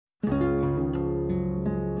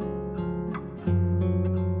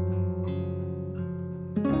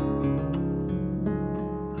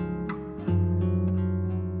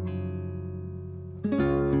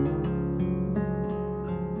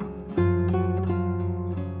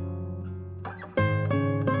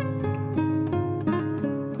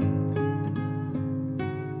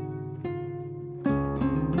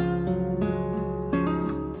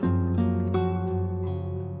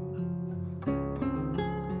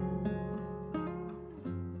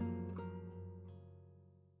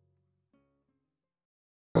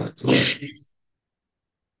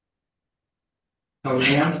Oh,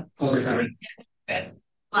 yeah? Oh, sorry.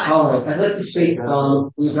 Oh, I'd like to speak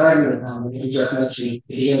regarding you just mentioned at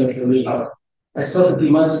the beginning of the meeting. I spoke a few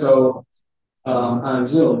months ago on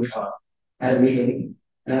Zoom at a meeting,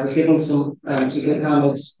 and I was giving some good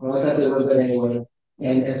comments. Well, I thought they were good anyway.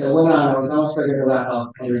 And as I went on, I was almost ready to wrap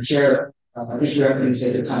up, and the chair, I think you referenced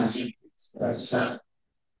it at the time.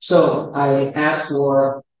 So I asked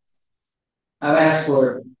for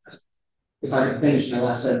if I could finish my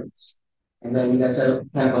last sentence. And then you guys had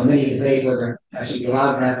kind of a mini debate whether I should be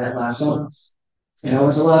allowed to have that last sentence. And I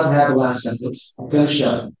was allowed to have the last sentence. I finished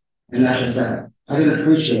up. And that was that. I didn't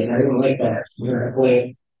appreciate it. I didn't like that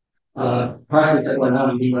way process that went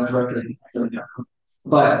on being interrupted.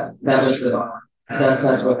 But that was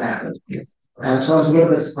that's what happened. And so I was a little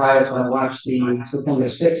bit surprised when I watched the September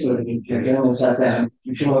 6th meeting. The gentleman sat down,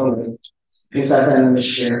 he sat down in this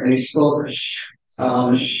chair and he spoke.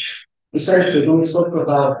 Um, he started speaking. He spoke for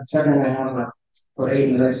about 7.5 or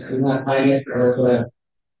 8 minutes. He's not playing it or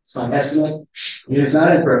it's my estimate. He was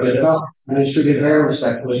not inappropriate at all. And he was treated very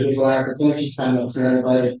respectfully. He was allowed to finish his comments and then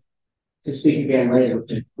invited to speak again later,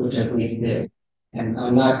 which I believe he did. And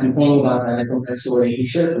I'm not complaining about that. I think that's the way he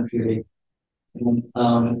should have computed. And,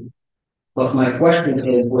 but my question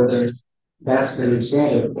is whether that's the new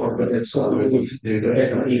standard or whether it's something we should do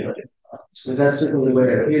differently. So that's certainly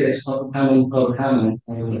where it is public comment.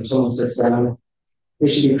 And if someone says that, they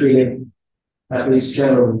should be treated at least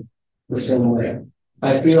generally the same way.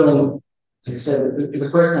 I feel, like I said, the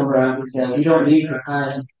first number around is that you don't need to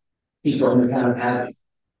find people in the kind of habit.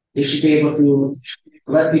 They should be able to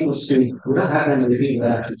let people speak. We don't have that many people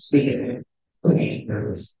that actually speak it. We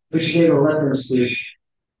should be able to let them speak,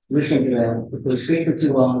 listen to them. If they speak for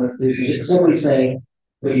too long, they should simply say,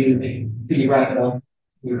 "But you wrap it up,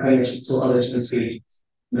 you finish so others can speak."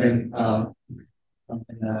 Then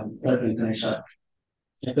let me finish up.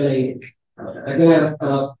 I've been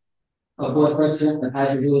a board president that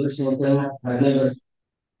had to do the same thing. I've never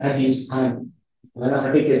had to use time.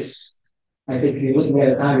 I think if you're looking at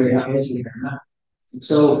a time, you're not missing it or not.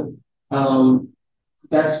 So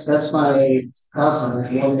that's my thoughts on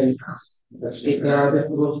it. If there are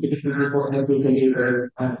difficult people, and we can do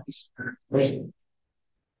better. Wait.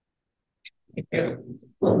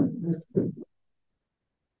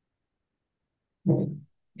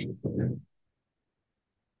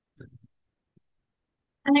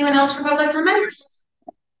 Anyone else for public comments?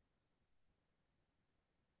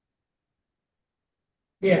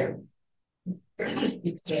 Yeah.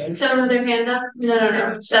 Someone with their hand up?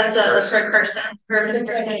 No. That's her cursor. Yeah.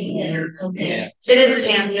 It is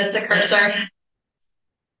a hand, that's a cursor.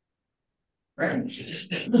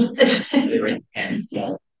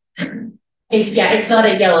 It's not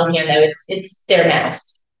a yellow hand though, it's their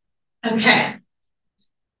mouse. Okay.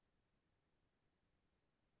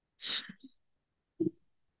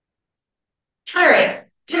 All right,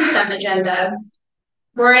 consent agenda.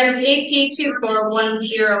 Warrants AP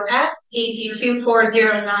 2410S, AP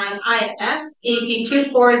 2409IS, AP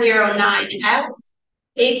 2409S,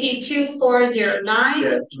 AP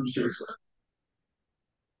 2409,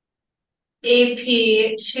 AP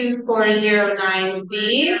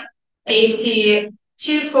 2409B, AP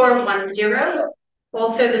 2410,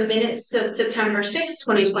 also the minutes of September 6,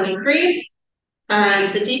 2023.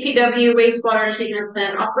 And the DPW wastewater treatment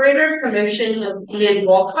plant operator, promotion of Ian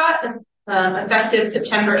Walcott, effective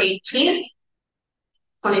September 18th,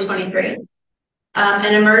 2023.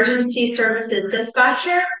 An emergency services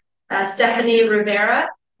dispatcher, Stephanie Rivera,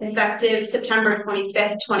 effective September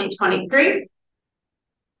 25th, 2023.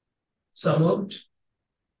 So moved.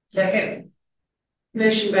 Second.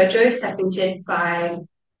 Motion by Joyce, seconded by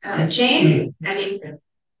Jane. Any?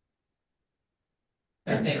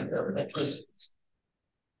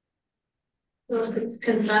 Well, if it's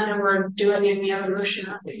consent and we're doing any other motion,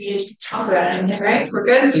 you talk about anything, right? We're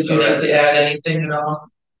good? Did you need to add anything at all?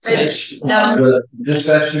 No. The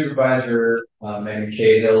dispatch supervisor, Megan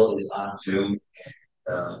Cahill, is on Zoom.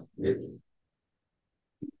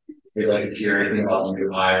 We'd like to hear anything about the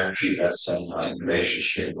new hire. She has some information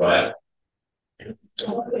she can provide.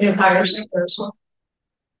 New hires in person.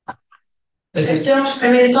 It's on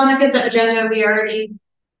the agenda. We already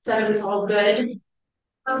said it was all good.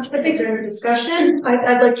 I think there any discussion.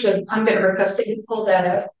 I'd like to. I'm going to request that you pull that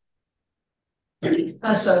up.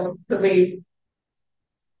 So could we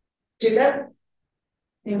do that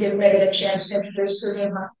and give Megan a chance to introduce her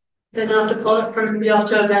name? Then I'll have to pull it from the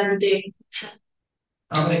alto amend the.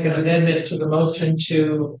 I'll make an amendment to the motion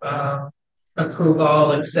to approve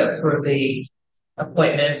all except for the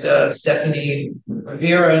appointment of Stephanie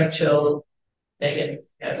Rivera until Megan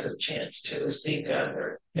has a chance to speak on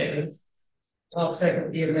her. Maybe. I'll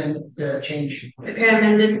second the amendment, change. Okay,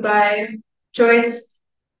 amended by Joyce,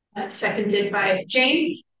 seconded by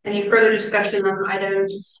Jane. Any further discussion on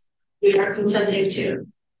items we are consenting to?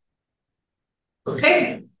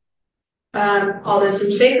 Okay. All those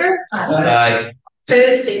in favor? Aye.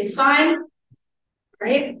 Opposed, same sign.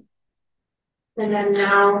 Right. And then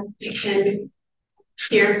now we can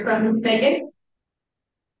hear from Megan.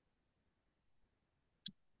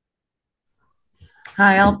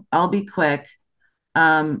 Hi, I'll be quick.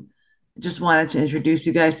 Just wanted to introduce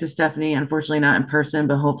you guys to Stephanie. Unfortunately, not in person,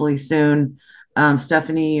 but hopefully soon.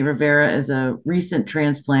 Stephanie Rivera is a recent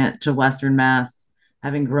transplant to Western Mass,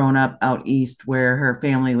 having grown up out east where her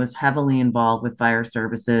family was heavily involved with fire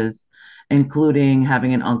services, including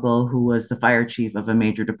having an uncle who was the fire chief of a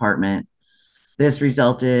major department. This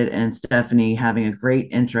resulted in Stephanie having a great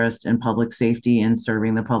interest in public safety and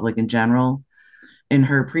serving the public in general. In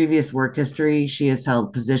her previous work history, she has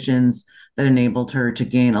held positions that enabled her to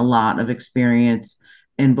gain a lot of experience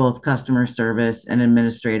in both customer service and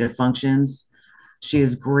administrative functions. She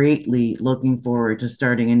is greatly looking forward to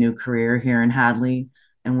starting a new career here in Hadley,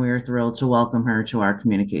 and we are thrilled to welcome her to our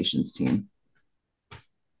communications team.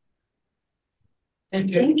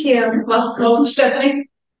 Thank you. Thank you. Welcome, Stephanie.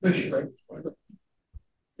 Would you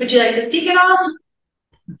like to speak at all?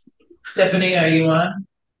 Stephanie, are you on?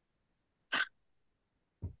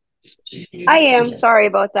 I am. Sorry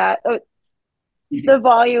about that. The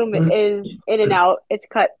volume is in and out. It's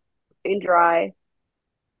cut and dry.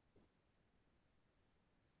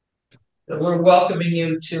 We're welcoming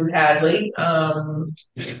you to Hadley.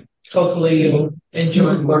 Hopefully you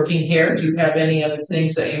enjoy working here. Do you have any other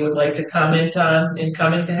things that you would like to comment on in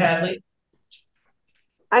coming to Hadley?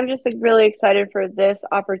 I'm just really excited for this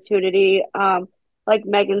opportunity. Like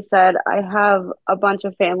Megan said, I have a bunch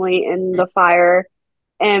of family in the fire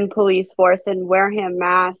and police force in Wareham,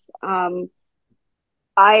 Mass.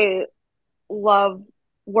 I love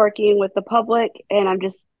working with the public, and I'm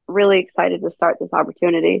just really excited to start this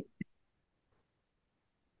opportunity.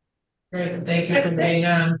 Great, thank you for being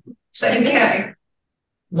on. Second hearing.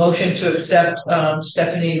 Motion to accept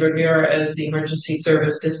Stephanie Rivera as the emergency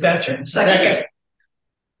service dispatcher. Second.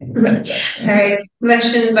 All right,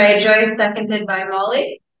 motion by Joyce, seconded by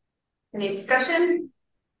Molly. Any discussion?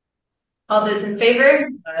 All those in favor?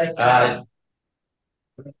 Aye.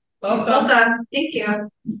 Welcome. Welcome. Thank you. All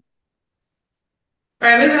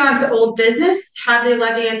right, moving on to old business. Hadley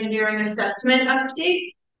Levy Engineering Assessment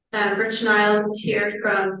update. Rich Niles is here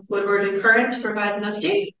from Woodward and Current to provide an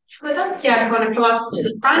update with us. Yeah, I want to come up to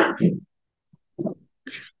the front.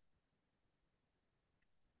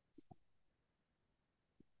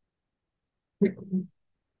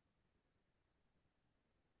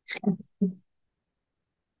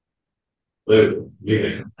 Good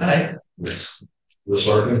evening. Hi. This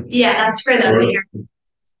working? Yeah, that's for them here.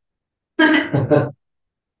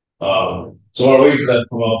 So while waiting for that to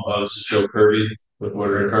come up, this is Joe Kirby with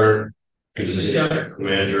Woodward and Current. Good to see you,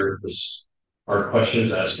 Commander. Our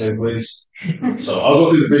questions, ask him, please. So I'll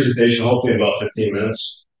go through the presentation, hopefully in about 15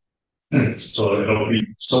 minutes. So it'll be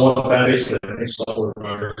somewhat fast, but I think software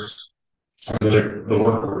members the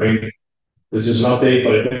work we're doing. This is an update,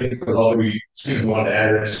 but I think with all we want to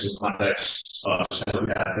add this in context,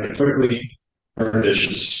 quickly, our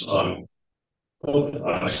conditions,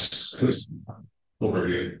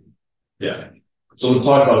 overview. Yeah. So we'll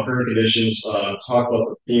talk about current conditions, talk about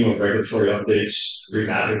the theme of regulatory updates,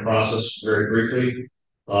 remapping process very briefly,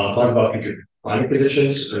 talk about future climate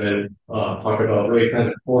conditions, and then talk about really kind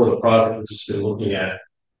of the core of the project, which has been looking at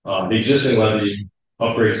the existing levee,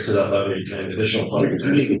 upgrades to that levee, and additional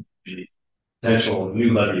funding potential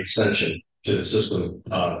new levee extension to the system,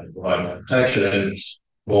 provide protection, and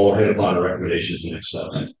we'll hit upon the recommendations next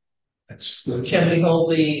step. Can we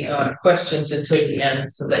hold the questions until the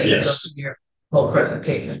end so that you can go through your whole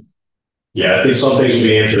presentation? Yeah, I think some things will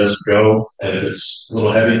be answered as we go, and if it's a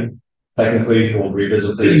little heavy, technically, we'll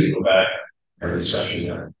revisit things and go back our discussion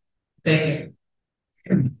there. Thank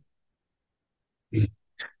you.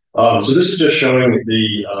 So this is just showing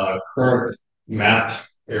the current map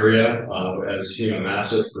area as FEMA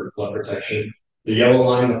maps it for flood protection. The yellow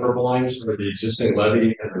line, the purple lines are the existing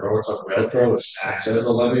levee, and the Norwottuck Rail Trail, which acts as a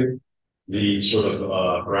levee. The sort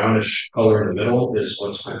of brownish color in the middle is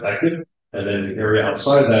what's protected, and then the area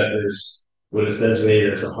outside of that is what is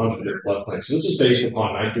designated as a 100-year floodplain. So this is based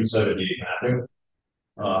upon 1978 mapping.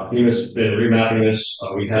 FEMA's been remapping this.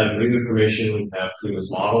 We have new information. We have FEMA's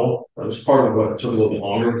model. That was part of what took a little bit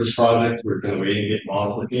longer with this project. We're kind of waiting to get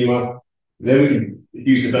model for FEMA. Then we can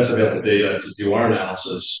use the best available data to do our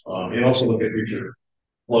analysis and also look at future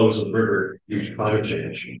flows of the river due to climate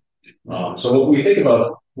change. So what we think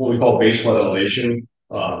about what we call base flood elevation,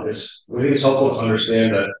 we think it's helpful to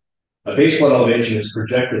understand that a base flood elevation is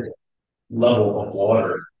projected level of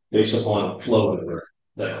water based upon flow of the river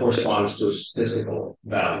that corresponds to a statistical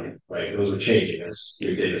value, right? Those are changing as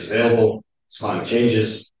new data is available, as climate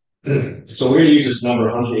changes. So we're going to use this number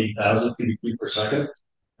 180,000 cubic feet per second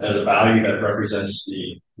as a value that represents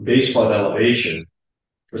the base flood elevation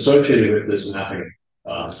associated with this mapping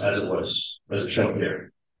as it's shown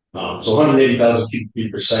here. So 180,000 cubic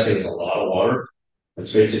feet per second is a lot of water.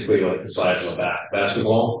 It's basically like the size of a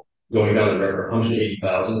basketball going down the river,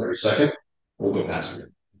 180,000 every second. We'll go past it.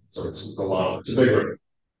 So it's a lot. It's a big river.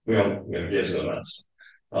 We don't, you know, guys know that.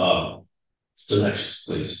 So next,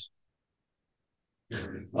 please.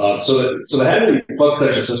 So the Hadley flood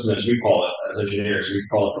protection system, as we call it, as engineers, we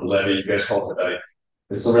call it the levee. You guys call it the dike.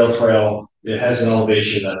 It's the rail trail. It has an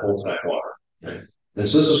elevation that holds back water. Right? And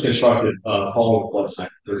so this was constructed following floods in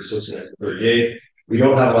 1936 and 1938. We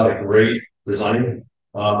don't have a lot of great design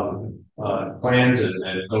plans and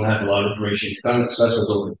don't have a lot of information. We've done assessments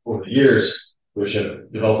over the years, which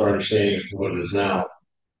have developed our understanding of what it is now.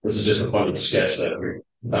 This is just a funny sketch that we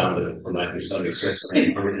found from 1976.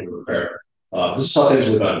 Everything repaired. This is how things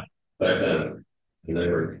were done back then. And they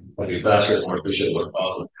were much faster and more efficient than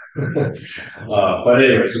possible. But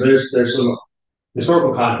anyway, so there's some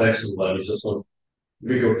historical context to the levee system.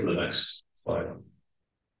 We go to the next slide.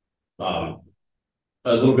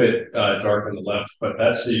 A little bit dark on the left, but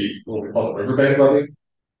that's what we call the riverbank levee.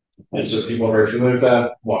 And so people are very familiar with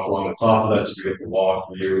that, walk along the top of that, so you get the walk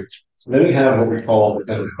view. And then we have what we call the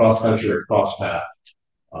kind of cross country or cross path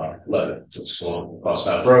levee. So it's along cross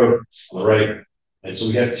path road on the right. And so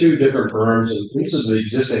we have two different berms, and this is the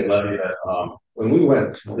existing levee that when we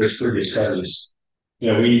went there's previous studies,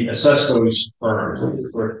 you know, we assessed those berms,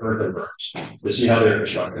 earthen berms, to see how they're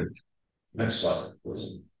constructed. Next slide,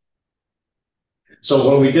 please. So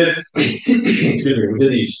when we did, excuse me, we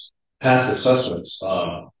did these past assessments,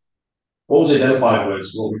 what was identified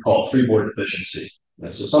was what we call freeboard deficiency.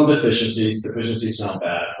 And so some deficiencies sound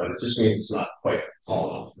bad, but it just means it's not quite tall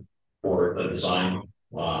enough for the design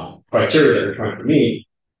criteria that we're trying to meet.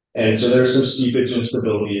 And so there's some seepage and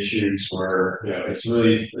stability issues where, you know, it's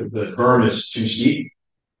really, the berm is too steep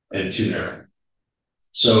and too narrow.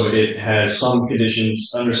 So it has some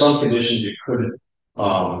conditions, under some conditions, it could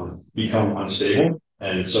become unstable.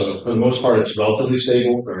 And so for the most part, it's relatively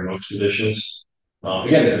stable for most conditions.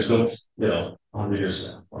 Again, it was built, you know, 100 years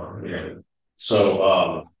ago.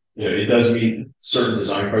 So, you know, it does meet certain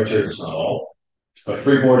design criteria, it's not all. But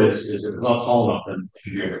freeboard is not tall enough, then it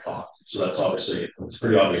can be overtopped. So that's obviously, it's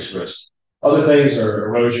pretty obvious risk. Other things are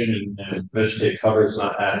erosion and vegetative cover is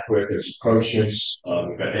not adequate. There's encroachments,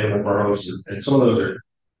 we've got animal burrows, and some of those are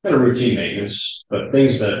kind of routine maintenance. But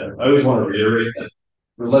things that I always want to reiterate that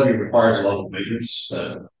the levee requires a level of maintenance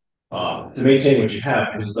to maintain what you have,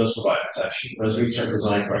 because it does provide protection. It does meet certain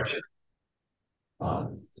design criteria.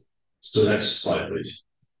 So next slide, please.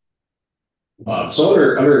 So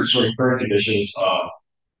under sort of current conditions,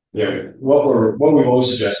 you know, what we've always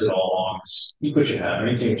suggested all along is keep what you have,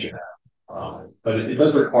 maintain what you have. But it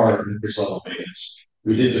does require an increased level of maintenance.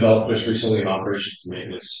 We did develop just recently an operations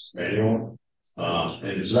maintenance manual.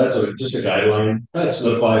 And so that's just a guideline that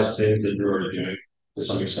solidifies things that you're already doing to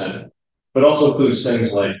some extent, but also includes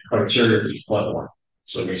things like criteria for each floodplain.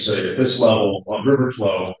 So we say at this level of river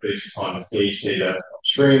flow, based upon page data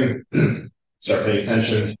upstream, start paying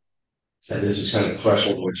attention. And this is kind of the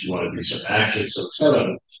threshold to which you want to do some action. So it's kind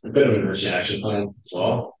of a bit of an emergency action plan as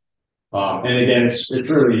well. And again, it's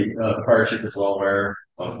really the fire chief is well aware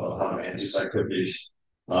of how to manage these activities.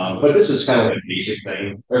 But this is kind of like a basic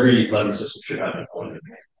thing. Every levee system should have an appointment.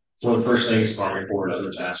 So the first thing is Army Corps and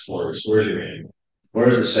others ask for is where's your aim? Where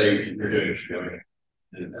does it say you're doing what you're doing?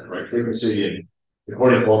 And at the right frequency and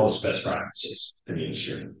according to all those best practices in the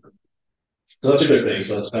industry. So that's a good thing.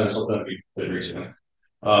 So that's kind of something that we've been recently.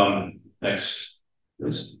 Next,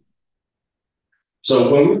 please.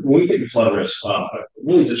 So when we think of flood risk, I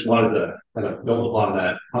really just wanted to kind of build upon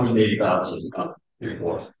that 180,000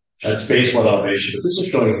 before. That's base flood elevation, but this is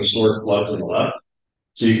showing historic floods on the left.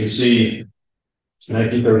 So you can see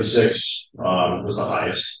 1936 was the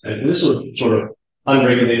highest. And this was sort of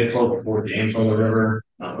unregulated flow before dams on the river,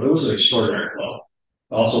 but it was an extraordinary flow.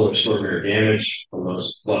 Also extraordinary damage from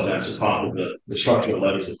those flood events on top of the structural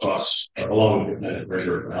levees across along the Connecticut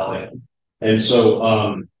River Valley. And so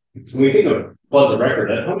when we think of floods of record,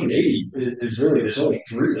 that 180 is really, there's only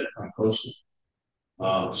 3 that come close to.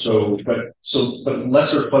 But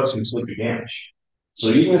lesser floods can still do damage. So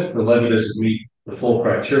even if the levee doesn't meet the full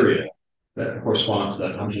criteria that corresponds to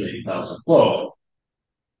that 180,000 flow,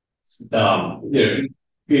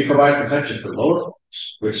 we provide protection for lower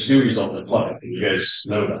flows, which do result in flooding. And you guys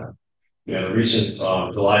know that. The recent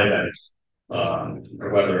July events,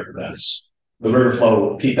 or weather events, the river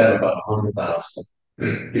flow peaked at about 100,000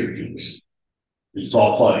 cubic feet. You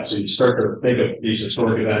saw flooding, so you start to think of these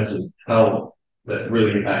historic events and how that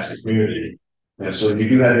really impacts the community. And so you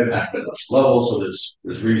do have impact at those levels, so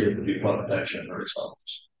there's reason to do flood protection at various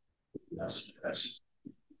levels.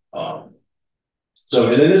 So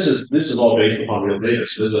and then this is all based upon real data.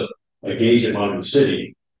 So there's a gauge among the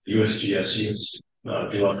city, USGS uses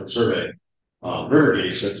geological survey, river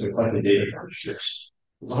gauge that's been collecting data for 100 years.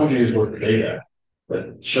 There's 100 years worth of data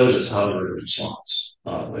that shows us how the river responds.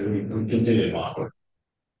 And we continue to monitor.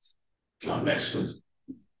 Next, please.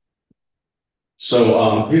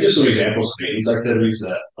 So here's just some examples of maintenance activities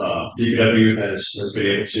that DPW has been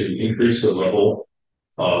able to increase the level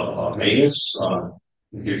of maintenance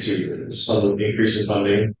due to some increase in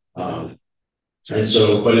funding. And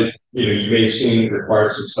so, but you may have seen it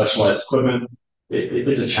requires some specialized equipment.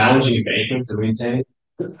 It's a challenging embankment to maintain.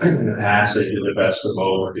 In the past, they did their best to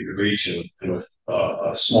mow what they could reach and with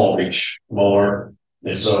a small reach mower.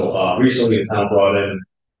 And so recently the town brought in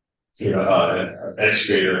an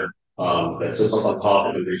excavator that sits up on top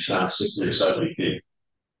and it reach down 60 or 70 feet.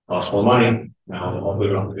 Costs more money. Now, hopefully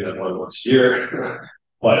we don't have to do that more than once a year.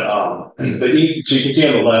 But so you can see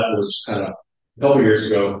on the left was kind of a couple years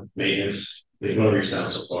ago, maintenance. They've not reached down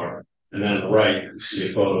so far. And then on the right, you see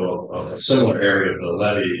a photo of a similar area of the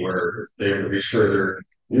levee where they were to reach further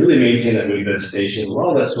and really maintain that good vegetation. A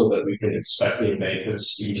lot of that's so that we can inspect the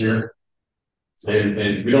embankments easier.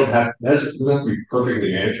 And we don't have, it doesn't have to be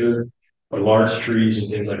perfectly manicured, but large trees and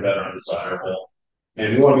things like that are undesirable.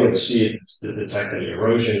 And we want to be able to see it to detect any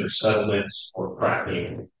erosion or settlements or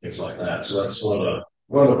cracking, things like that. So that's one of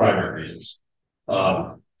the primary reasons.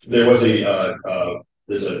 There was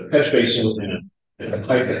there's a catch basin within a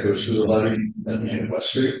pipe that goes through the levee at the end of West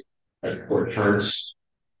Street, right before it turns.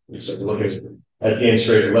 So look at the end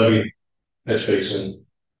straight of the levee, catch basin,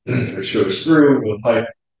 which goes through the pipe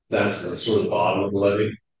down to the sort of the bottom of the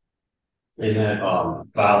levee. And that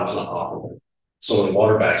valve is not operable. So when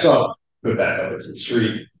water backs up, put back up into the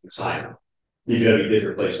street, it's higher. DPW did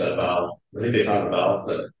replace that valve. I think they found a valve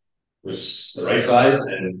that was the right size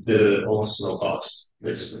and did it at almost no cost.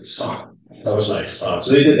 It's that was nice. So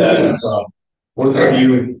they did that. And it's one of the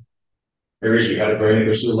few areas you had a drain that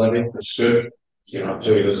goes through the levee, which is good.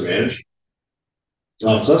 Opportunity goes to manage. So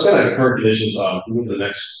that's kind of the current conditions. Move to the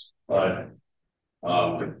next slide.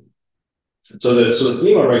 So the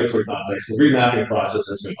FEMA regulatory context, the remapping process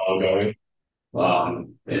has been ongoing.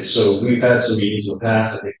 And so we've had some meetings in the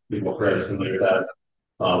past. I think people are fairly familiar with that.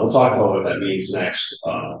 We'll talk about what that means next.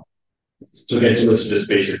 So again, so this is just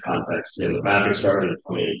basic context. The mapping started in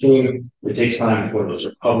 2018. It takes time before those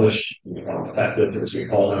are published, effective, as we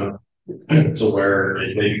call them, so where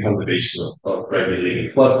it may become the basis of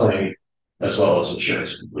regulating floodplain, as well as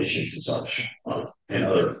insurance completions and such, and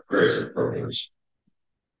other various programs.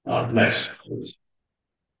 Next, please.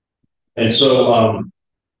 And so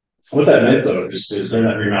what that meant, though, is during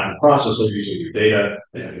that remapping process, they're using new data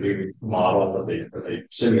and a new model that they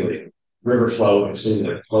simulate river flow and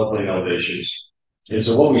simulate floodplain elevations. And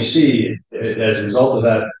so what we see as a result of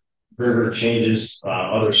that, river changes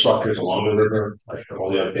other structures along the river, like the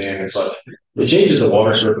Holyoke Dam and such. It changes the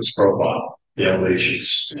water surface profile, the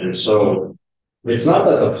elevations. And so it's not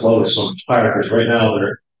that the flow is so much higher, because right now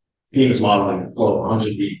FEMA is modeling the flow of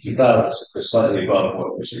 182,000, is slightly above what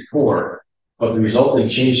it was before. But the resulting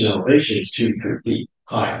change in elevation is 2 to 3 feet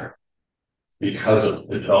higher because of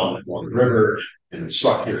the development along the river and the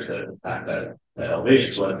structures that impact that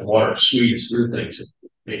elevation. So that the water squeezes through things and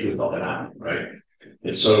make it all that happen, right?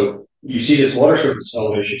 And so you see this water surface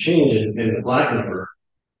elevation change in the black number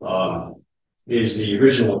is the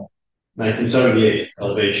original 1978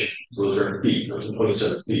 elevation. Those are in feet. Those are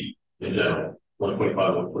 27 feet in general, 1.5,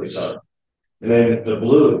 1.7. And then the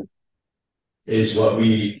blue is what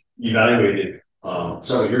we evaluated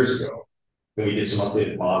several years ago. When we did some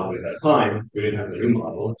updated modeling at that time, we didn't have the new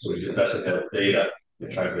model, so we just investigated the data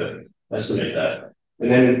and tried to estimate that.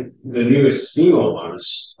 And then the newest FEMA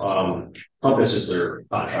ones, Compass is their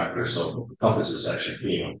contractor, so Compass is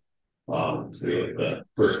actually FEMA. The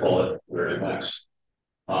first bullet where it impacts.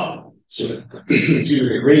 So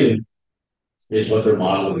green is what they're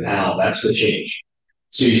modeling now. That's the change.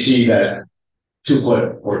 So you see that 2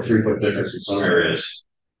 foot or 3 foot difference in some areas.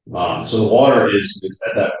 So the water is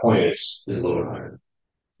at that point is a little bit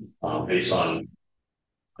higher, based on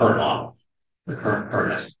current model, the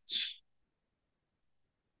current estimates.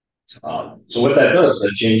 So what that does,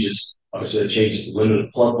 that changes, obviously it changes the limit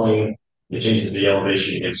of floodplain, It changes the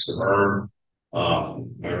elevation against the berm.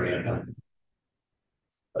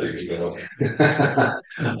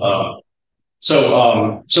 So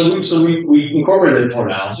we incorporated into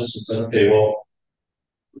analysis and said, okay, well,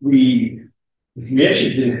 we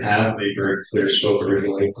actually didn't have a very clear scope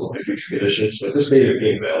originally for future conditions, but this data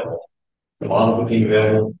became available. The model became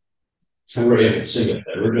available, and we were able to simulate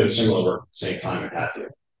that. We were doing similar work at the same time and had to.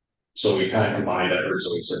 So we kind of combined efforts.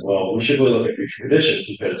 So we said, well, we should really look at future conditions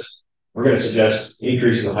because we're going to suggest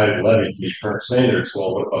increasing the height of the levee to meet current standards.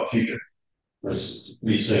 Well, what about future?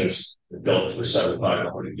 These things are built for 75 to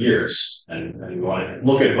 100 years, and we want to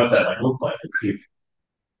look at what that might look like in the future.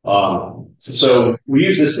 So we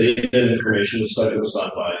use this data and information. The study was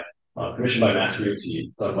done by, commissioned by Mass DOT,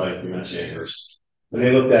 done by UNC Amherst. And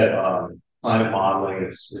they looked at climate modeling.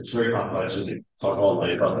 It's very complex, and we can talk all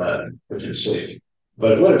night about that, which is safe.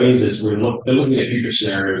 But what it means is they're looking at future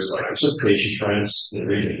scenarios like precipitation trends in the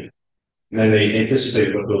region. And then they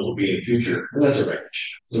anticipate what those will be in the future. And that's a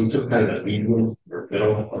range. So we took kind of the median or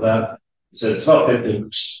middle of that. So it's about 15%.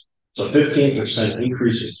 So 15%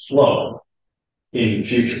 increase in flow in the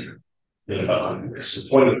future in about 100 years. So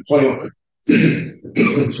 21.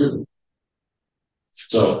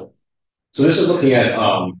 So this is looking at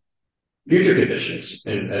future conditions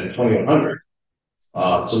in 2100.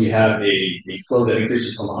 So we have a flow that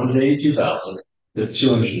increases from 182,000 to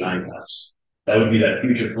 209,000. That would be that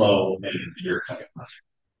future flow in the year coming up.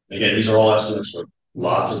 Again, these are all estimates with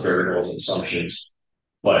lots of variables and assumptions,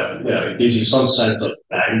 but it gives you some sense of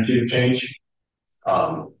magnitude of change.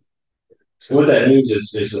 So what that means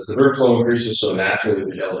is that the river flow increases, so naturally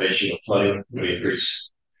the elevation of flooding would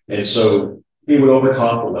increase. And so it would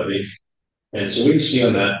overtop the levee. And so we can see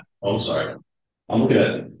on that, oh, I'm sorry. I'm looking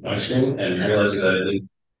at my screen and realizing that I didn't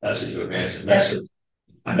ask you to advance it.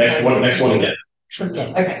 Next one again.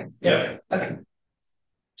 Okay. Yeah. Okay.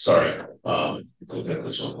 Sorry. Look at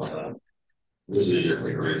this one. This is easier for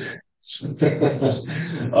me to read.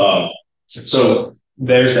 So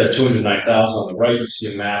there's that 209,000 on the right. You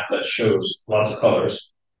see a map that shows lots of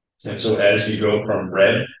colors. And so as you go from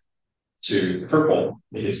red to purple,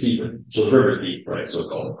 it gets deeper. So the river is deep, right? So it's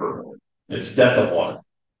called purple. It's depth of water.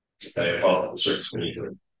 Okay, above the surface beneath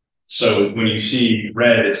it. So when you see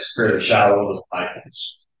red, it's fairly shallow with high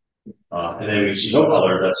points. And then when you see no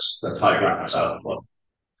color, that's high ground, that's out of the flood.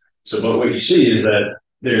 So but what you see is that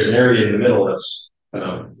there's an area in the middle that's kind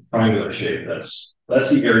of triangular shape. That's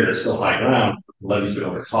the area that's still high ground. The levee's been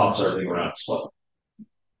over top, so everything around is flooded.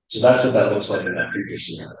 So that's what that looks like in that previous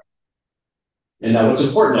scenario. And now what's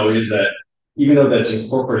important though is that even though that's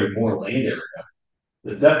incorporating more land area,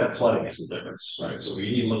 the depth of flooding is the difference, right? So we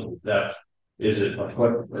need to look at the depth. Is it a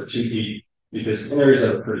foot or 2 feet? Because in areas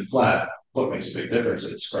that are pretty flat, what makes a big difference?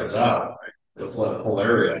 It spreads out, right? The flood the whole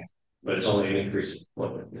area, but it's only an increase in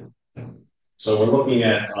flood. So we're looking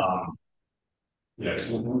at,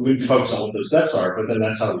 we focus on what those depths are, but then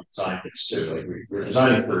that's how we design things too. Like we're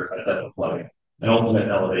designing for a depth of flooding, an ultimate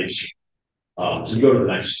elevation. So you go to the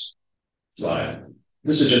next slide.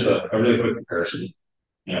 This is just a really quick comparison.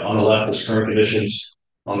 On the left is current conditions,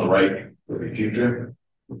 on the right would be future.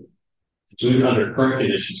 So even under current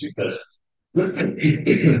conditions, because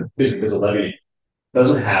the levee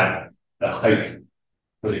doesn't have the height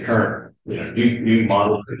for the current, new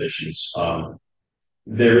model conditions,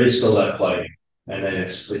 there is still that flooding, and then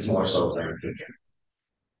it's more so during future.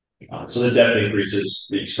 So the depth increases,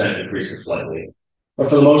 the extent increases slightly, but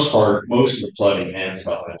for the most part, most of the flooding ends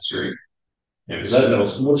about Middle Street. Because that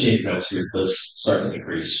we'll change Middle Street does start to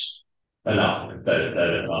increase enough that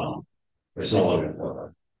it's no longer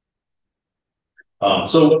flooding.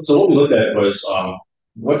 So what we looked at was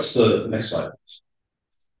what's the next slide?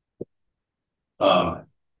 So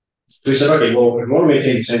we said, okay, well, we want to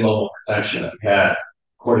maintain the same level of protection that we had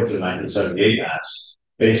according to the 1978 maps,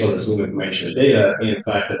 based on this new information and data, and the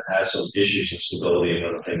fact that it has some issues of stability and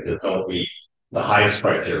other things that don't meet the highest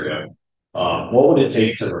criteria. What would it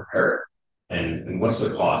take to repair it? And what's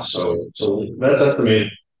the cost? So that's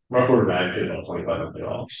estimated rough order of magnitude about $2,500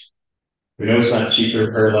 million. We know it's not cheap to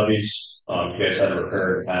repair levees. You guys had a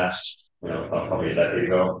repair in the past, probably a decade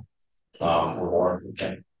ago, or more.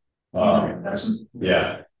 Okay.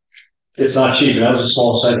 Yeah, it's not cheap, and that was a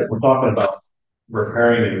small segment. We're talking about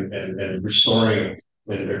repairing and restoring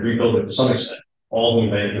and rebuilding to some extent all the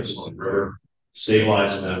embankments along the river,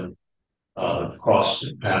 stabilizing them, cross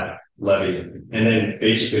path levee, and then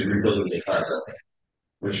basically rebuilding the entire building,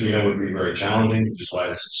 which we know would be very challenging, which is why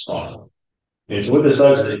this is small. And so what this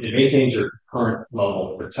does is it maintains your current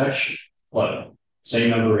level of protection, but same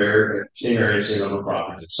number of area, same number of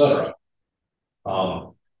properties, etc.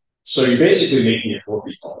 So you're basically making it 4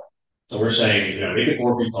 feet tall. So we're saying, make it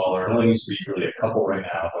 4 feet taller. It only needs to be really a couple right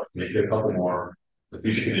now, but make it a couple more for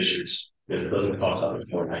future conditions. If it doesn't cost that much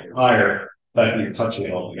more, make it higher. But you're touching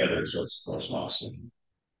it all together, so it's less costly.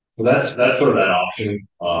 So that's sort of that option.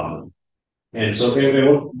 And so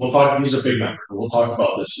we'll talk. These are big numbers. We'll talk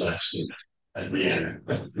about this next at the end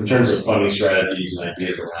in terms of funding strategies and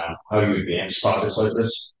ideas around how you advance projects like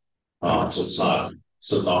this. So it's not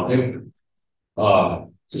so daunting.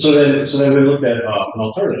 So then we looked at an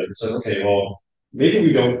alternative and said, okay, well, maybe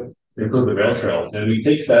we don't improve the rail trail and we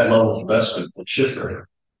take that level of investment and shift it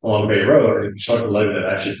along Bay Road and construct a levee that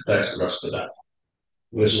actually protects the rest of that.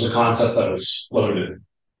 This is a concept that was floated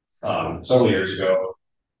several years ago.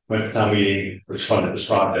 Went to town meeting, which funded this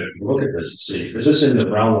project. We look at this and see, is this in the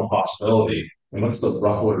realm of possibility? And what's the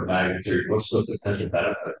rough order of magnitude? What's the potential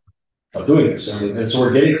benefit of doing this? And so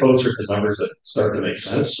we're getting closer to numbers that start to make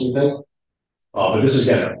sense, we think. But this is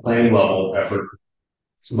again a planning level effort.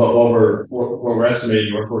 But what we're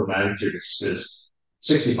estimating work order of magnitude is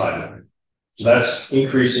 65 million. So that's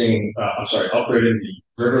increasing, upgrading the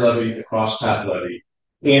river levee, the cross path levee,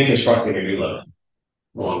 and constructing a new levee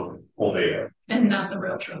along Old Bay Road. And not the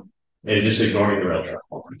rail trail. And just ignoring the rail trail.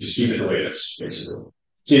 Just keep it the way it is, basically.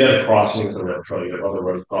 So you have a crossing with the rail trail, you have other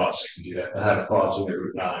road crossings, you have to have a crossing at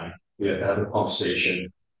Route 9, you have to have a pump station,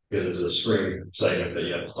 because it's a spring segment that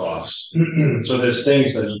you have to cross. So there's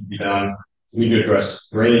things that need to be done. We need to address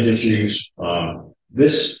drainage issues. The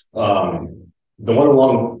one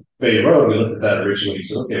along Bay Road, we looked at that originally and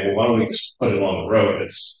said, okay, well, why don't we just put it along the road?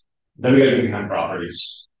 Then we got to go behind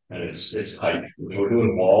properties. And it's tight. We're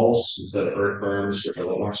doing walls instead of earth berms, which are a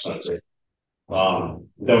little more expensive. Though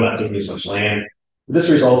not taking as much land. This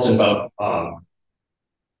results in about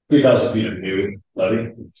 3,000 feet of new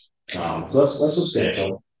levee. So that's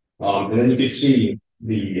substantial. And then you can see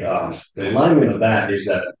the alignment of that is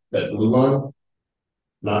that blue line,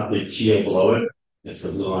 not the teal below it. It's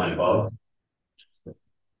the blue line above.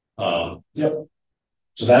 Yep.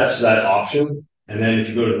 So that's that option. And then if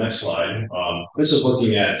you go to the next slide, this is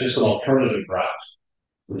looking at just an alternative route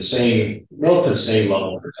with the same, relative same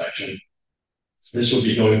level of protection. This would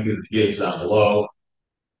be going through the fields down below,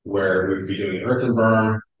 where we would be doing earthen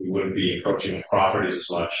berm. We wouldn't be encroaching on properties as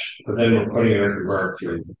much, but then we're putting an earthen berm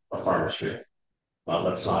through a farmer's field.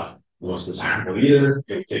 That's not the most desirable either.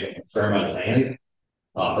 It would take a fair amount of land.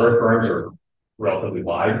 Earth berms are relatively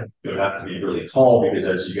wide. It would have to be really tall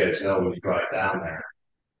because, as you guys know, when you drive down there,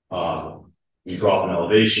 we drop an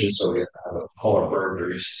elevation, so we have to have a taller berm to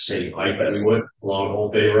reach the same height that we would along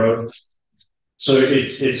Old Bay Road. So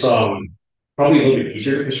it's probably a little bit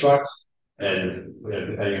easier to construct, and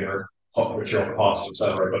depending on our material costs,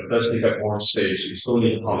 etc. But it does take up more space. You still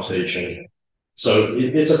need a pump station, so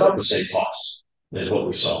it's about the same cost as what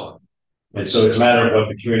we saw. And so it's a matter of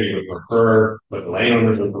what the community would prefer, what the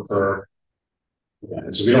landowners would prefer. Yeah,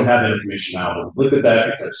 and so we don't have that information now. But look at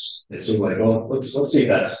that because it seemed like, well, let's see if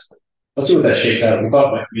let's see what that shakes out. We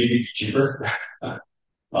thought like maybe it's cheaper, but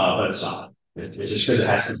it's not. It's just because it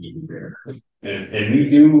has to be there. And we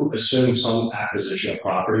do assume some acquisition of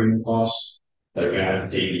property costs that are going to have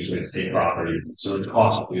to take these to take property. So there's a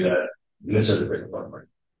cost to do that. And this is a big part.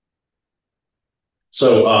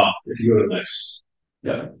 So if you go to the next,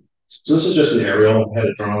 yeah. So this is just an aerial. I had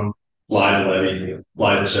a drone fly the levee,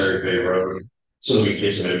 fly this area Bay Road, so that we can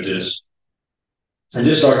get some images. And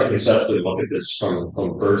just start to conceptually look at this from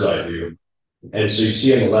a bird's eye view. And so you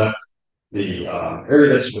see on the left the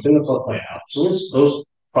area that's within the floodplain house. So those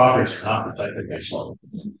properties are not protected against flooding.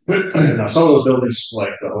 Now some of those buildings,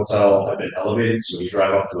 like the hotel, have been elevated, so you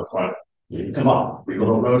drive up to the front, you can come up. We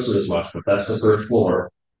don't notice it as much, but that's the third floor,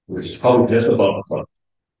 which is probably just above the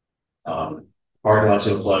flood. Parking lots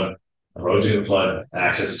in the flood, roads in the flood,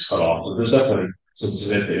 access is cut off. So there's definitely some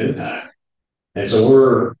significant impact. And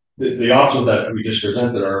so the options that we just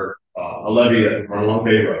presented are a levee that run along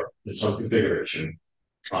Bay Road in some configuration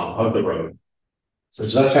of the road. So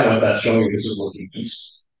that's kind of what that's showing. This is looking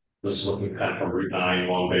east. This is looking kind of from Route 9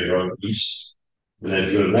 along Bay Road east. And then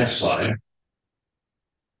if you go to the next slide.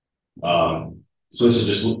 So this is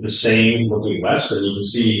just the same looking west, and you can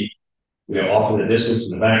see, off in the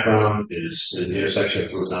distance in the background is the intersection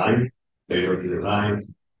of Route 9, Bay Road Route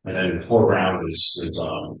 9, and then the foreground is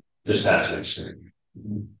dispatchment street.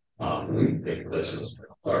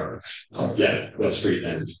 West Street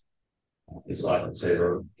and is like say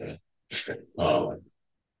road.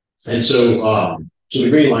 And so the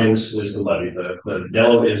green line is the levee, the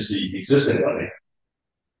yellow is the existing levee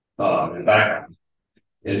in background.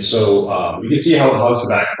 And so you can see how it hugs the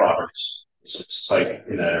back properties. So it's tight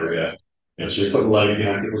in that area. So you put the levee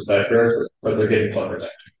behind people's backyard, but they're getting flood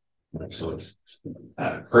protection. So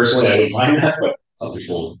personally, I wouldn't mind that, but some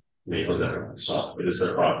people make it different, so it is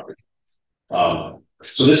their property.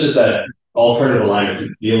 So this is that alternative alignment to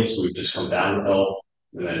the fields, so we just come down the hill,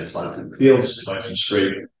 and then it's lined through the fields, nice and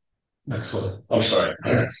straight. Excellent. I'm sorry.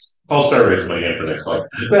 I'll start raising my hand for next slide.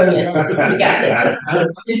 Brilliant. We got this.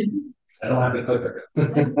 I don't have to click it.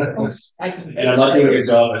 And And I'm not doing a good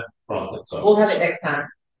job at prompting, so. We'll have it next time.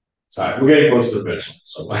 Sorry, we're getting close to the finish,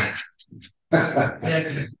 so.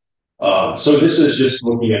 So this is just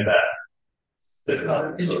looking at that. Did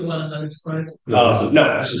you want another slide? No,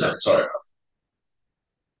 this is it, sorry.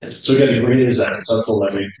 So again, the green is that conceptual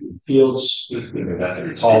levy to the fields, we've got to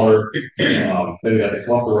be taller, then we got to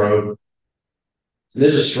come up the road.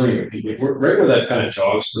 There's a stream, right where that kind of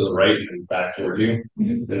jogs to the right and back toward you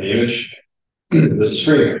in the image. There's a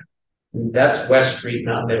stream. That's West Street,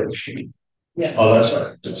 not Middle Street. Oh, that's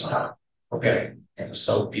right. That's right. Okay, and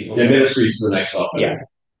so people. Yeah, Middle Street's the next stop. Yeah.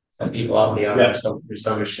 Some people out in the audience don't just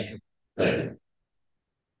understand. Thank you.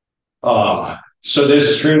 So there's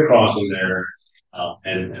a stream crossing there,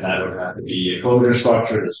 and that would have to be a code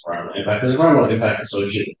structure, there's environmental impact, there's environmental impact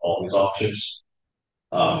associated with all these options.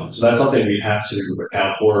 So that's something we have to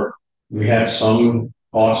account for. We have some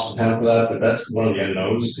costs to account for that, but that's one of the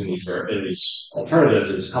unknowns in these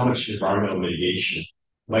alternatives is how much environmental mitigation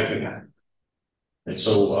might we have. And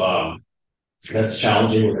so that's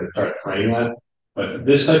challenging. We're going to try to frame that. But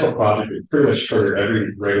this type of project would pretty much trigger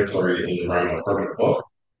every regulatory and environmental permit book.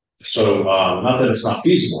 So not that it's not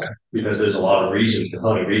feasible, because there's a lot of reason,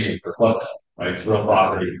 compelling reason for flood, right? It's real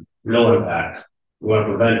property, real impact. We want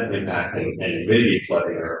to prevent impact and mitigate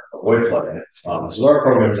flooding or avoid flooding. So there are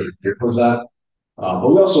programs that are geared towards that.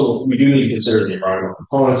 But we do need to consider the environmental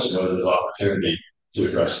components and whether there's opportunity to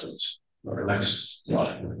address those. Our next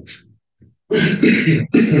slide.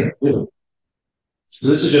 So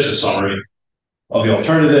this is just a summary of the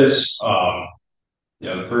alternatives.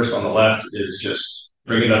 The first on the left is just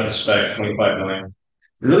bringing up the spec 25 million.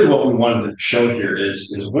 Really what we wanted to show here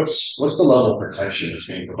is what's the level of protection that's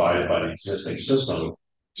being provided by the existing system.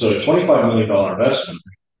 So a $25 million investment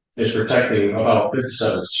is protecting about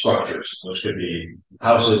 57 structures, which could be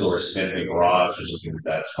houses or a significant garage or something like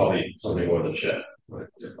that. It's probably something more than shed.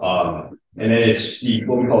 And then it's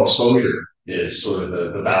what we call exposure is sort of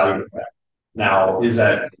the value of that. Now, is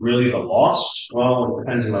that really the loss? Well, it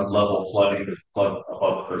depends on the level of flooding, if it's flood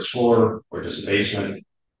above the first floor or just a basement.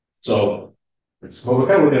 So we're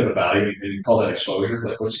kind of looking at the value, we call that exposure,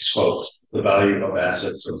 like what's exposed, the value of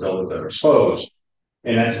assets or buildings that are exposed.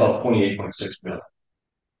 And that's about 28.6 million.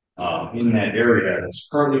 In that area that's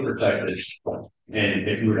currently protected. And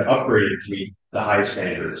if you were to upgrade it to meet the high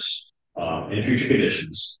standards in future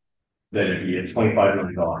conditions, then it'd be a $25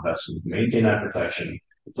 million investment to maintain that protection.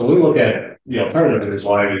 So we look at the alternative is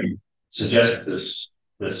why we suggested this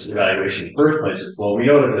evaluation in the first place is, well, we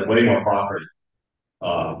know that there's way more property,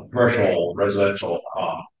 commercial, residential,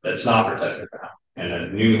 that's not protected now. And a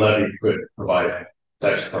new levy could provide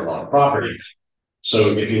protection for a lot of property.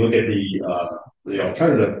 So if you look at the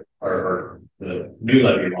alternative or the new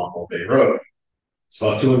levy along Old Bay Road, it's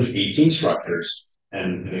about 218 structures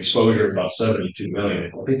and an exposure of about 72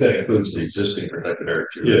 million. I think that includes the existing protected area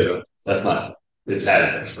too. Yeah, that's not. It's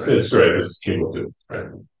additive, right? It's great. It's cumulative, right?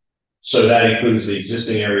 So that includes the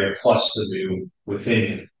existing area plus the new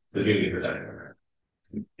within the newly protected area.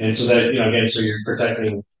 And so that, again, so you're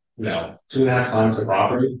protecting, 2.5 times the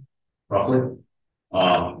property, roughly,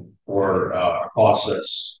 or a cost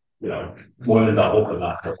that's, more than double, but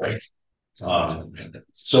not perfect. So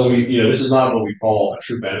this is not what we call a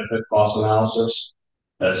true benefit cost analysis.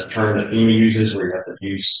 That's a term that FEMA uses where you have to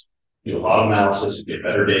use a lot of analysis to get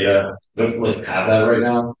better data. Don't really have that right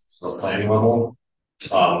now. It's the planning level.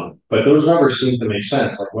 But those numbers seem to make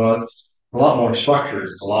sense. Like, well, it's a lot more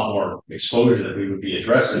structures, it's a lot more exposure that we would be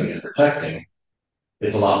addressing and protecting.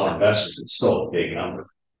 It's a lot more investment. It's still a big number.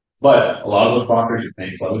 But a lot of those properties are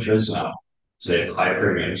paying flood insurance now. So they have high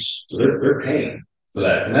premiums. So they're paying for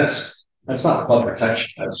that. And that's not flood protection.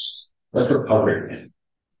 That's recovery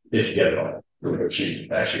if you get it all. Which you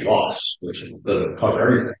actually lost, which doesn't cover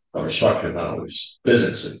everything, cover structure, not always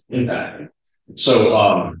business and impact.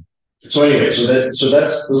 So anyway, so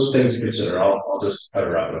that's those things to consider. I'll just try to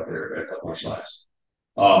wrap it up here in a couple more slides.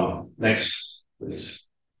 Next, please.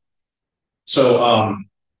 So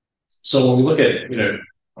when we look at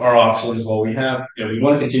our options, well, we have we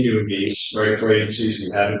want to continue to engage regulatory agencies.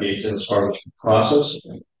 We have engaged in this part of the process.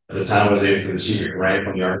 The town was able to receive a grant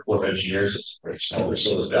from the Army Corps of Engineers. It's called the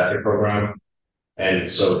Silver Jacket Program.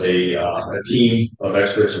 And so a team of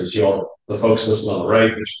experts, and we see all the folks listed on the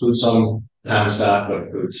right, which includes some town staff, but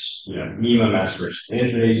includes, MEMA, Master Risk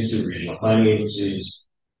Management Agency, regional planning agencies.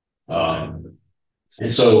 And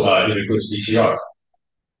so it includes DCR.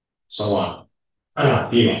 so on.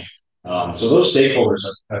 FEMA. So those stakeholders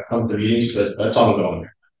have come to meetings, that's ongoing.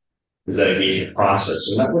 Is that engagement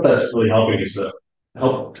process. And what that's really helping is to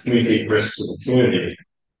help communicate risks to the community,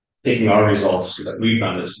 taking our results that we've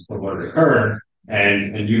done as from what occurred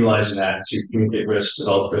and utilizing that to communicate risk,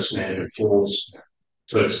 develop risk management tools.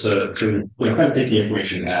 So it's to kind of take the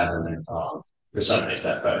information we have and then disseminate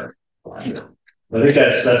that better. I think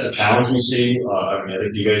that's a challenge we see. I mean, I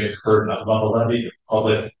think you guys have heard about the levy. The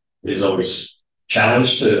public is always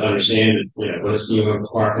challenged to understand, what is the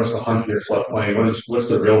requirement, what's the 100-year floodplain, what's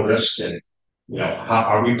the real risk, and how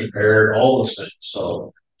are we prepared, all those things.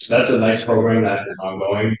 So that's a nice program that is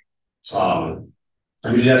ongoing.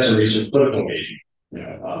 And we did have some recent political engagement.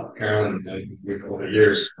 Carolyn, over the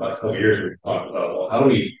years, last couple of years, we've talked about, well, how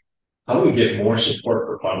do we get more support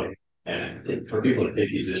for funding and for people to take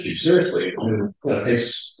these issues seriously? I mean, it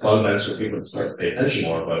takes a lot of minutes for people to start to pay attention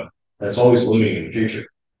more, but that's always looming in the future.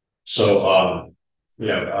 So,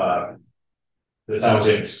 the town was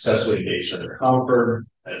able to successfully engage Senator Comfort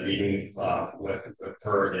at a meeting with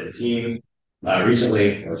her and the team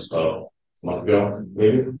recently. It was about a month ago,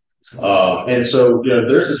 maybe. And so,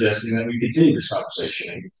 they're suggesting that we continue this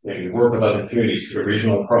conversation and work with other communities through a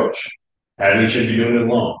regional approach. And we should be doing it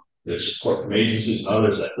alone. There's support from agencies and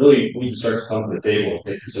others that really need to start to come to the table and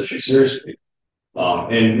take this issue seriously.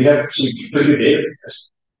 And we have some pretty good data because,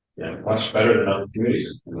 much better than other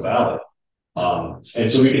communities in the valley.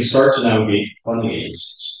 And so we can start to now engage funding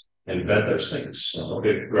agencies and vet those things, look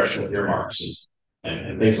at congressional earmarks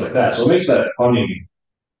and things like that. So it makes that funding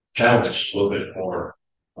challenge a little bit more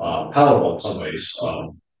palatable in some ways,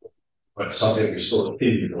 but something we still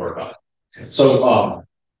continue to work on. So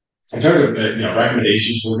in terms of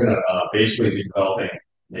recommendations, we're going to basically be developing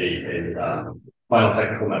a final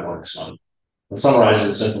technical networks fund that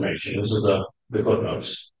summarizes this information. This is the clip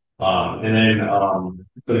notes. And then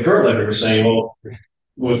for the current levy, we're saying, well,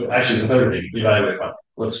 with actually the third thing, evaluate funding.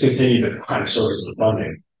 Let's continue to kind of sources of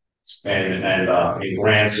funding and in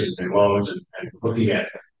grants and loans and looking at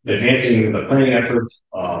advancing the planning effort,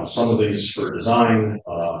 some of these for design,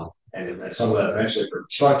 and some of that eventually for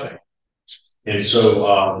construction. And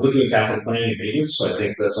so looking at capital planning and maintenance, so I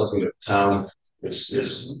think that's something that the town is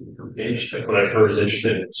what I've heard is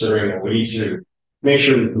interested in considering. What we need to make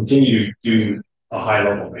sure we continue to do a high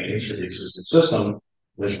level of maintenance for the existing system.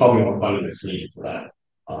 There's probably more funding that's needed for that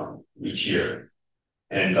each year.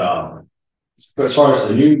 And but as far as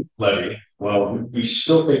the new levy, well, we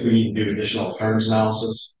still think we need to do additional terms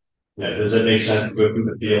analysis. Does it make sense to go through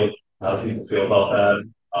the field? How do people feel about that?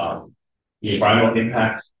 The environmental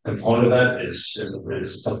impact component of that is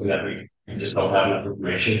something that we just don't have enough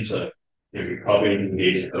information to. We probably need to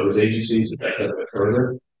engage those agencies to check that a bit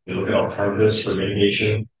further. We look at alternatives for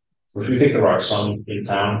mitigation, which we think there are some in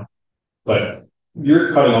town, but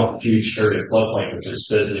you're cutting off a huge area of floodplain, which is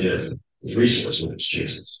designated as resource in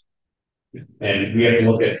Massachusetts. And we have to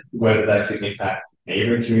look at whether that could impact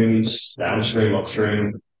neighboring communities, downstream,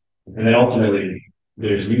 upstream, and then ultimately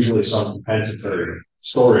there's usually some compensatory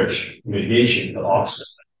storage mitigation to offset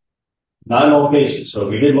that. Not in all cases. So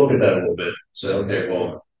we did look at that a little bit. So, okay,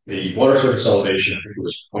 well, the water surface elevation, I think it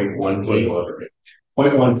was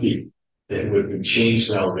 0.1 feet. It would change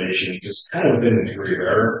the elevation, just kind of within the degree of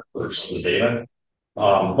error for some of the data.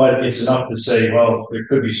 But it's enough to say, well, there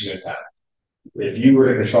could be some impact. If you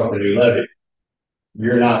were to construct a new levee,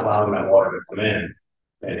 you're not allowing that water to come in,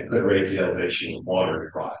 and it could raise the elevation of water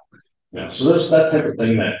required. So there's that type of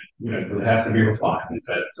thing that would have to be refined and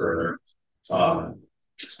vetted further.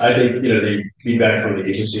 I think the feedback from the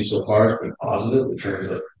agency so far has been positive in terms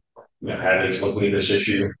of having us looking at this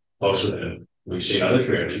issue closer than we've seen other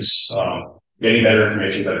communities, getting better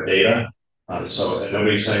information, better data. So and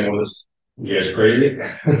nobody's saying, well, you guys are crazy.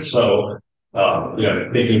 So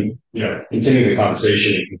thinking, continuing the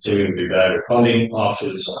conversation and continuing to do that with funding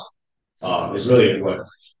options is really what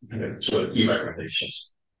sort of key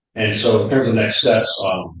recommendations. And so in terms of next steps,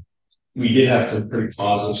 we did have some pretty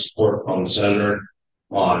positive support from the senator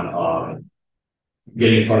on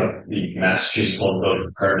getting in front of the Massachusetts Vulnerability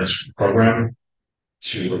Preparedness Program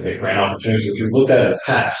to look at grant opportunities, which we've looked at in the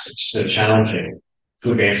past. It's been challenging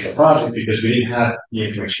to advance the project because we didn't have the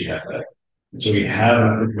information yet. So we have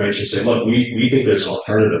enough information to say, look, we think there's an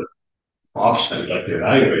alternative option that we'd like to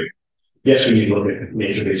evaluate. Yes, we need to look at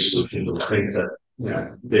nature-based solutions and things that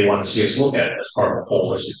they want to see us look at as part of a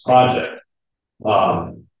holistic project.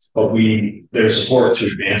 But there's support to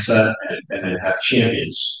advance that and then have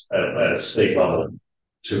champions at a state level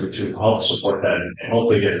to help support that and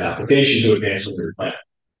hopefully get an application to advance the plan.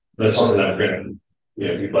 That's something that we're going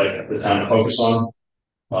to, we'd like the town to focus on.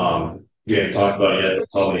 we haven't talked about it yet,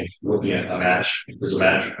 but probably looking at a match. There's a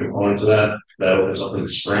match component to that. That opens up in the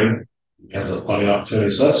spring. We have the funding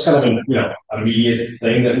opportunity. So that's kind of an, immediate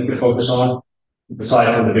thing that we could focus on,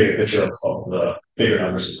 aside from the bigger picture of the bigger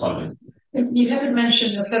numbers of funding. You haven't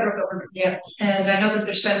mentioned the federal government yet, and I know that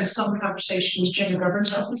there's been some conversation with Jim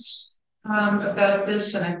McGovern's office about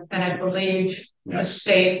this, and I believe the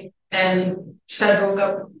state and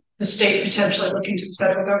the state potentially looking to the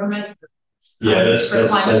federal government. Yeah, that's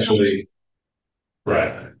essentially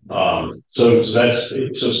right. So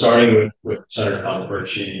starting with Senator Comerford,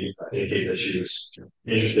 she indicated that she was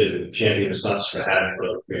interested in championing the stunts for having for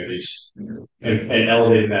other communities and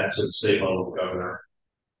elevating that to the state level governor.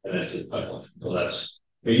 And then to the federal. So that's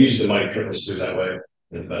usually the money trickles through that way.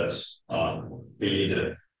 If that's we need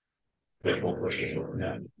to make more push.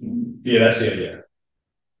 Yeah, that's the idea.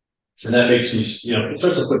 And that makes these, it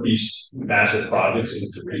starts to put these massive projects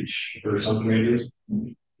into reach for some communities.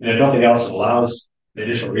 And if nothing else, it allows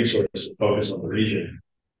additional resources to focus on the region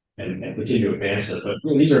and continue to advance it. But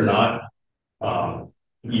these are not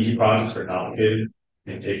easy projects. They're complicated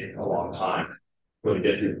and take a long time to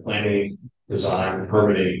get through planning, design,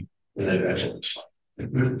 permitting, and then eventually.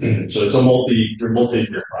 So it's a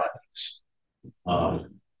multi-year projects.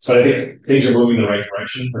 So I think things are moving in the right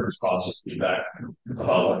direction. There's positive feedback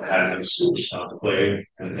about what having those schools contemplating,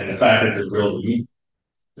 and the fact that there's real need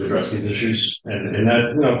to address these issues. And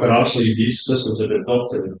that, but honestly, these systems have been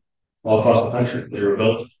built all across the country. They were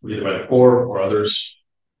built either by the Corps or others.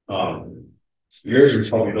 Yours was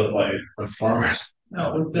probably built by farmers.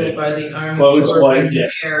 No, it was built by the Army. Well, it was like,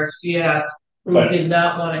 yes. Who did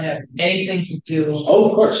not want to have anything to do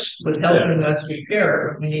of course, with helping us repair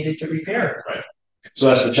it. We needed to repair it. Right. So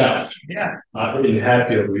that's the challenge. Yeah. In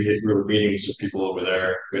Hatfield, we were meetings with people over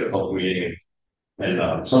there. We had a public meeting, and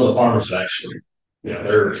some of the farmers had actually,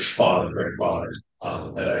 their fathers, grandfathers,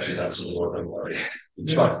 had actually done some work on already.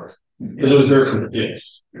 Because it was very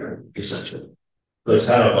complex, essentially. So it's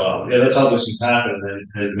kind of, that's how this has happened.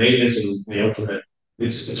 And maintenance and the ultimate,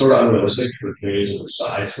 it's sort of unrealistic for communities of the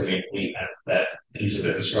size to maintain that piece of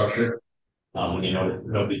infrastructure when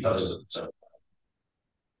nobody touches it. So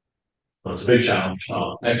it's a big challenge.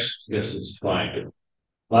 Next, I guess it's fine.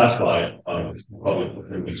 Last slide, probably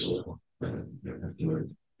 3 weeks old. Few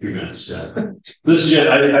minutes, yeah. This is it.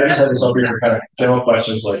 I just had this up here for kind of general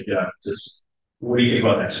questions like, just what do you think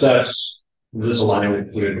about next steps? Does this align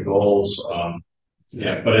with the goals? But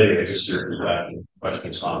anyway, just your feedback and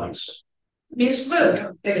questions, comments. It's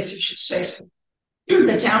the biggest issues facing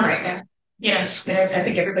the town right now. I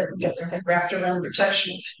think everybody can get their head wrapped around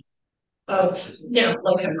protection of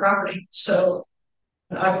low-income property. So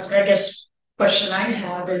I guess question I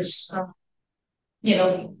have is,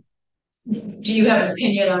 do you have an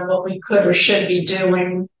opinion on what we could or should be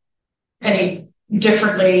doing any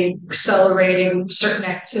differently, accelerating certain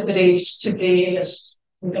activities to be as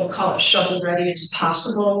we'll call it shovel ready as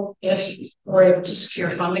possible if we're able to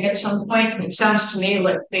secure funding at some point? It sounds to me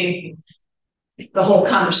like the whole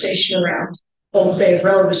conversation around Old Bay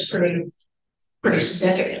Road is pretty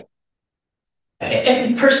significant.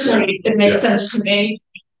 And personally, it makes sense to me.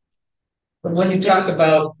 But when you talk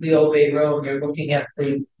about the Old Bay Road, you're looking at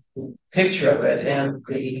the picture of it and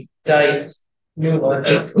the dike, new one,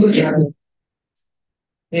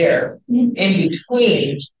 there in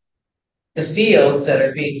between the fields that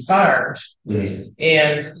are being farmed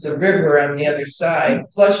and the river on the other side.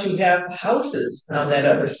 Plus, you have houses on that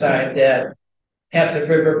other side that have the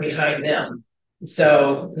river behind them.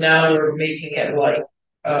 So now we're making it like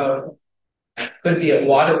could be a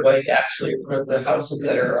waterway actually for the houses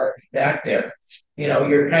that are already back there.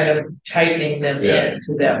 You're kind of tightening them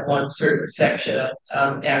into that one certain section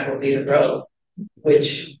on Aquavita Road,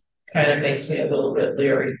 which kind of makes me a little bit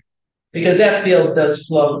leery. Because that field does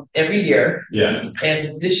flow every year. Yeah.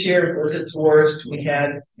 And this year was its worst. We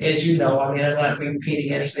had, as you know, I'm not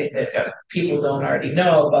repeating anything that people don't already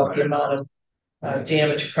know about the amount of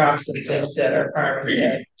damaged crops and things that our farmers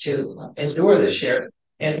had to endure this year.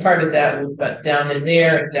 And part of that was down in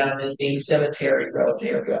there and down in the cemetery road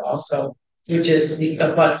area also, which is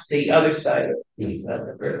abuts the other side of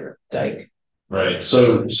the river dike. Right.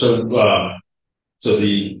 So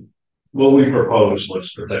what we proposed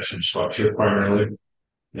was protection structure primarily.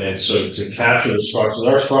 And so to capture the structures,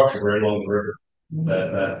 our structure right along the river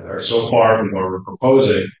that are so far from what we're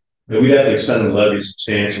proposing, that we have to extend the levee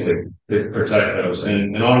substantially to protect those.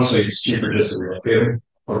 And honestly, it's cheaper just to relocate them,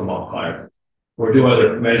 put them on fire. Or do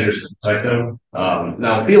other measures to protect them.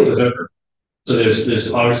 Now fields are different. So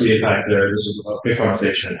there's obviously impact there. This is a big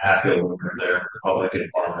conversation in Hatfield over there, the public and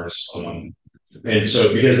farmers. And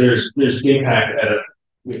so because there's impact at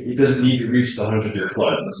it doesn't need to reach the 100-year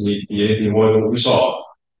flood. It doesn't need to be anything more than what we saw.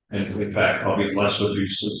 And in fact, probably less would be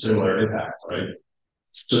similar impact, right?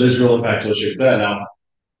 So there's real impact associated with that.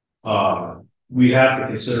 Now, we have to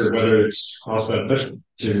consider whether it's cost beneficial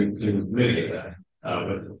to mitigate that,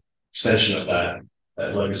 with extension of that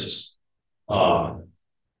levee system. So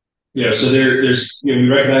there's, we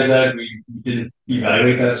recognize that we didn't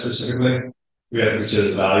evaluate that specifically. We have to consider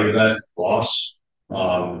the value of that loss,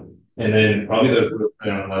 and then probably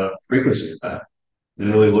the frequency of that,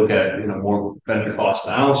 and really look at more benefit cost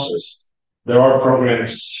analysis. There are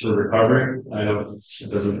programs for recovery. I know it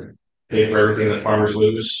doesn't pay for everything that farmers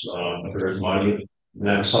lose, but there is money, and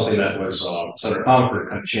that was something that was Senator Concord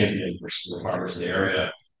kind of championed for the farmers in the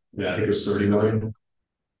area. Yeah, I think it was 30 million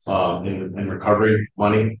in recovery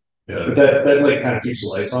money. Yeah, but that like kind of keeps the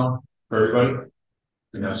lights on for everybody.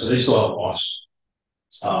 So they still have loss,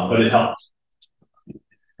 but it helps.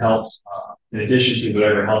 In addition to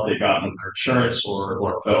whatever help they got from their insurance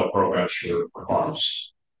or federal programs for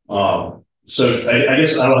farms. So I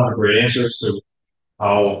guess I don't have a great answer as to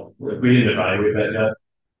how, if we didn't evaluate that yet.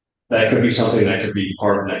 That could be something that could be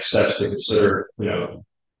part of the next steps to consider,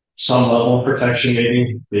 some level of protection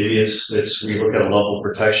maybe. Maybe it's we look at a level of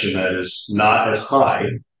protection that is not as high,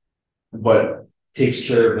 but takes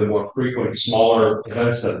care of the more frequent, smaller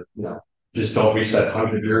events that, just don't reach that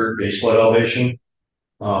 100-year base flood elevation.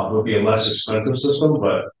 Will be a less expensive system,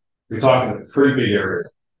 but we're talking a pretty big area.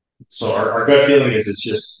 So our gut feeling is it's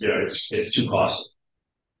just, it's too costly.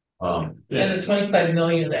 And the 25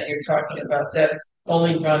 million that you're talking about, that's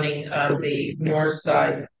only running on the north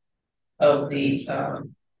side of the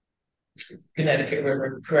Connecticut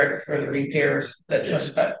River, correct, for the repairs, that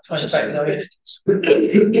 25 million.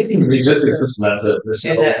 The existing system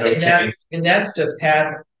And that's just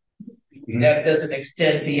had, that doesn't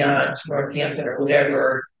extend beyond Northampton or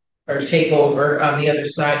whatever, or take over on the other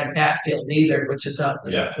side of Hatfield either, which is on,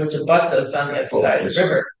 which abuts us on the other side of the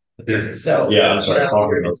river. So yeah, I'm sorry,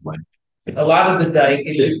 talking about mine. A lot of the dike,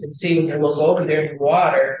 as you can see when you look over there in the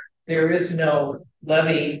water, there is no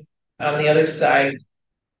levee on the other side.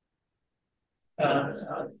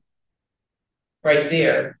 Right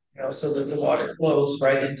there, so that the water flows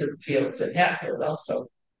right into the fields at Hatfield also.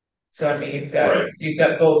 So I mean, you've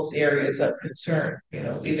got both areas of concern.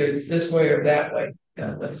 Either it's this way or that way.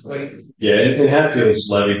 That's the way. Yeah, and Hatfield's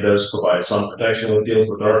levee does provide some protection of the fields,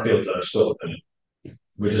 but there are fields that are still within it,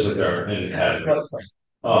 which is like our Hatfield.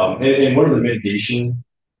 And one of the mitigation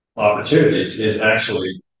opportunities is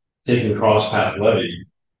actually taking cross path levee,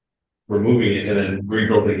 removing it, and then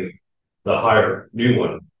rebuilding the higher new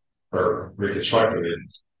one, or reconstructing it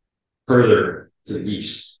further to the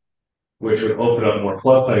east, which would open up more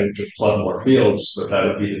floodplain to flood more fields, but that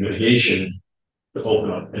would be the mitigation to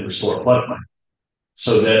open up and restore floodplain.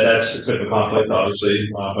 So that's a bit of a conflict, obviously,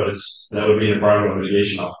 but that would be an environmental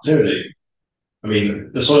mitigation opportunity. I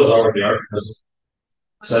mean, the soils already are because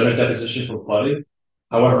of sediment deposition from flooding.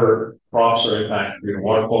 However, crops are impacted due to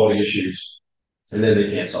water quality issues, and then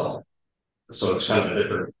they can't solve it. So it's kind of a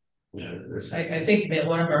different. I think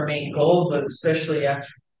one of our main goals, but especially after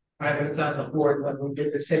I was on the board when we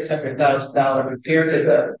did the $600,000 repair to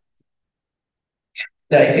the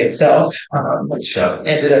dike itself, which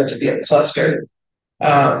ended up to be a cluster,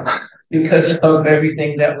 because of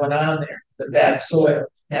everything that went on there, the bad soil,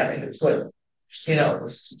 having to put,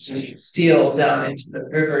 steel down into the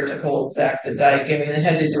river to hold back the dike. I mean, they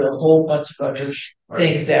had to do a whole bunch of other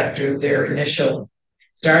things after their initial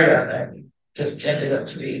start on that. Just ended up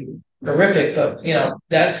to be horrific, but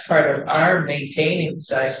that's part of our maintaining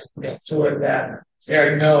side to make sure that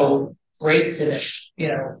there are no breaks in it,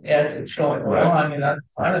 as it's going along, and I'm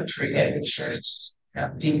monitoring it, insurance,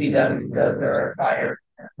 DPW does their fire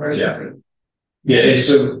emergency. Yeah, and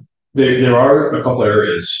so there are a couple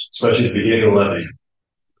areas, especially at the beginning of the levee,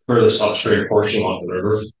 furthest upstream portion along the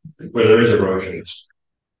river, where there is erosion,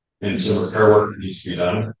 and some repair work needs to be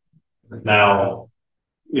done. Now,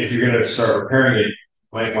 if you're going to start repairing it, you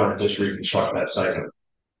might want to just reconstruct that cycle.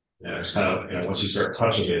 It's kind of, once you start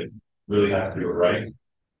touching it, really have to do it right.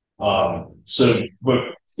 But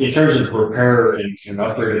in terms of repair and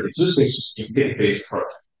upgrade of the existing system, you get a phase approach.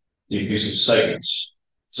 You can do some segments.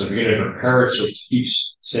 So if you're going to repair it so it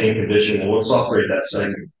keeps the same condition, well, let's upgrade that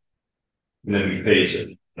segment. And then we phase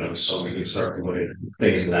it, so we can start doing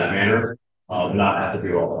things in that manner, not have to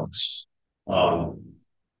do all of this.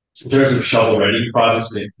 In terms of shovel-ready projects,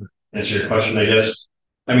 to answer your question, I guess,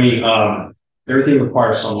 everything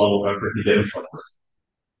requires some level of effort to get it from work.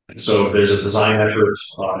 So there's a design effort.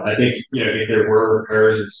 I think, if there were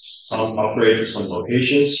repairs and some upgrades at some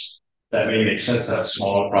locations, that may make sense to have a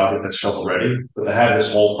smaller project that's shovel ready, but to have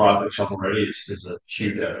this whole project shovel ready is a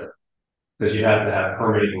huge effort. Because you have to have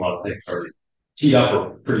permitting, a lot of things already teed up or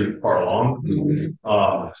pretty far along.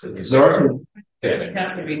 So there are some. We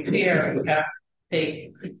have to be clear, and we have to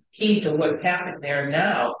take heed to what's happened there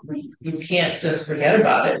now. You can't just forget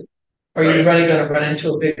about it, or you're really gonna run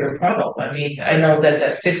into a bigger problem. I mean, I know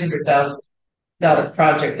that $600,000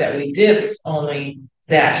 project that we did was only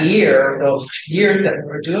that year, those years that we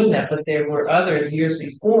were doing that, but there were others years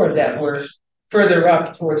before that were further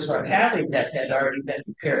up towards North Hadley that had already been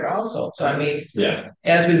prepared also. So I mean,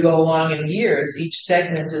 as we go along in years, each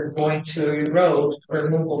segment is going to erode or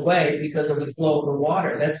move away because of the flow of the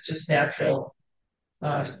water. That's just natural.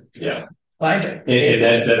 Climate.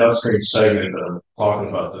 And that upstream segment that I'm talking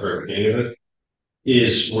about, the very beginning of it,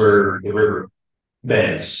 is where the river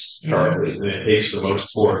bends sharply, and it takes the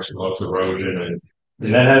most force, the most erosion,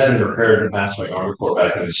 and that has been repaired in the past by Army Corps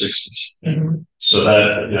back in the 60s. So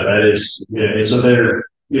that is, and so there,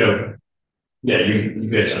 you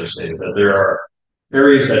guys understand that there are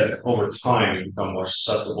areas that over time become more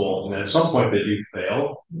susceptible, and at some point they do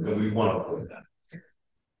fail, and we want to avoid that.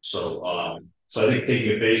 So I think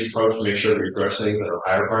taking a phased approach to make sure we address things that are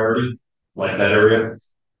higher priority, like that area.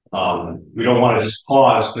 We don't want to just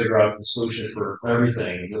pause, figure out the solution for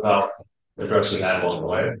everything without addressing that along the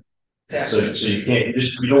way. So you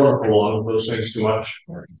don't want to prolong those things too much.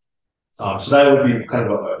 So that would be kind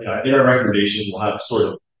of in our recommendation, we'll have sort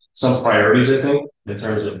of some priorities, I think, in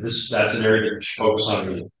terms of that's an area that we should focus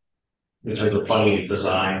on in terms of funding and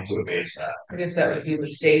design to advance that. I guess that would be the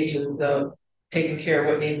stages of taking care of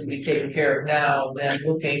what needs to be taken care of now, and then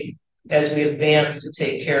looking as we advance to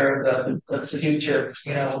take care of the future,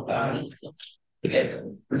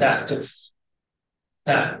 not just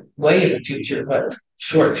not way in the future, but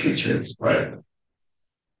short future. Right.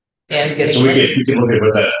 And so we can look at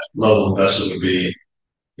what that level of investment would be,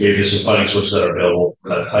 give you some funding sources that are available for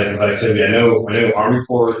that type of activity. I know Army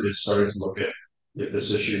Corps is starting to look at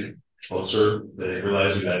this issue closer. They're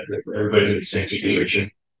realizing that everybody's in the same situation,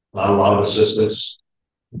 not a lot of assistance.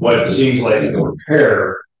 What it seems like in the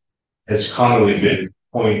repair has commonly been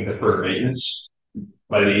pointing to deferred maintenance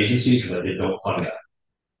by the agencies, that they don't fund that.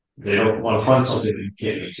 They don't want to fund something that you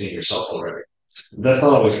can't maintain yourself already. That's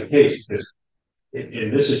not always the case, because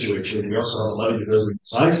in this situation, we also have a levy development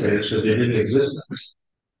design standards because they didn't exist then.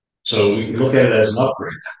 So we can look at it as an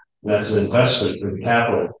upgrade. That's an investment in the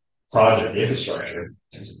capital project infrastructure.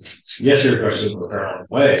 Yes, you're addressing the parallel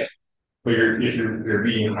way, but if you're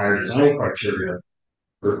meeting higher design criteria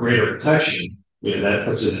for greater protection, that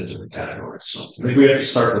puts it into the categories. So I think we have to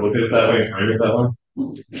start to look at it that way and frame it that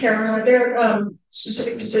way. Karen, are there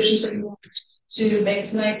specific decisions that you want to make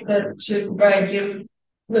tonight that should provide you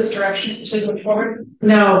with direction to move forward?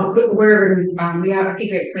 No, we have a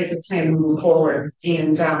pretty good plan to move forward.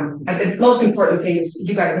 And I think the most important thing is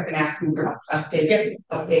you guys have been asking for update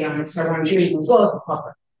on it, so I want to do as well as the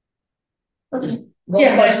public. Okay.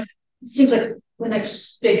 It seems like the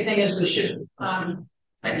next big thing is we should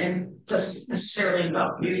and it doesn't necessarily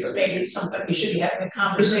involve you, but maybe it's something we should be having a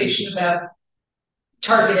conversation about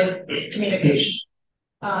targeted communication.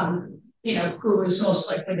 Who is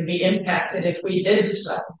most likely to be impacted if we did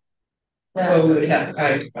decide. Well, we would have,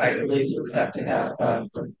 I believe we would have to have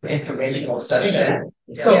informational session.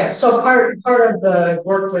 Exactly. So part of the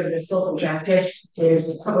work with the Silver Jackets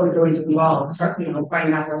is probably going to involve,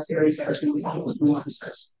 finding out those theories that are going to be involved with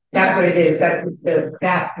nuances. That's what it is. That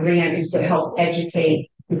grant is to help educate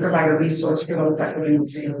and provide a resource for those that are in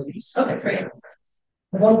those areas. Okay, great.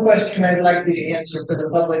 One question I'd like you to answer for the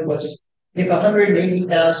public was, if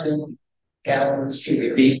 180,000 gallons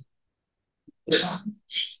to be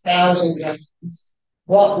 1,000 gallons,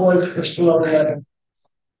 what was the flow level?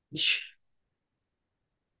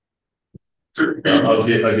 I'll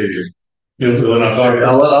give you.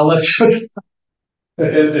 I'll let you.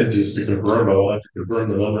 And just to confirm, I'll have to confirm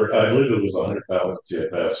the number. I believe it was 100,000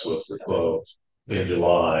 CFS was the flow in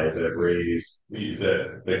July that raised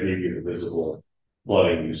that gave you the visible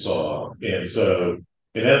flooding you saw. And so,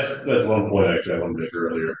 and that's one point actually I wanted to make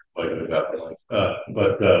earlier, like about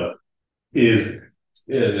that. It's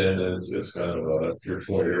kind of your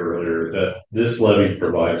point earlier that this levy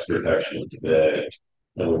provides protection today,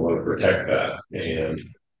 and we want to protect that.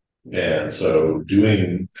 And so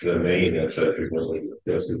doing the maintenance that people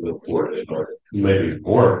is important, or maybe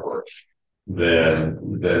more important than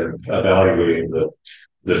evaluating the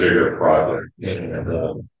bigger project. And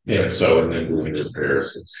then doing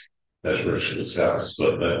repairs, that's Rich discussed,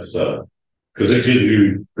 but that's because it gives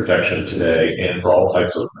you protection today and for all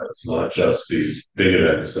types of events, not just these big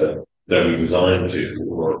events that we designed to,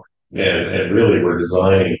 or And really we're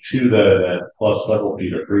designing to that event plus several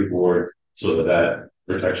feet of freeboard so that that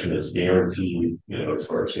protection is guaranteed, you know, as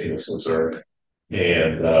far as safety is concerned.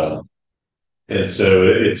 And so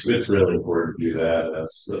it's really important to do that.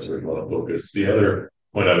 That's where we want to focus. The other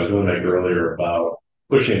point I was going to make earlier about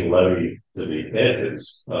pushing levee to the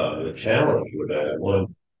edges, the challenge with that,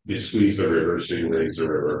 one, you squeeze the river, so you raise the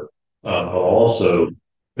river. But also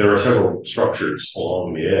there are several structures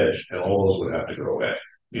along the edge, and all those would have to go away,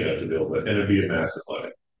 you know, to build it, and it'd be a massive levee.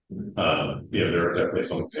 You know, there are definitely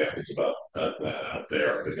some examples about that out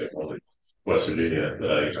there. I think one in West Virginia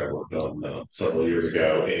that I worked on several years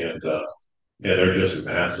ago, and yeah, they're just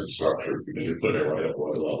massive structures because you put it right up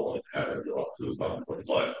water level and have it go up to the bottom of the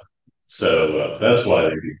plant. So that's why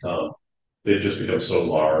they just become so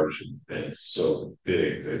large and so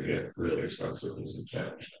big, they get really expensive. It's a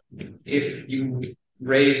challenge. If you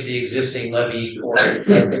raise the existing levee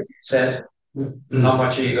 4%, how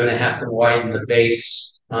much are you going to have to widen the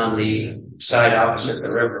base on the side opposite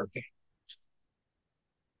the river?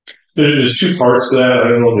 There's two parts to that. I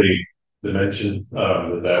don't know the dimension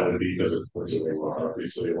that would be because it's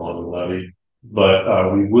obviously along the levee,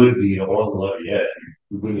 but we would be along the levee edge.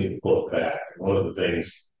 We would need to pull it back. One of the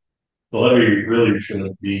things, the levee really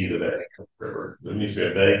shouldn't be the bank of the river. There needs to be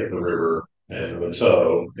a bank of the river and the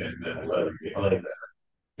toe and then the levee behind that.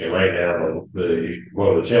 And right now,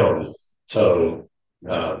 one of the challenges, toe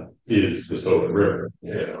is the toe of the river,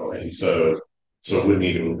 you know, and so we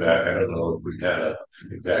need to move back. I don't know if we had an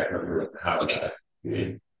exact number of how that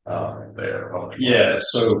there. Yeah,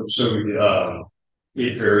 so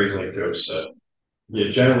it varies like Joe said. Yeah,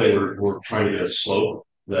 generally we're trying to get a slope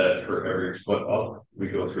that for every foot up, we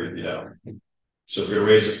go 3 feet out. So if we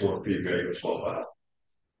raise it 4 feet, we're going to go 12 out.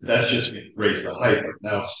 That's just raise the height, but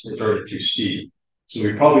now it's already too steep. So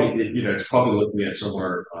we probably, you know, it's probably looking at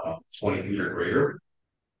somewhere 20 feet or greater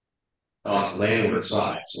on the landward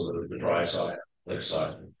side, so the dry side, lake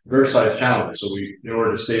side. River side is challenging, so in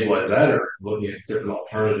order to stabilize that, or looking at different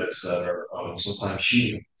alternatives that are sometimes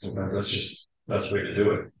sheeting. Sometimes that's just the best way to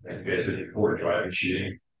do it. And basically, for driving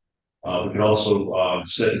sheeting, we can also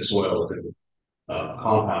set in soil with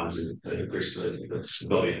compounds that increase the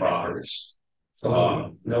stability properties.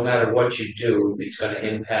 So no matter what you do, it's going to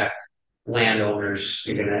impact landowners.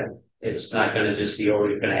 It's not going to just be,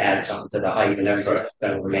 you're going to add something to the height and everything. It's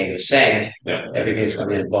going to remain the same. Yeah. Everything's going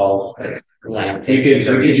to involve land. You can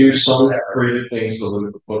do some creative things to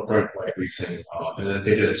limit the footprint, like we can, and I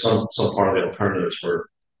think that some part of the alternatives for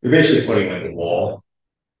you're basically putting like a wall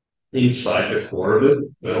inside the core of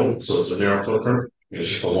it, so it's a narrow footprint. It's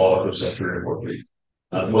just a wall that goes up 3 or 4 feet.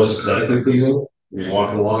 Most aesthetically pleasing. You're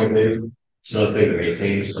walking along it, maybe it's another thing to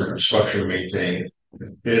maintain. It's a structure to maintain.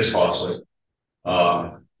 It is costly.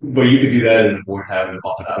 But you could do that and avoid having to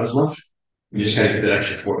pump it out as much. You just kind of get that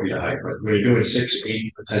extra 4 feet of height. But when you're doing 6,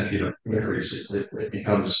 8, or 10 feet of increase, it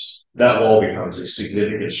becomes, that wall becomes a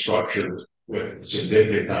significant structure with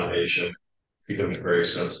significant foundation, becomes very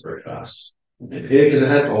expensive very fast. Because it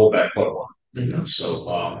has to hold back quite a lot. You know, so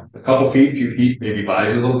a couple feet, few feet, maybe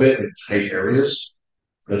buys a little bit in tight areas.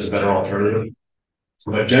 That's a better alternative.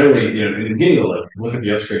 But generally, you know, in the beginning of the lake, look at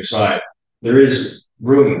the upstream side, there is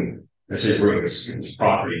room. I say room, it's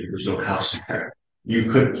property, there's no house there.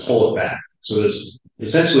 You could pull it back. So there's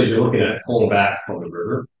essentially you're looking at pulling back from the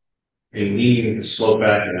river and leaning the slope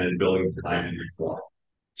back and then building behind your form.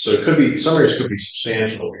 So it could be, some areas could be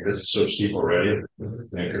substantial because it's so steep already. And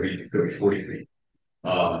it could be 40 feet.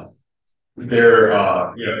 You know,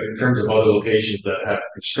 in terms of other locations that have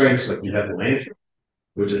constraints, like you have the landfill,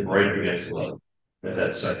 which is right against the lake at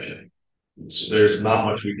that section. So there's not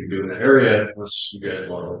much we can do in the area unless you guys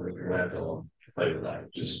want to open your landfill and play with that.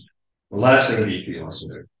 Just the last thing DEP wants to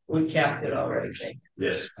do. We capped it already, Jake.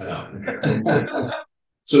 Yes, I know.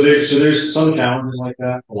 So there's some challenges like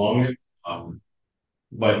that along it.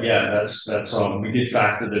 But yeah, that's we did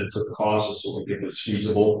factor that into the cost as to what we think was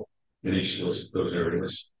feasible in each of those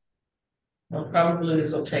areas. Well, probably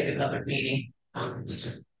this will take another meeting. Yeah. I'm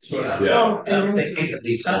thinking at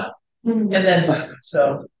least that. And then,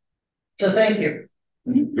 so thank you.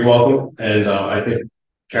 You're welcome. And I think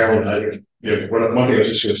Carolyn, one thing I was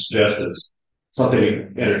just going to suggest is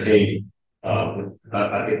something entertaining.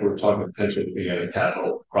 I think we're talking potentially being a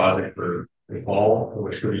capital project for the fall,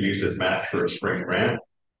 which could be used as match for a spring grant.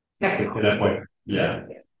 Next At that point, yeah.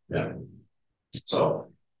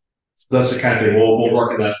 So that's the kind of thing we'll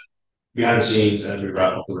work on that behind the scenes as we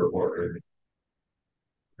wrap up the report.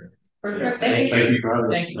 Perfect. Thank you. Thank you for having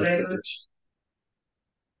us. Thank you very much.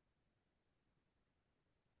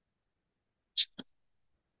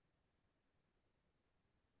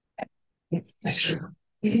 Excellent.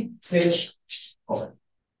 Rich.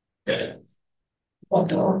 Yeah,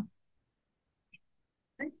 So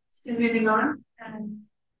moving on,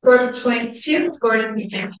 Gordon 22, Gordon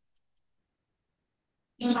Smith.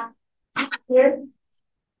 Here.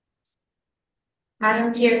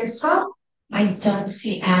 Adam here as well. I don't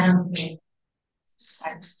see Adam.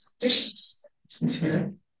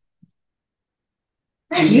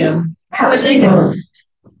 Thank you. How would you do?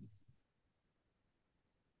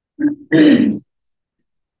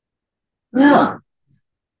 Well,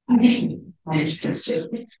 I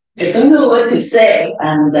don't know what to say,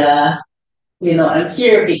 and I'm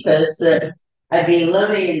here because I've been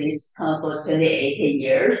living in this town for 28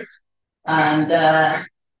 years, and now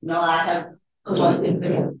I have come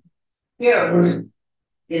here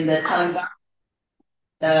in the town.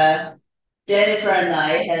 Jennifer and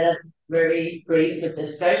I had a very brief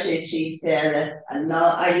discussion. She said,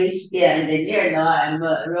 now I used to be an engineer, now I'm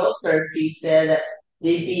a realtor. She said,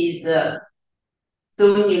 maybe the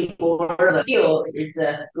zoning board of appeal is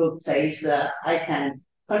a good place I can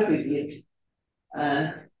contribute.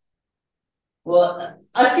 Well,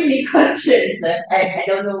 asking me questions, I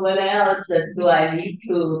don't know what else do I need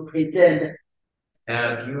to present.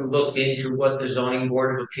 Have you looked into what the zoning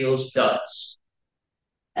board of appeals does?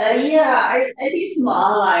 I did some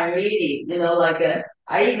online reading,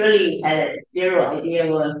 I really had zero idea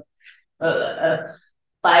when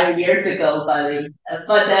 5 years ago, but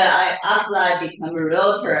after I become a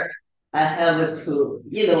realtor, I have to,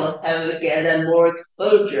 get more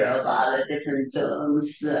exposure about the different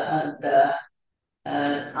zones. And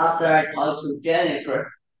after I talked to Jennifer,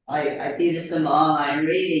 I did some online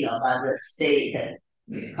reading about the state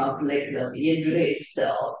conflict of interest,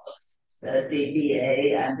 so the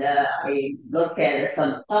DBA, and I look at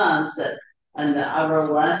some plans and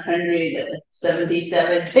our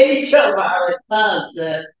 177 page of our plans,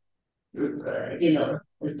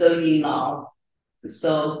 zoning law.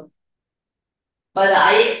 So, but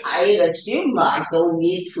I assume I don't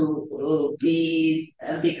need to be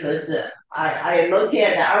because I look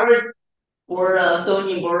at our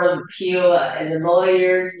zoning board of appeal and the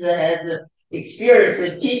lawyers has experience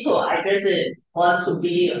with people. I just want to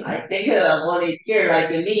be, I think a volunteer like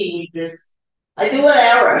me, I do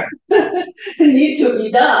whatever need to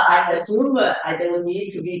be done. I assume I don't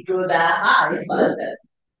need to be good that high, but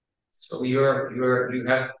So you have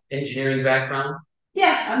engineering background?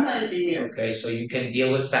 yeah, I'm an engineer. Okay, so you can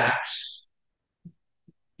deal with facts.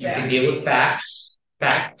 You can deal with facts.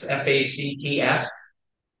 Fact, FACTF.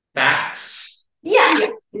 Facts. Yeah,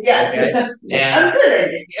 yes. Okay. I'm good at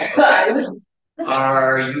it.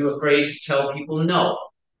 Are you afraid to tell people no?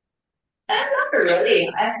 Not really.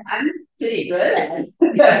 I'm pretty good at it.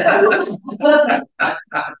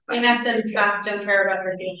 In essence, facts don't care about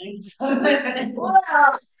her feelings. Well,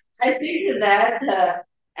 I think that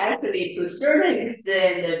actually, to a certain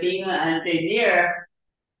extent, being an engineer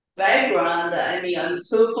background, I'm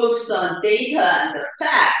so focused on data and the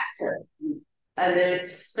facts,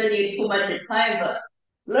 and spending too much time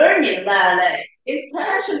learning that it's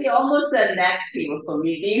actually almost a negative for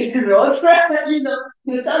me being a realtor.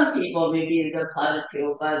 To some people maybe it's a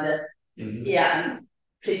positive, but yeah, I'm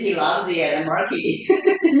pretty lousy at marketing.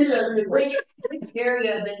 Which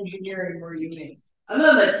area of engineering were you in? I'm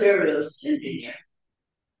a materials engineer.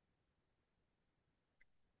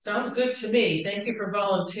 Sounds good to me. Thank you for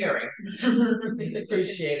volunteering.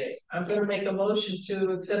 Appreciate it. I'm gonna make a motion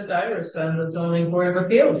to accept Iris on the zoning board of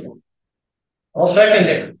appeals. I'll second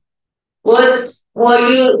it. What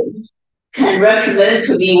you can recommend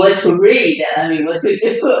to me what to read? What to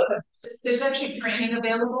do? There's actually training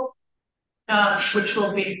available, which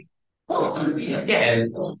will be.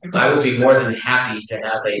 And I would be more than happy to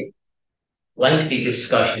have a lengthy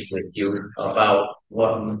discussion with you about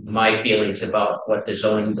what my feelings about what the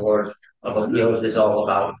zoning board of appeals is all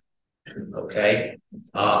about. Okay.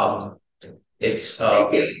 It's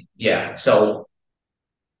yeah, so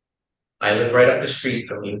I live right up the street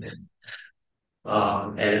from you.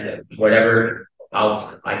 And whatever,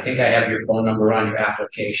 I think I have your phone number on your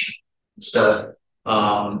application. So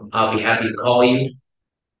I'll be happy to call you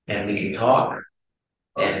and we can talk.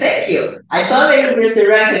 And thank you. I thought it was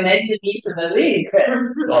recommended me some link.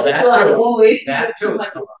 Well, that so too. That too.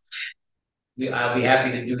 I'll be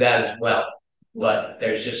happy to do that as well. But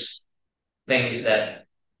there's just things that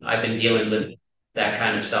I've been dealing with that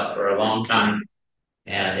kind of stuff for a long time.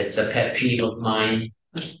 And it's a pet peeve of mine.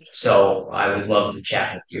 So I would love to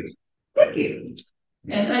chat with you. Thank you.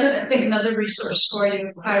 And I think another resource for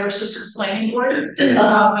you, Iris, is the planning board. And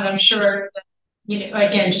I'm sure that,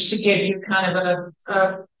 again, just to give you kind of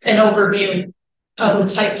an overview of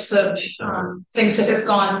the types of things that have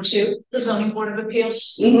gone to the zoning board of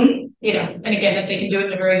appeals. And again, that they can do it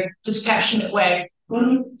in a very dispassionate way.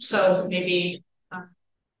 So maybe, I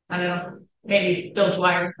don't know, maybe Bill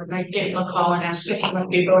Dwyer might give him a call and ask if he might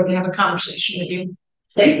be willing to have a conversation with you.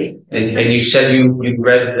 Thank you. And you said you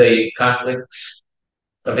read the conflicts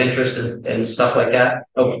of interest and stuff like that?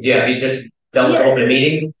 Oh, yeah, you did, done an open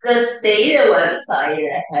meeting? The state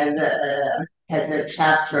website has a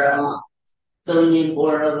chapter on zoning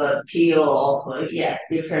board of appeal of,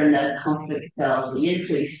 different conflict of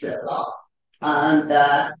interest law. And,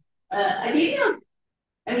 I mean,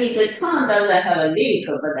 the town doesn't have a link,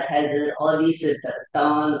 but it has all these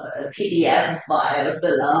down PDF files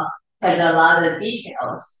and has a lot of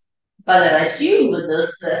details. But I assume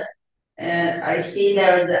those, I see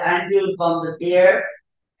there was Andrew from there.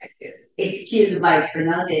 Excuse my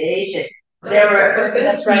pronunciation.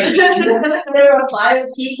 That's right. There were 5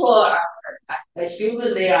 people. I assume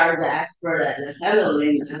they are the expert at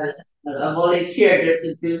handling a volunteer just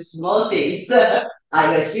to do small things.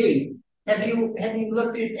 I assume. Have you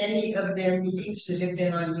looked at any of their meetings? Has it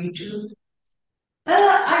been on YouTube?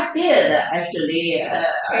 I did actually.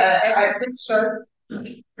 I could start.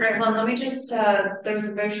 Right, well, let me just, there was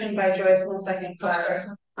a motion by Joyce and a second by,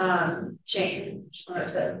 Jane.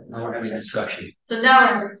 Now we're having a discussion. So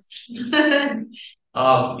now.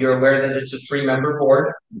 You're aware that it's a 3-member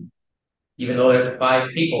board? Even though there's 5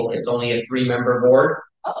 people, it's only a 3-member board.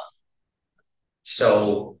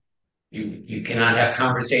 So you cannot have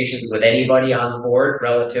conversations with anybody on the board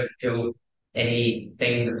relative to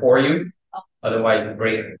anything before you. Otherwise you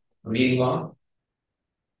break the meeting law.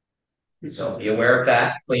 So be aware of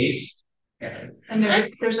that, please. And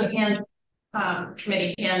there's a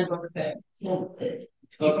committee handbook that won't. We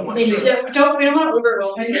don't want to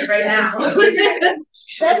overrule it right now.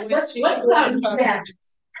 What's that?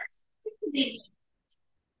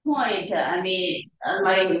 Point. I mean,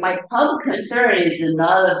 my top concern is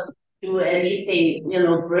not do anything,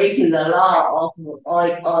 breaking the law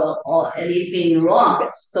or anything wrong.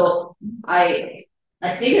 So I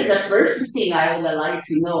think the first thing I would like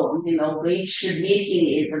to know, which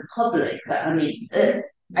meeting is public. I mean,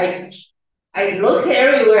 I look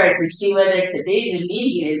everywhere to see whether today's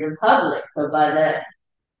meeting is public, but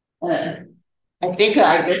I think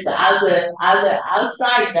I just outside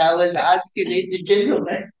I was asking this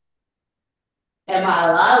gentleman, am I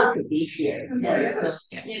allowed to be here?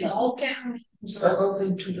 So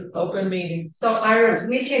open to the open meeting. So Iris,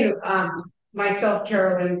 we can, myself,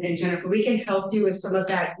 Carolyn and Jennifer, we can help you with some of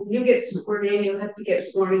that. When you get sworn in, you'll have to get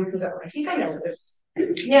sworn in because I think I know this.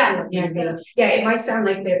 Yeah, it might sound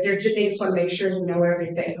like they just want to make sure you know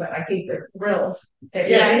everything, but I think they're thrilled.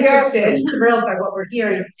 They're interested, thrilled by what we're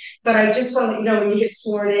hearing. But I just want to let you know, when you get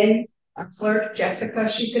sworn in, our clerk, Jessica,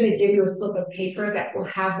 she's going to give you a slip of paper that will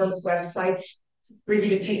have those websites for you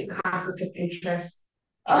to take conflict of interest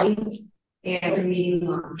and a meeting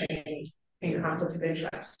on in conflict of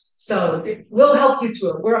interest. So we'll help you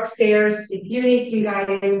through it. We're upstairs if you need some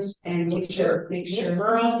guidance and make sure.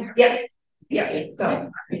 Yeah.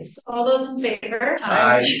 So all those in favor?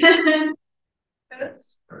 Aye.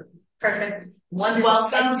 Perfect.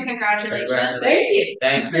 Welcome. Congratulations. Thank you.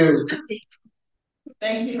 Thank you.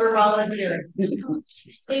 Thank you for volunteering.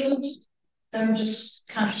 I'm just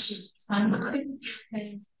conscious of time.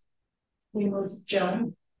 We was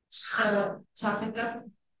Joan. Topic up.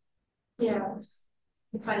 Yes.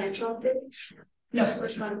 The financial update? No,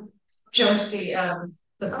 which one? Joan's the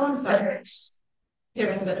phone service.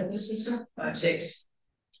 Hearing better new system? 5-6.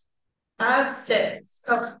 5-6.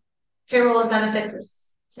 Oh, payroll and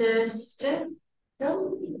benefits system.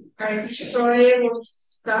 No. All right, Troy will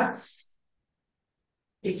start.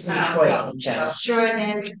 It's not quite. Troy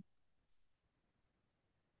and.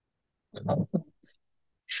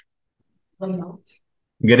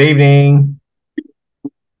 Good evening.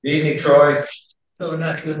 Good evening, Troy. So we're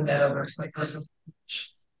not doing that over. It's my cousin.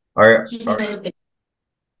 Are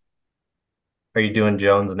you doing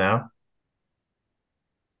Jones now?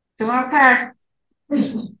 Doing okay.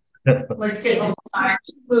 Let's get on time.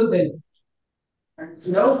 Moving.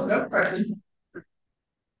 No preference.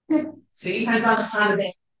 See? Depends on the time of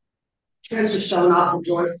day. Turns are showing off with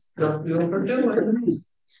Joyce. Don't be overdoing it.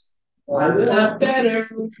 I will have better.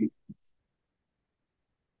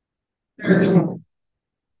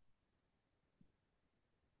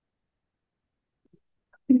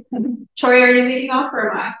 Troy, are you leading off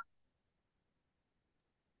or am I?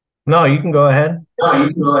 No, you can go ahead.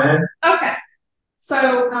 Okay.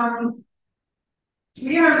 So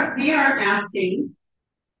we are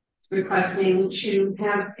requesting to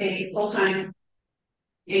have a full-time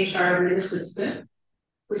HR assistant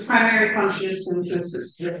whose primary function is to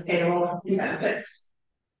assist with payroll and benefits.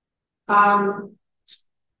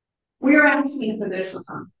 We are asking for this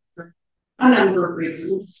a number of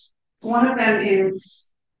reasons. One of them is,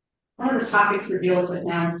 one of the topics we're dealing with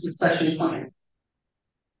now is succession planning.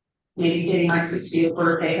 Maybe getting my 60th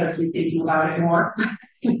birthday has me thinking about it more.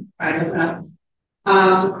 I don't know.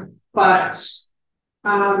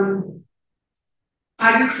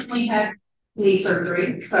 I recently had knee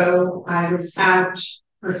surgery, so I was out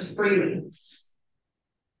for 3 weeks.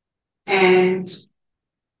 And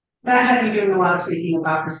that had me doing a lot of thinking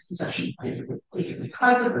about this succession planning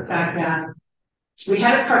because of the fact that we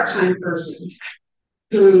had a part-time person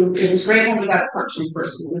who, it was great when we got a part-time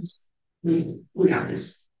person, we got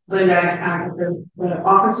this. Linda, the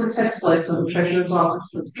offices had split, so the treasurer's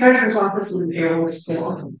office was the treasurer's office and the payroll was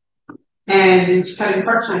split. And having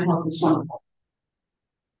part-time help was wonderful.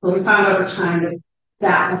 But we found over time that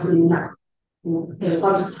that wasn't enough. There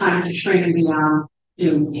wasn't time to train beyond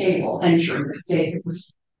doing payroll, entering the day. It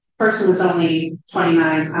was person was only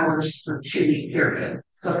 29 hours for a 2-week period.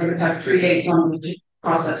 So they would have 3 days on to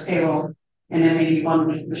process payroll and then maybe 1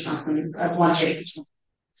 week or something, 1 day or something.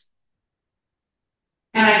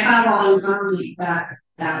 And I found while I was on leave that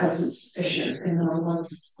that wasn't sufficient and there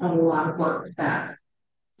was a lot of work that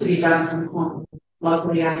to be done from home.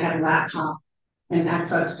 Luckily I had a laptop and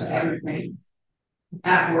access to everything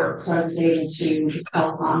at work, so I was able to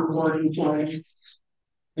help onboard employees,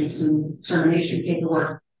 do some termination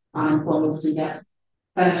paperwork on employees and get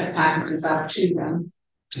benefit packages out to them.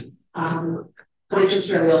 But it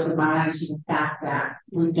just really opened my eyes to the fact that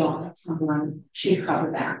we don't have someone to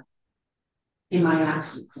cover that in my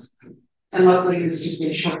absence. And luckily it's just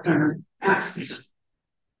a short-term absence.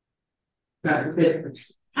 Rather than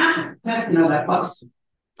I didn't know that was.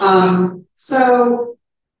 So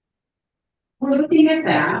we're looking at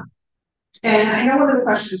that. And I know one of the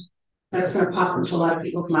questions that's going to pop into a lot of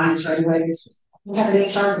people's minds right away is, we have an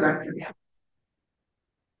HR director yet.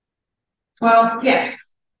 Well, yes.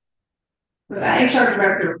 But that HR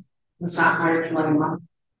director was not hired for 1 month.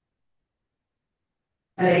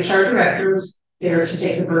 An HR director was there to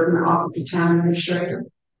take the burden off of the town administrator,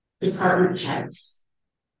 department heads,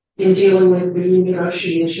 in dealing with the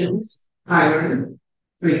negotiations, hiring,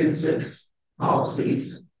 grievances,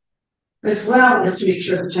 policies, as well as to make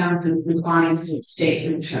sure the town's in compliance with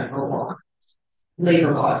state and federal law,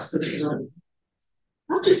 labor laws, particularly.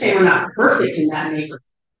 Not to say we're not perfect in that neighborhood.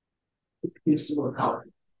 Use the word color.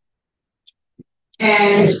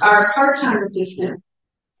 And our part-time assistant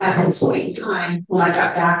at this point in time, when I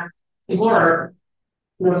got back to work,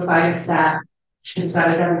 notified us that she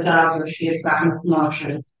decided to have a job or she has gotten a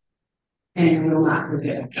promotion and we will not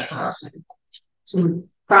forget that person. So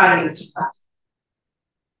Friday to class.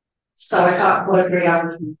 So I thought, what a great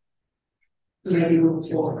opportunity to maybe move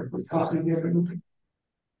forward with talking to everyone.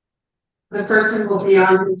 The person will be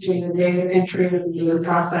on between the date of entry and the due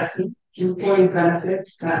processing, employee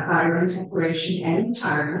benefits, hiring, separation, and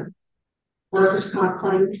retirement, workers' comp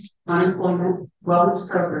claims, unemployment, wellness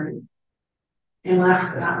program, and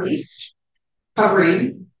last but not least,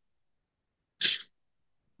 covering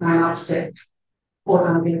I'm out sick or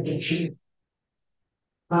on vacation.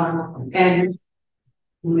 And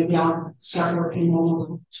maybe I'll start working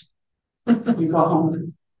on you go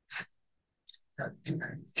home.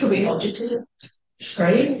 Can we hold you to it?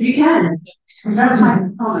 Right? You can. That's my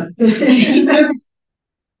promise. So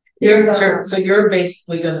you're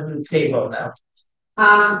basically gonna do payroll now.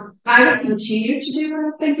 I would continue to do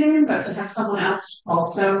what I've been doing, but to have someone else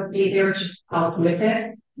also be there to help with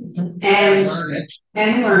it and learn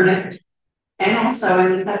it. And also, I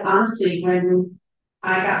mean, but honestly, when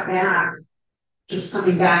I got back, just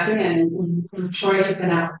coming back in, and Troy had been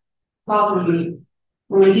out following me.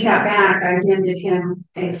 When he got back, I handed him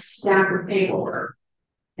a stack of paperwork.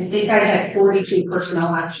 I think I had 42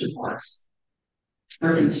 personnel action forms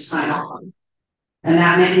for him to sign off on. And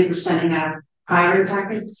that meant he was sending out hiring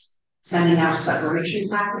packets, sending out separation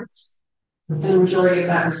packets. And the majority of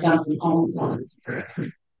that was done from home.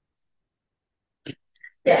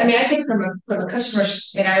 Yeah, I mean, I think from a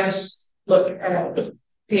customer's, and I was look at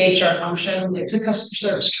the HR function, it's a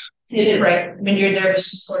customer service. It is. Right. I mean, you're there to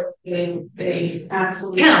support the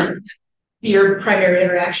Absolutely. town. Your primary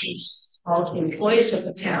interactions are all the employees of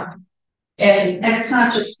the town. And it's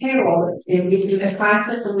not just payroll, it's we surprised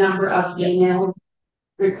with the number of email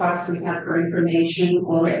requests we have for information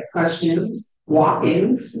or questions,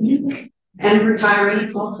 walk-ins, and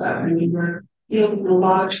retirees also. I mean, we're dealing with a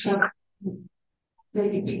lot of stuff.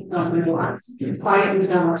 Maybe people don't realize it's quietly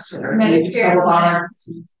done our service. Medicare,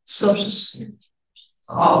 Social Security,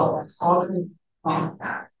 all of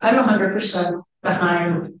that. I'm 100%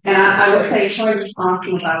 behind. And I would say Troy was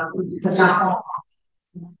awesome about it because not all.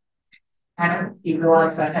 I don't you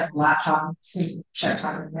realize I have a laptop to check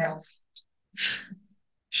on emails.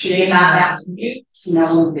 She did not ask me,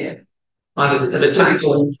 Snell did. On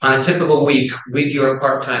a typical week with your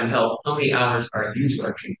part-time help, how many hours are you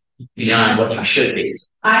working beyond what you should be?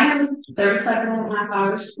 I am 37.5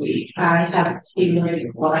 hours a week. I have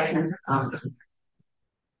accumulated what I can accomplish.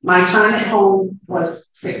 My time at home was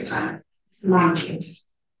sick time. It's non-kids.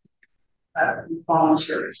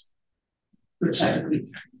 Volunteers. Which I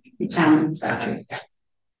would be challenged that.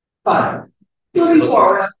 But moving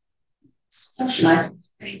forward, such a nice.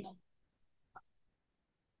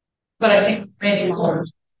 But I think maybe more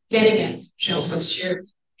getting it, Jill, was your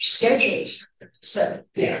schedule. So,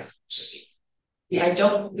 yeah. Yeah, I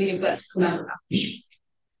don't believe that's the number.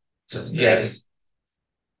 So, yes.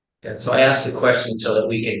 Yeah, so I asked the question so that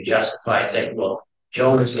we can justify saying, well,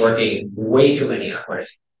 Joan is working way too many hours,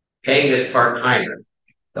 paying this part-timer.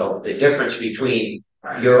 So the difference between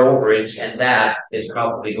your overage and that is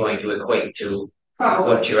probably going to equate to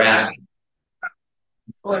what you're asking.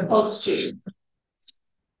 Or post to.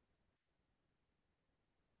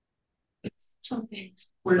 Some things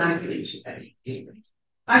we're not getting to that.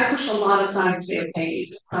 I push a lot of time to say, okay,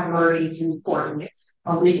 is priorities important? It's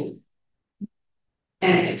illegal.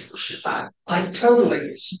 And it's pushed aside. I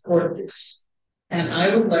totally support this. And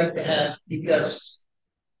I would like to have, because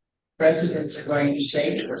residents are going to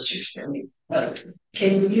say to us,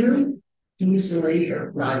 can you easily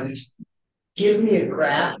or right give me a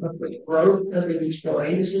graph of the growth of the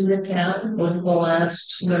employees in the town over the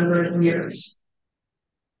last number of years?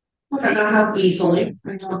 I don't know how easily.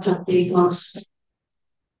 I don't have the most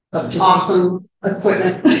awesome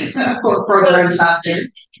equipment for programs out there.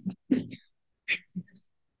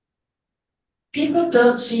 People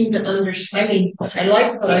don't seem to understand. I mean, I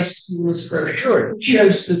like what I see in this brochure. It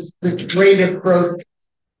shows the rate of growth.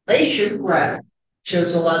 Right.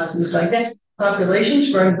 Shows a lot of things like that. Population's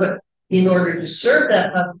growing, but in order to serve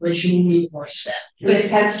that population, you need more staff. But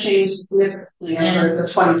it has changed significantly over the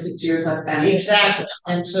 26 years I've been. Exactly.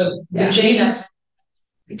 And so, Jane,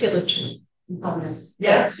 diligent.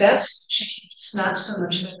 Yeah, that's changed. It's not so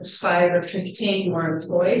much that it's 5 or 15 more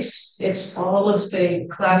employees. It's all of the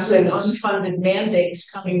classic unfunded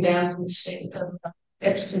mandates coming down from the state government.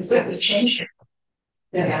 It's completely changed.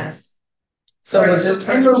 Yes. So right, is so this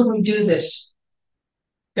when will person, we do this?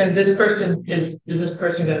 and this person is this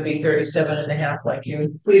person going to be 37.5 like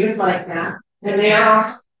you? We would like that. And they are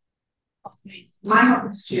also my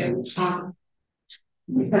hope is to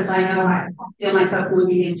because I know I feel myself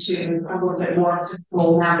moving into a little bit more of a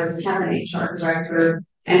role now that we have an HR director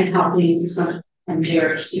and helping some and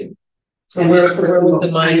Jared too. So where would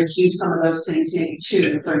the money do some of those things maybe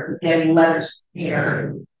too, for getting letters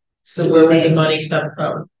here. So where would the money come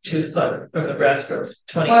from to fund from the rest of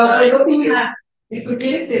 29? Well, we're looking at if we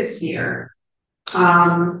did it this year.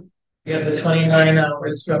 You have the 29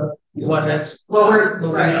 hours from the one that's we're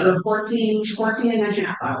 14 and a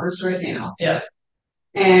half hours right now. Yeah.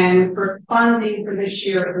 And for funding for this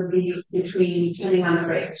year, it would be between, depending on the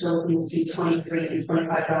rate, so it would be $23 and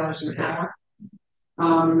 $25 an hour.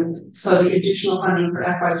 So the additional funding for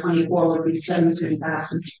FY24 would be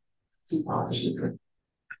 $73,000.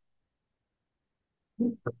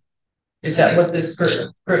 Is that what this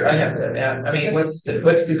person? I have to add. I mean, what's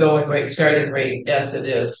the going rate, starting rate as it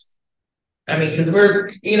is? I mean, because we're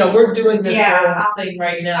doing this whole thing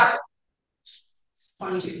right now.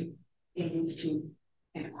 22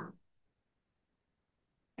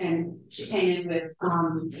 and she came in with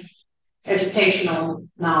educational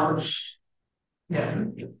knowledge. Yeah.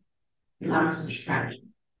 Not so much practical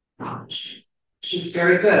knowledge. She's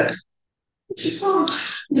very good. She's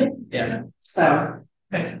yeah. So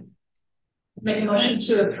make a motion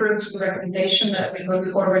to approve the recommendation that we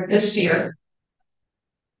move forward this year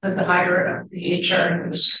with the hire of the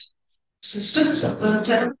HR assistants of the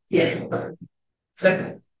town. Yes.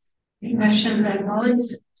 Second. Motion by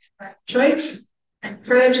Mullins, Joyce, and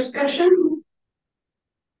further discussion.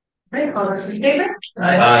 Right, all those in favor?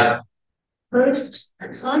 Aye. Opposed?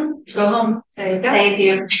 Excellent. Go home. There you go. Thank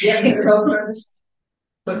you. Yeah, you go first.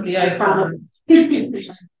 Put the icon. Thank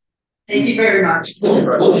you very much.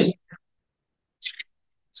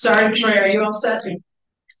 Sorry, Troy, are you all set?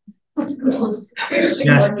 Yes,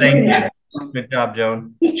 thank you. Good job,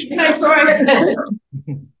 Joan. Hi, Troy.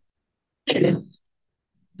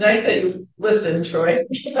 Nice that you listened, Troy.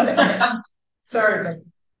 Sorry.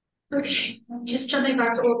 Okay, just jumping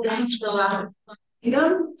back to old lines for a while. You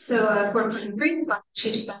know, so we're putting green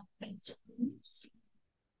change back things.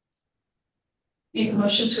 Make a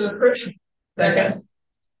motion to approve. Second.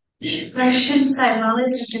 Motion by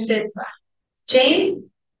Molly, seconded by Jane.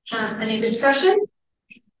 Any discussion?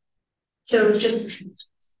 So it's just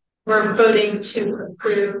we're voting to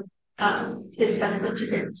approve his benefits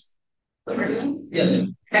agreements. Yes.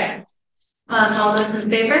 Okay. All those in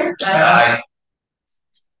favor? Aye.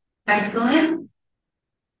 Excellent.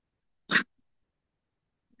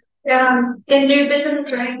 In new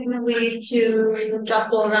business or anything that we need to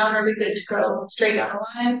shuffle around, or we good to go straight down the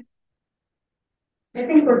line? I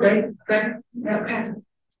think we're good. Good. Okay.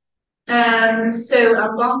 So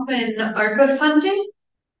Algonquin ARPA funding.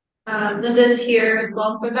 Linda's here as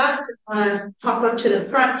well for that. Pop up to the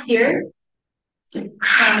front here for an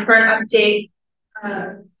update.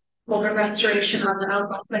 Boulder restoration on the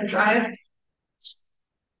Algonquin Drive.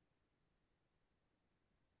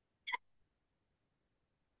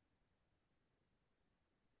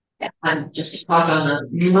 And just to talk on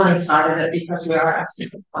the money side of it, because we are asking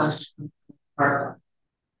for funds from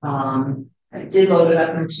ARPA. I did load it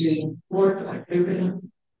up into Word, like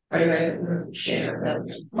everything. Right, share that.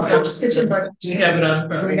 It's a book. We have it on.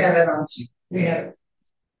 We have it on. We have.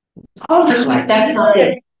 Oh, that's right. That's not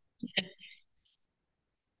it.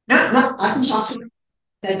 No, I can talk to you.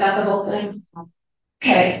 They got the whole thing.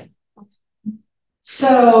 Okay.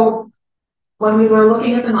 So when we were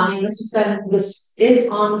looking at the money, this is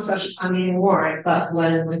on the special funding warrant, but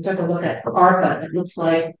when we took a look at ARPA, it looks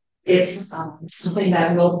like it's something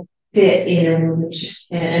that will fit in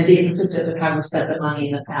and be consistent with how we spent the money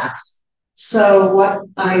in the past. So what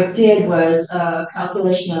I did was a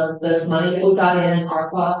calculation of the money that we got in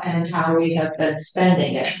ARPA and how we have been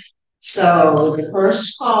spending it. So the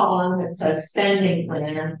first column, it says spending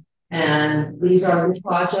plan, and these are the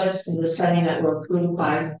projects and the spending that were approved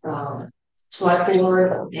by select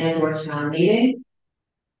board and or town meeting.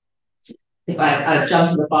 If I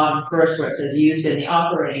jump to the bottom first where it says used in the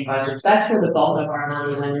operating budgets, that's where the bulk of our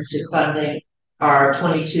money went into funding our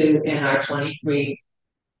 22 and our 23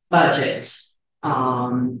 budgets.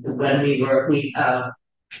 When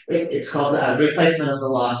it's called replacement of the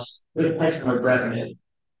loss, replacement of revenue.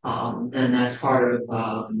 And that's part of,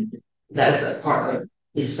 that's a part of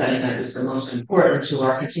the spending that is the most important to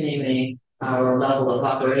our continuing our level of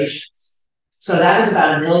operations. So that was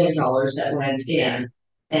about $1 million that went in.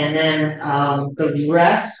 And then the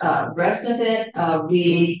rest of it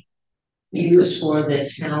we used for the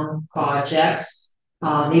town projects.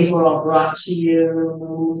 These were all brought to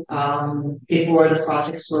you before the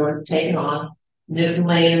projects were taken on. Newton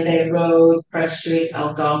Lane, Bay Road, Fresh Street,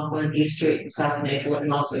 Algonquin, East Street, and South Maplewood,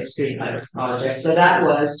 and also a street light project. So that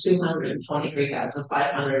was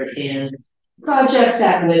 $223,500 in projects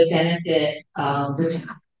that would benefit the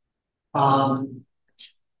town.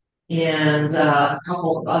 And a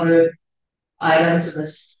couple of other items of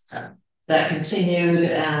this that continued,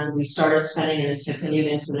 and we started spending, and it's continued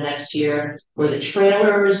into the next year, where the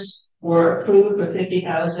trailers were approved for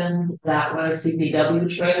 $50,000. That was DPW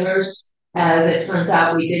trailers. As it turns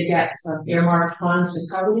out, we did get some earmarked funds to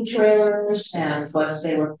cover the trailers, and once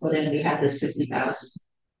they were put in, we had this $50,000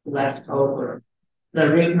 left over. The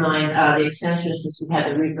Route 9, the extension, since we had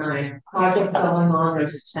the Route 9 project going on,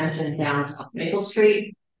 there's extension down South Maple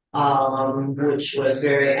Street, which was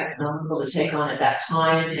very economical to take on at that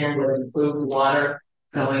time, and would improve water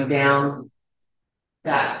going down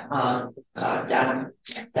that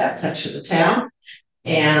section of the town.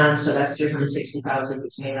 And so that's $360,000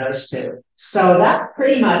 between those two. So that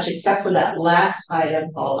pretty much, except for that last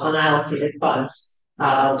item called unallocated funds,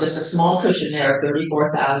 just a small cushion there of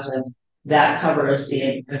 $34,000 that covers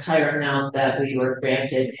the entire amount that we were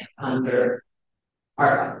granted under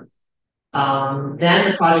ARPA.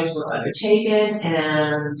 Then the projects were undertaken,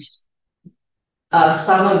 and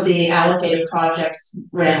some of the allocated projects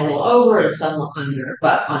ran a little over and some were under,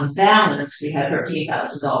 but on balance, we had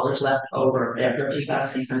 $13,000 left over. There,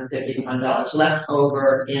 $13,851 left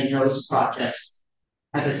over in those projects.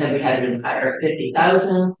 As I said, we had an entire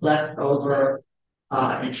 $50,000 left over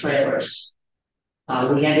in trailers.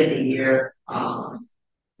 We ended the year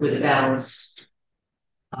with a balance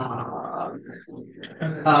of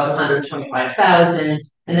 $125,000,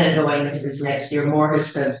 and then going into this next year, more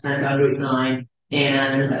has been spent on Route 9.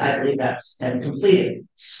 And I believe that's been completed.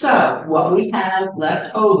 So what we have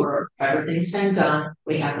left over, everything's been done.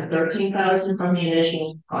 We have the $13,000 from the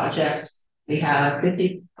initial project. We have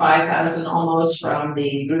 $55,000 almost from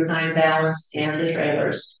the Route 9 balance and the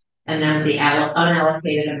trailers. And then the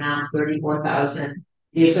unallocated amount, $34,000,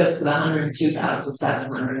 gives us the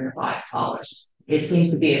 $102,705. It seems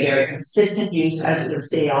to be a very consistent use. As you can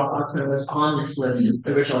see, Algonquin was on this list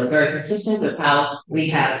originally, very consistent with how we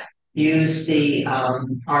have use the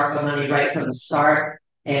ARPA money right from the start,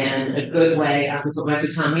 and a good way, if we went to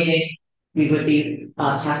town meeting, we would be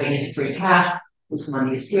tapping into free cash. This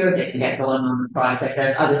money is here, they can get going on the project.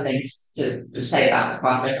 There's other things to say about the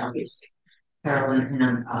project, obviously. Carolyn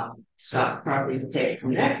and, Scott probably would take it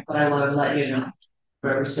from there, but I want to let you know.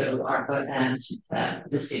 Where we're still with ARPA and that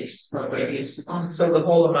this is appropriate use of funds. So the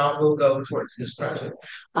whole amount will go towards this project.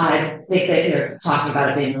 I think that you're talking about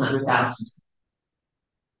it being 100,000.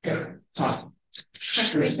 Good.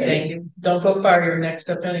 Thank you. Don't go far, you're next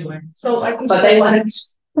up anyway. So I think. But they wanted.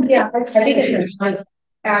 Yeah, I think it's like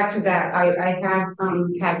add to that. I have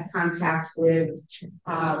had contact with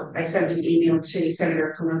I sent an email to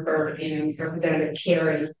Senator Comerford and Representative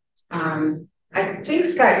Carey. I think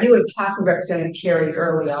Scott, you had talked to Representative Carey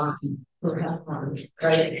early on,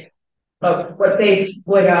 right? But what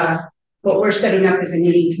we're setting up is a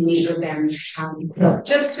meeting to meet with them,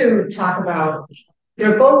 just to talk about.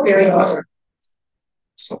 They're both very awesome.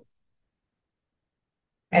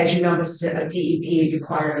 As you know, this is a DEP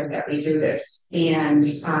requirement that we do this, and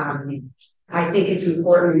I think it's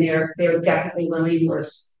important. They're definitely willing. We're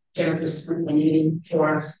Jennifer's meeting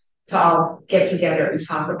for us to all get together and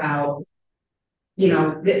talk about,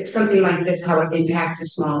 something like this, how it impacts a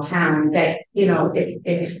small town. That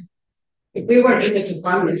if we weren't able to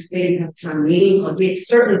fund this, we didn't have town meeting, or we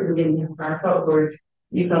certainly didn't have ARPA, or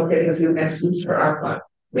you felt that it was an investment for ARPA,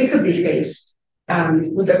 we could be faced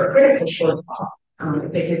with a critical shortfall.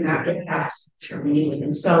 If they did not get past town meeting.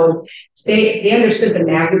 And so they understood the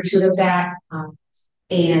magnitude of that.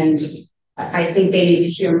 And I think they need to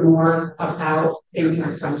hear more about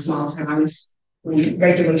impacts on small towns when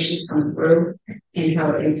regulations come through and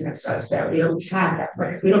how it impacts us, that we don't have that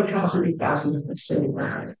price. We don't have 100,000 sitting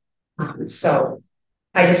around. So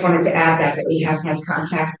I just wanted to add that we have had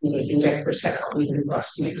contact and they can get for several meetings for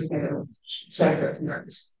us to make together separate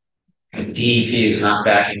concerns. And DEP is not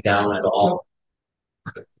backing down at all.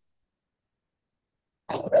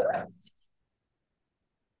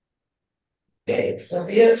 Okay, so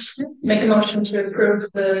make a motion to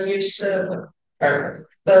approve the use of or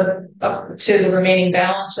the up to the remaining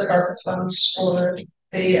balance of our funds for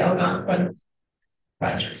the Algonquin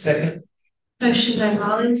project. Second. Motion by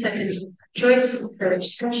Molly, second Joyce, for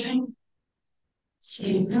discussion.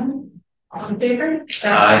 Seeing none, all in favor?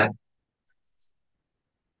 Aye.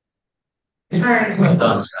 All right. Well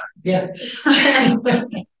done, Scott. Yeah.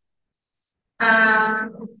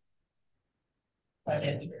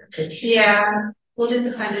 Yeah, we'll do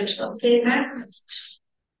the financial update next.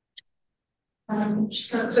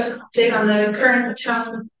 Just gonna update on the current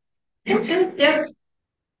town. Yep.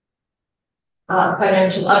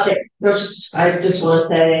 Financial update. First, I just want to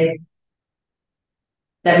say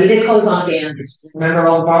that we did close on Danvers. Remember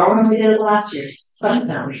all the borrowing we did last year, special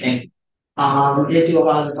town meeting. We did do a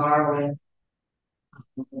lot of the borrowing.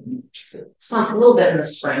 Some a little bit in the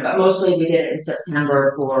spring, but mostly we did it in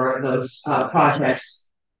September for those projects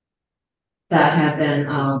that have been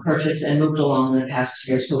purchased and moved along in the past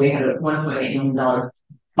year. So we had a $1.8 million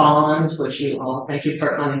bond, which you all thank you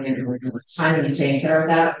for coming in and signing and taking care of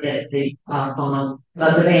that. The bond,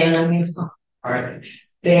 the van, I mean,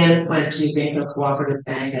 van went to Bank Cooperative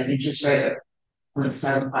Bank at an interest rate of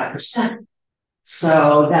 0.75%.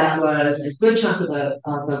 So that was a good chunk of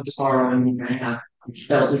the borrowing we're going to have.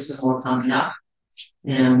 There'll be some more coming up.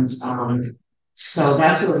 And so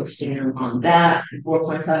that's what we've seen on that.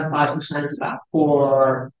 4.75% is about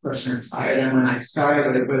 4% higher than when I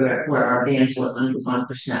started, where our bands were under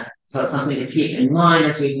 1%. So it's something to keep in mind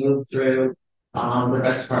as we move through the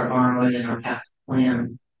rest of our borrowing and our capital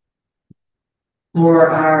plan.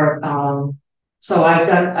 For our so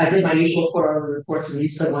I did my usual quarterly reports, and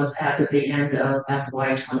these are the ones as at the end of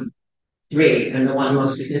FY23. And the one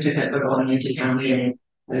most significant for going into town meeting,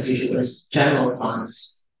 as usual, is general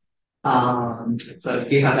funds. So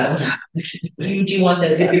if you have that one, Do you want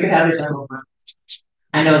those? if you have a general fund,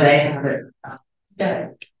 I know they have it.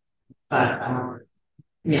 But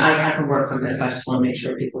I can work on this. I just want to make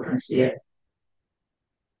sure people can see it.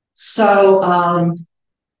 So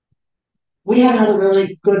we had another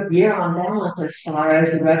really good year on balance as far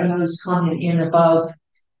as the revenues coming in above.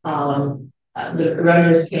 The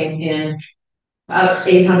revenues came in about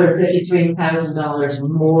 $853,000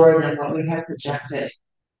 more than what we had projected.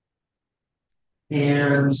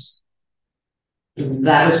 And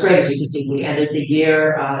that was great. As you can see, we ended the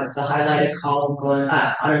year, it's a highlighted column going,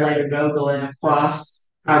 highlighted row going across.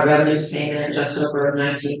 Our revenues came in just over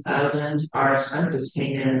 19,000. Our expenses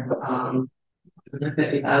came in,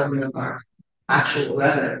 50,000 of our actual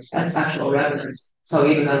revenues. That's actual revenues. So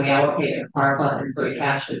even though we allocated ARPA and free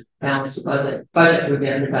cash to balance the budget, we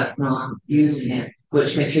ended up not using it,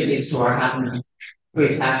 which contributes to our having a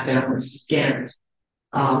free cash balance again.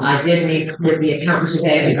 I did meet with the accountant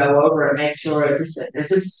today to go over and make sure, is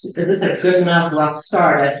this a good enough rough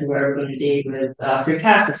start as to where we're gonna be with, free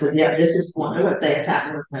cash? Because, yeah, this is one of what they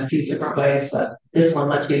attack in a few different ways, but this one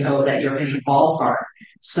lets you know that you're in the ballpark.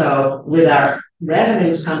 So with our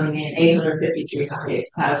revenues coming in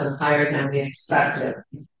 853,000 higher than we expected,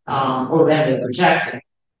 or than we projected,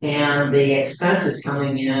 and the expenses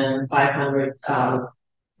coming in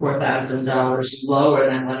 $4,000 lower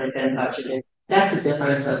than what had been budgeted. That's a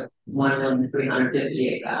difference of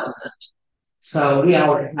 1,358,000. So we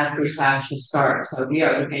already have free cash to start. So we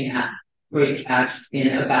are looking at free cash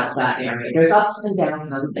in about that area. There's ups and downs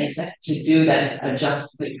and other things that to do that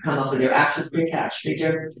adjust to come up with your actual free cash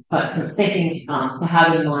figure. But thinking to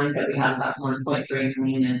have in mind that we have about 1.3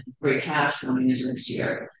 million in free cash coming into this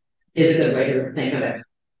year is a good way to think of it.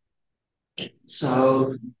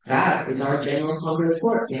 So that is our general fund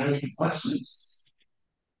report. Do you have any questions?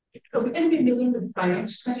 Are we going to be meeting with the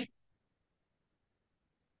finance committee?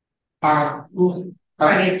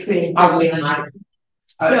 Finance committee, are we not?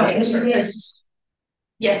 No, yes.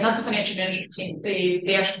 Yeah, not the financial management team,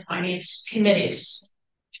 the actual finance committees.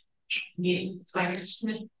 Meeting finance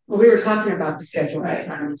committee. Well, we were talking about the schedule at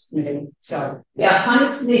finance committee, so. Yeah,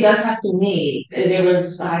 finance committee does have to meet. There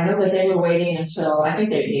was, I know that they were waiting until, I think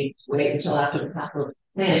they need to wait until after the capital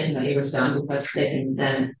planning committee was done because they can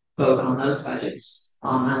then vote on those budgets,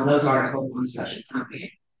 on those articles on special town meeting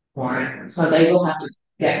warrant. So they will have to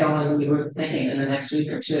get going. We were thinking in the next week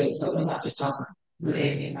or two, so we'll have to talk with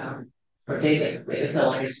Amy or David, with Bill,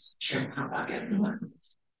 I guess, chairman, come back in.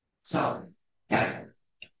 So, yeah.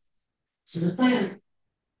 So the plan.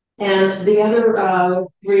 And the other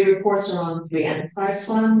three reports are on the enterprise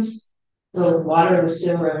funds, the water, the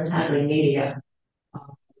sewer, and Hadley Media.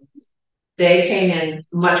 They came in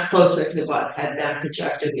much closer to what had been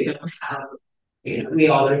projected. We don't have, we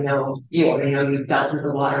already know, you already know you've dealt with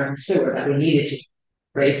the water and sewer that we needed to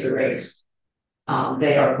raise the rates.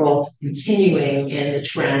 They are both continuing in the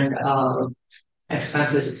trend of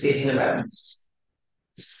expenses exceeding the revenues.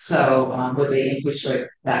 So with the increase rate,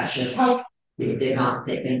 that should help. We did not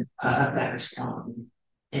take in effect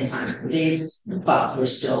in time for these, but we're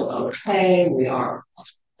still okay. We are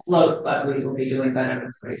afloat, but we will be doing better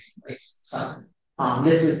with raising rates. So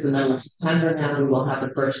this is the middle of September now. We will have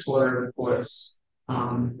the first quarter reports.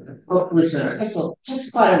 Hopefully sooner. It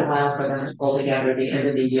takes quite a while for them to pull together at the end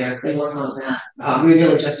of the year. They work on that. We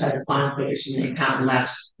really just had the final figures from the accountant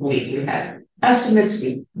last week. We had estimates.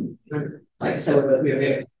 Like I said,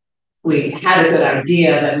 we had a good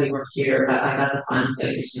idea that we were here, but I got the final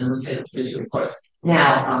figures and let's say the reports.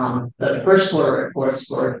 Now, the first quarter reports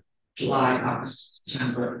for July, August,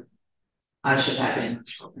 September, I should have in.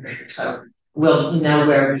 So we'll know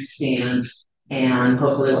where we stand. And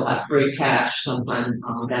hopefully we'll have free cash sometime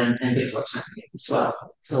then and before time as well.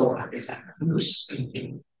 So I guess that was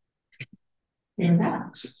and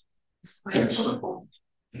that's financial report.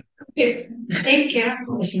 Okay, thank you.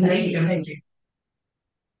 Thank you.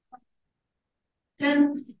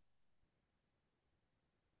 Then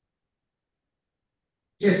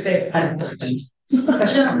you stay.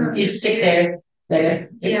 You stick there. There.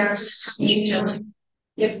 yes, you gentlemen.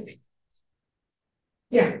 Yep.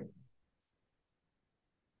 Yeah.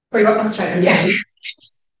 Or you want to try it? Yeah.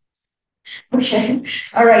 Okay.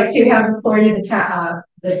 All right. So you have before you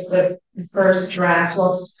the first draft. Well,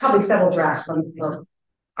 it's probably several drafts from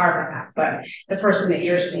our behalf, but the first one that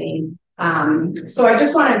you're seeing. So I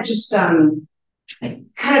just want to just kind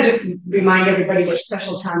of just remind everybody what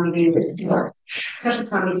special town meetings are. Special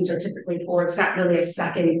town meetings are typically for. It's not really a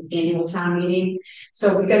second annual town meeting.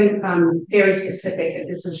 So we've been very specific that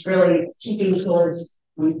this is really keeping towards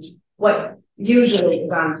what usually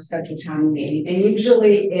is on a special town meeting. And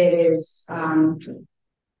usually it is,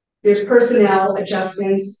 there's personnel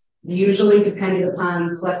adjustments, usually depending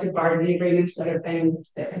upon collective bargaining agreements that have been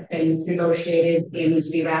negotiated and need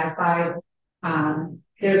to be ratified.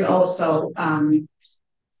 There's also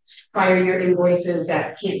prior year invoices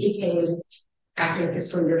that can't be paid after the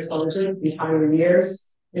fiscal year closes in prior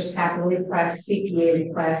years. There's capital requests, CPA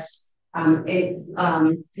requests.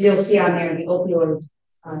 You'll see on there the opioid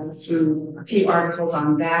through a few articles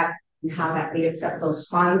on that and how that we accept those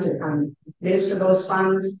funds and administer those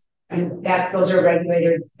funds. And those are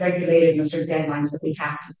regulated, those are deadlines that we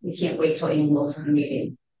can't wait till annual town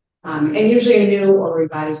meeting. And usually a new or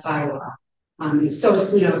revised bylaw. So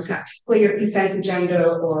it's, it's not clear consent agenda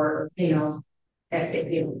or, if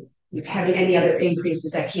you have any other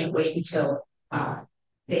increases that can't wait until the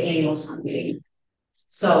annual town meeting.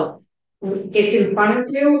 So it's in front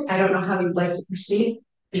of you. I don't know how you'd like to proceed.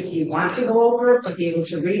 If you want to go over it, but be able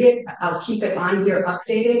to read it, I'll keep it on here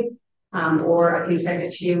updated. Or I can send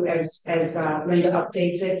it to you as Linda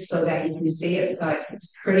updates it so that you can see it, but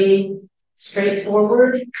it's pretty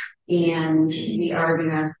straightforward. And we are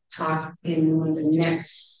gonna talk in one of the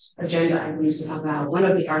next agenda items about one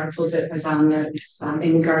of the articles that was on there,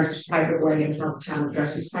 in regards to private way and how the town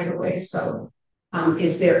addresses private ways. So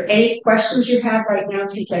is there any questions you have right now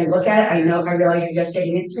to take a look at? I know I realize you're just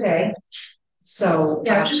getting it today. So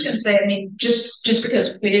Yeah, I was just gonna say, I mean, just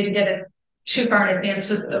because we didn't get it too far in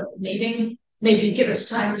advance of the meeting, maybe give us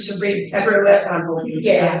time to read everyone.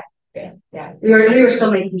 Yeah. We were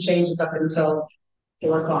still making changes up until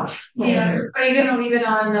 4 o'clock. Yeah, are you gonna leave it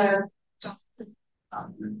on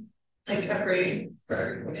like every?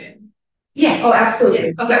 Yeah, oh,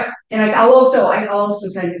 absolutely. Okay. And I'll also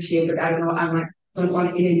send it to you, but I don't know, I don't want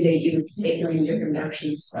to inundate you with 8 million different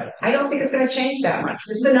actions, but I don't think it's gonna change that much.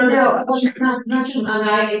 Just the number. No,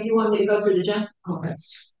 not, if you want me to go through the agenda. Oh,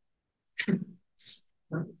 that's.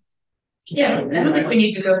 Yeah, I don't think we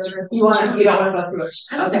need to go through. You don't want to go through it?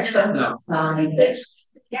 I don't think so. No.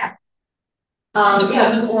 Yeah.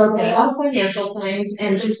 Yeah, or on financial things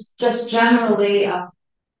and just generally,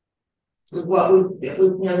 what we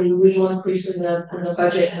the usual increase in the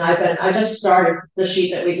budget, and I just started the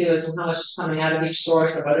sheet that we do is how much is coming out of each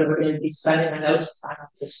source or whether we're going to be spending. I know I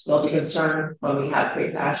just still be concerned when we have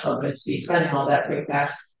free cash, I'm going to be spending all that free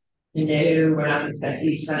cash. No, we're not going to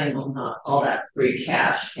be spending all that free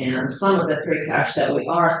cash, and some of the free cash that we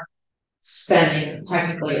are spending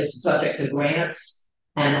technically is subject to grants.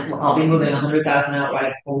 And I'll be moving 100,000 out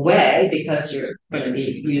right away because you're going to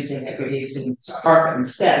be using ARPA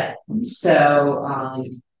instead. So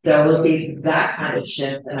there will be that kind of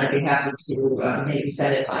shift, and I'd be happy to maybe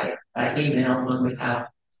send it by email when we have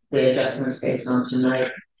the adjustments based on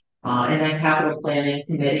tonight. And then capital planning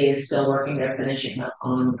committee is still working. They're finishing up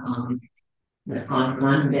on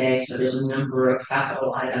Monday, so there's a number of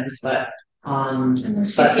capital items, but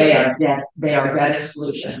they are debt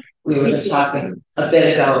exclusion. We were just talking a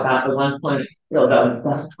bit ago about the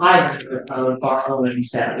 500 of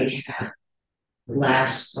borrowings that we had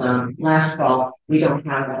last fall. We don't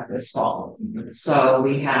have that this fall, so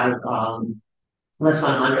we have less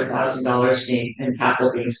than $100,000 in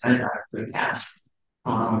capital being spent out of free cash,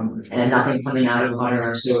 and nothing coming out of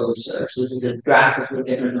water or sewer reserves. This is a drastically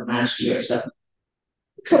different than last year. So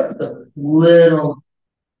except the little,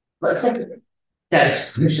 let's say, debt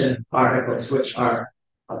exclusion articles, which are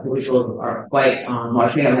quite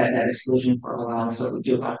large. We haven't had that exclusion for a while, so we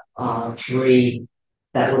do have 3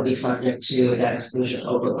 that will be subject to that exclusion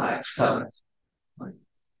override. So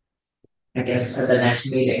I guess at the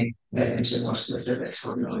next meeting, get into more specifics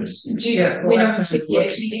on those. We know the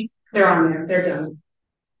CPA's meeting. They're on there. They're done.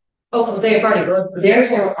 Oh, they've already wrote.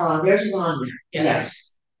 Theirs is on there.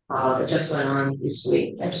 Yes. It just went on this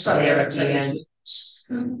week. I just saw the other again.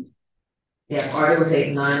 Yeah, articles 8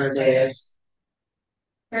 and 9 are theirs.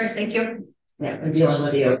 All right, thank you. Yeah, and dealing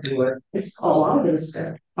with the opioid. It's a lot of this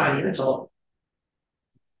financial.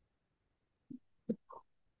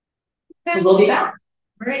 So we'll be back.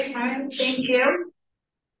 Great time. Thank you.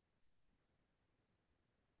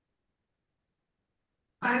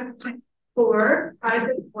 5.4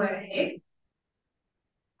 private way.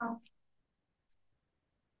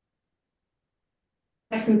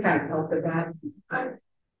 I can kind of help with that.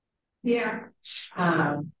 Yeah.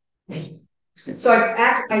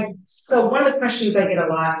 So one of the questions I get a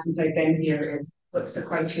lot since I've been here is, what's the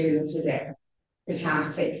criteria today? The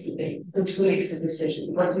town takes the big, who makes the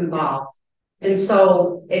decision, what's involved. And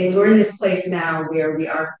we're in this place now where we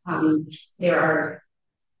are, there are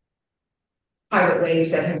private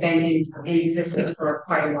ways that have been in existence for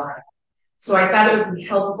quite a while. So I thought it would be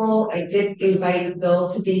helpful. I did invite Bill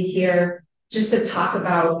to be here just to talk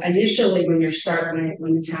about initially when you're starting,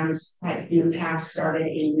 when the town's in the past started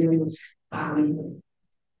a new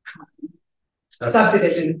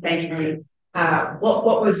subdivision. Thank you.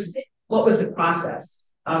 What was the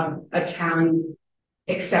process of a town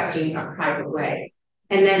accepting a private way,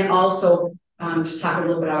 and then also to talk a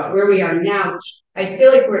little bit about where we are now. Which I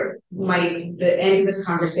feel like the end of this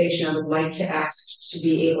conversation, I would like to ask to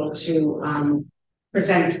be able to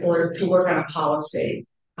present or to work on a policy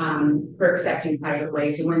for accepting private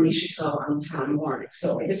ways and when they should go on the town warrant.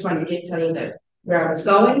 So I just wanted to tell you that where I was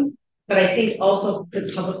going. But I think also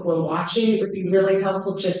the public who are watching, it would be really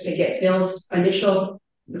helpful just to get Bill's initial,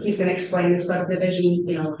 he's going to explain the subdivision,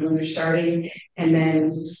 when you're starting. And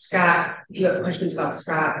then Scott, if you have questions about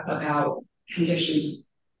Scott about conditions,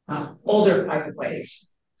 older private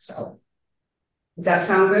ways. So does that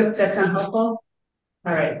sound good? Does that sound helpful?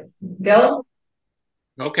 All right, Bill?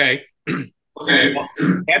 Okay. Okay.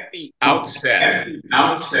 At the outset.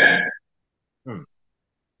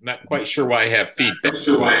 Not quite sure why I have feedback.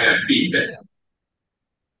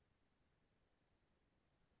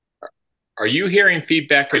 Are you hearing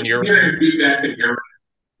feedback in your?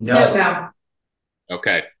 No.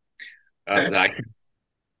 Okay. I can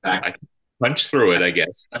punch through it, I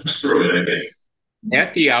guess.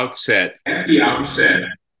 At the outset,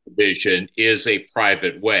 vision is a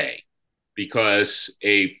private way, because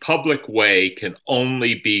a public way can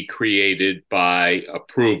only be created by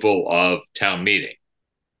approval of town meeting.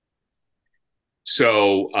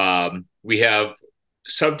 So we have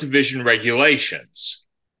subdivision regulations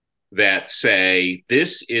that say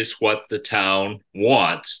this is what the town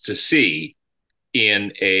wants to see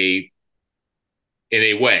in a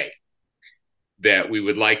way, that we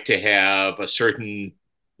would like to have a certain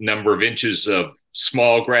number of inches of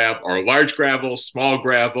small gravel or large gravel, small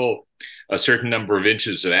gravel, a certain number of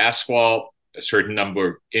inches of asphalt, a certain number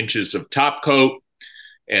of inches of top coat,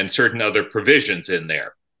 and certain other provisions in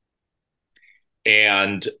there.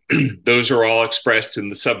 And those are all expressed in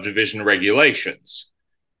the subdivision regulations.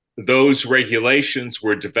 Those regulations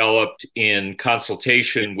were developed in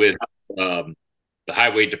consultation with the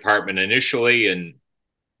highway department initially, and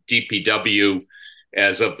DPW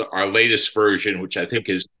as of our latest version, which I think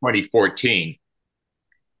is 2014.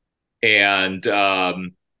 And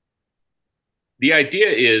the idea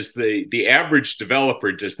is the average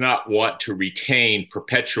developer does not want to retain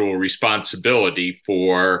perpetual responsibility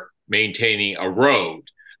for maintaining a road.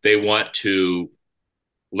 They want to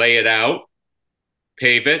lay it out,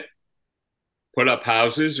 pave it, put up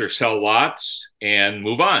houses or sell lots, and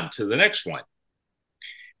move on to the next one.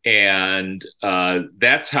 And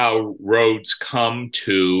that's how roads come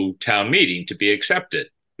to town meeting to be accepted,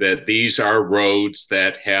 that these are roads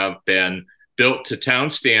that have been built to town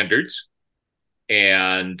standards.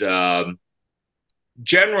 And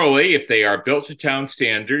generally, if they are built to town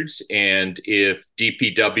standards, and if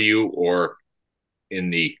DPW, or in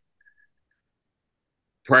the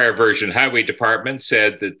prior version, highway department,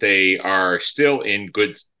 said that they are still in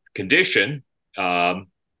good condition,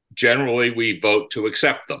 generally we vote to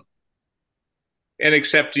accept them. And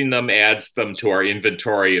accepting them adds them to our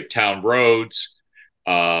inventory of town roads.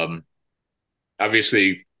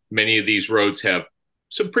 Obviously, many of these roads have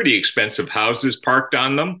some pretty expensive houses parked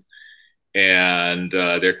on them, and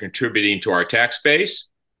they're contributing to our tax base,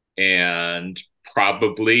 and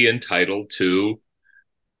probably entitled to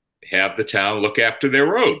have the town look after their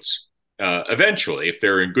roads eventually, if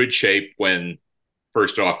they're in good shape when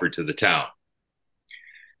first offered to the town.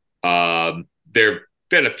 There have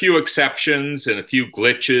been a few exceptions and a few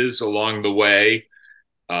glitches along the way,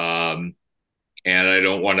 and I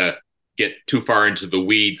don't want to get too far into the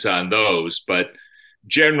weeds on those, but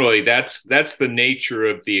generally that's the nature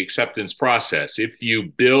of the acceptance process. If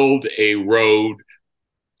you build a road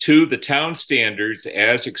to the town standards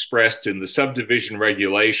as expressed in the subdivision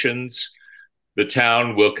regulations, the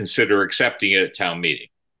town will consider accepting it at town meeting.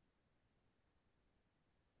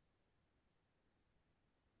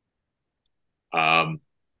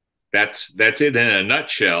 That's it in a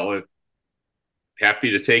nutshell. Happy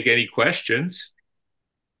to take any questions.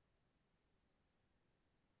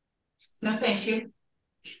 No, thank you.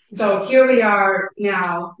 So here we are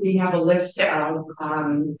now, we have a list of,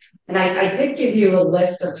 and I did give you a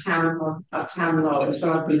list of town roads. Some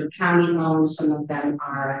of them are county owned, some of them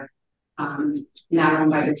are not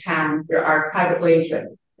owned by the town. There are private ways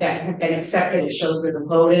that have been accepted. It shows where the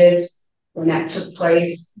road is when that took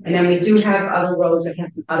place. And then we do have other roads that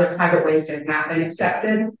have other private ways that have not been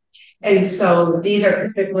accepted. And so these are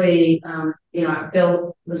typically,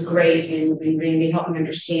 Bill was great in really helping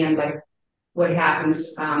understand like what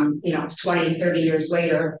happens, 20, 30 years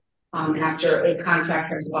later, after a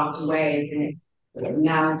contractor has walked away, and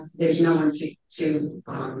now there's no one to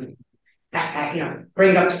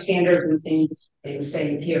bring it up to standard and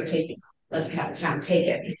say, here, take it, let have the town take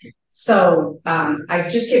it. So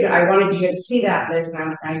I wanted you to see that list,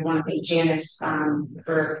 and I want to thank Janice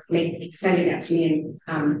for sending that to me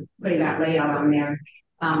and putting that layout on there.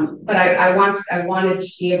 But I wanted to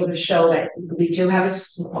be able to show that we do have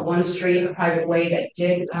one street, a private way that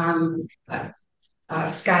did,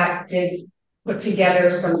 Scott did put together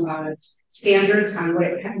some standards on what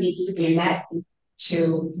it needs to be met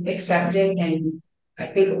to accept it. And I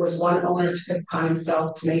think it was one owner took it upon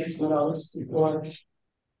himself to make some of those for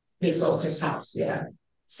his house. Yeah.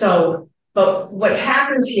 So, but what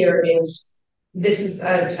happens here is, this is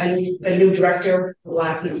a new director for the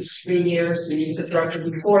last 3 years, and he was a director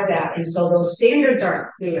before that. And so those standards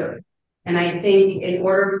aren't clear. And I think in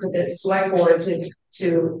order for the select board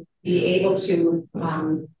to be able to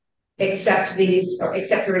accept these or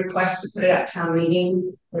accept the request to put it at town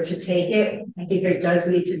meeting or to take it. I think there does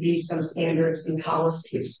need to be some standards and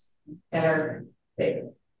policies that are,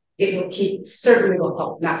 that it will keep, certainly will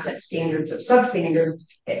help not set standards of substandard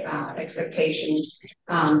expectations.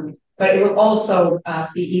 But it will also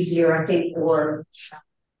be easier, I think, for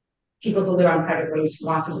people who live on private roads who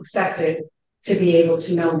want to accept it to be able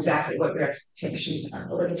to know exactly what your expectations are,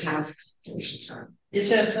 or what the town's expectations are. Is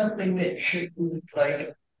that something that should be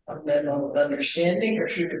like a memo of understanding, or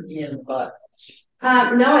should it be in the bylaws?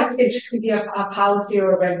 No, I think it just could be a policy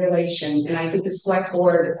or a regulation, and I think the select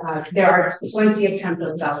board, there are plenty of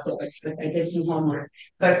templates out there, but I did some homework.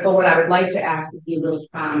 But what I would like to ask if you will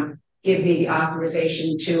give me the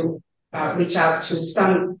authorization to reach out to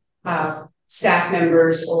some staff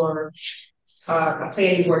members or a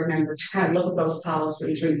planning board member to kind of look at those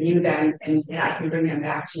policies, review them, and I can bring them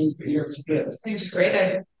back to you for your review. It's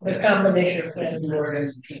great. The combination of planning board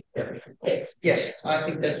and yes, yes, I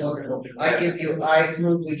think that's wonderful. I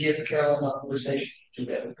move we give Carol authorization to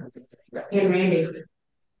do that. And Randy,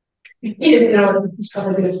 he didn't know he's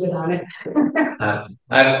probably going to sit on it.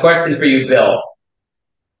 I have a question for you, Bill.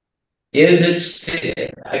 Is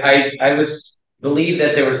it, I was believed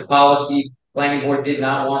that there was a policy, planning board did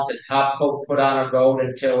not want the top coat put on a road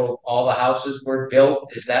until all the houses were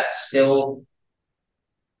built. Is that still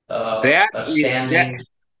a standing?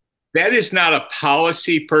 That is not a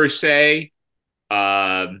policy per se.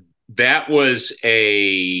 That was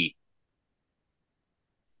a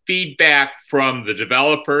feedback from the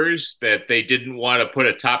developers that they didn't want to put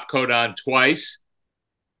a top coat on twice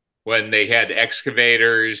when they had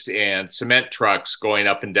excavators and cement trucks going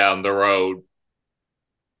up and down the road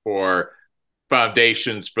for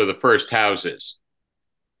foundations for the first houses.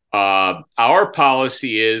 Our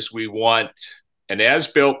policy is we want an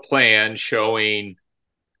as-built plan showing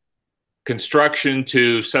construction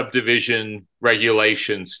to subdivision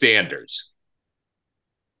regulation standards.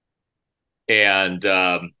 And,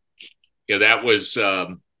 that was,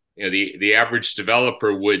 the average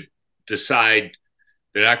developer would decide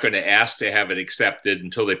they're not going to ask to have it accepted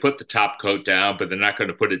until they put the top coat down, but they're not going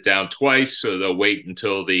to put it down twice. So they'll wait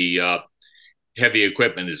until the heavy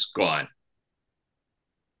equipment is gone.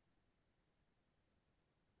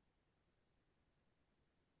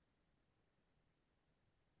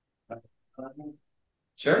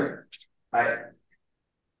 Sure. I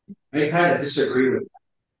kind of disagree with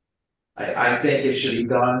that. I think it should be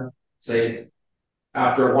done, say,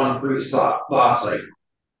 after one thaw cycle.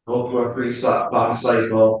 Go through a thaw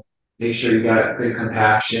cycle, make sure you got good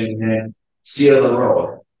compaction, and then seal the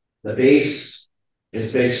road. The base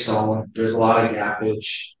is big stone. There's a lot of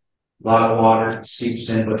gappage, a lot of water seeps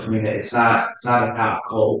in between it. It's not a top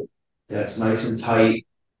coat that's nice and tight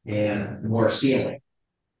and more sealing.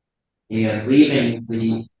 And leaving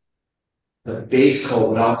the base coat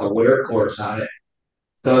without the wear course on it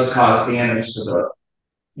does cause damage to the,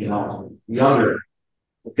 the under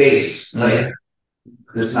base. Like,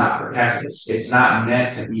 it's not protected. It's not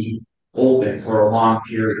meant to be open for a long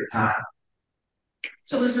period of time.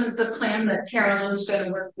 So isn't the plan that Carolyn is going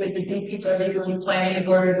to work with the DPW planning in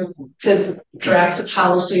order to draft a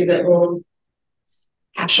policy that will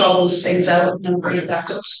hash all those things out and bring it back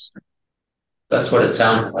to us? That's what it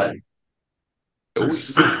sounded like.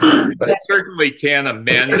 But it certainly can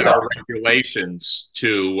amend our regulations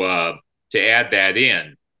to add that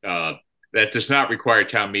in. That does not require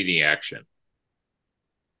town meeting action.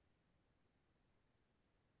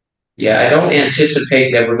 Yeah, I don't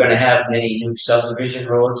anticipate that we're going to have many new subdivision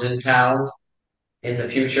roads in town in the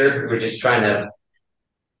future. We're just trying to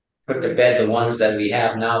put to bed the ones that we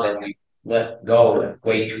have now that we let go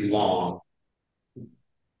way too long.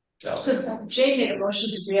 So Jay made a motion.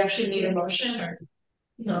 Did we actually need a motion, or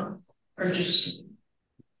no, or just?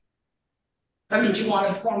 I mean, do you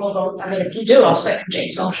want a formal vote? I mean, if you do, I'll second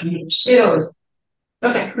Jay's motion. It is.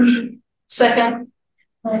 Okay. Second.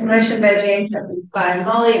 Motion by James, second by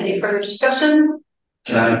Molly. Any further discussion?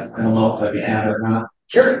 I don't know if I can add or not.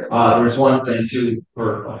 Sure. There's one thing too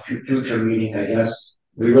for a future meeting, I guess.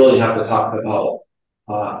 We really have to talk about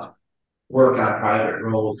work on private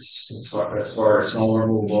roads as far as snow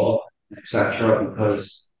removal, etc.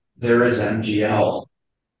 Because there is MGL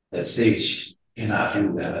that states you cannot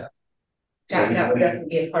do that. That would definitely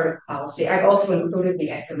be a part of the policy. I've also included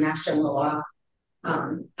the Mass General Law.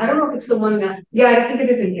 I don't know if it's the one that, I think it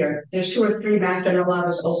is in here. There's 2 or 3 Mass General Law.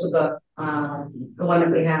 There's also the one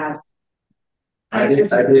that we have. I did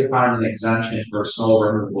find an exemption for snow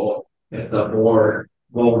removal if the board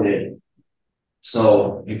voted.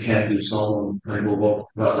 So you can do snow removal,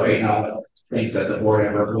 but right now I don't think that the board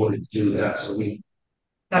ever voted to do that. So we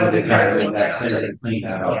kind of clean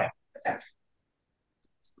that up.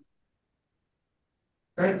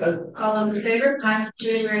 Right, all in favor? Aye. Do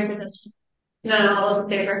you agree with it? No, all in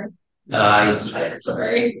favor.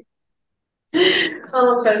 Sorry.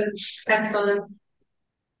 All opposed. Excellent.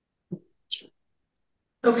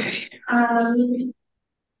 Okay,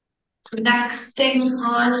 next thing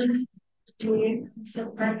on the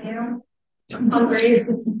right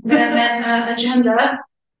now, agenda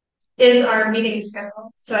is our meeting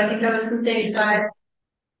schedule. So I think that was something that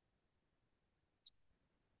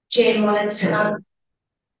Jane wanted to have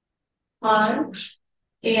on,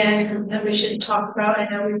 and that we should talk about. I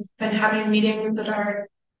know we've been having meetings that are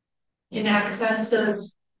in excess of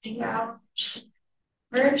 8 hours.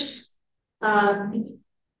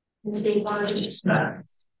 They want to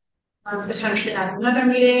discuss potentially have another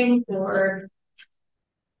meeting or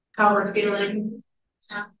how we're feeling.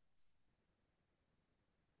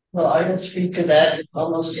 Well, I will speak to that. It's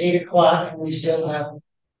almost 8 o'clock and we still have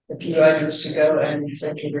a few items to go and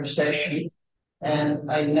executive session.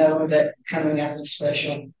 And I know that coming up a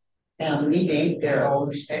special meeting, there are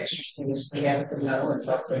always extra things we have to know and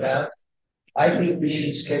talk about. I think we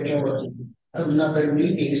should schedule another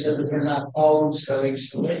meeting so that we're not always going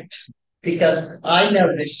to it. Because I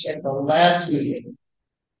noticed at the last meeting,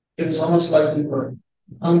 it was almost like we were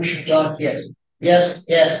unctuous on yes. We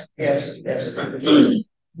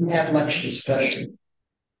didn't have much discussion.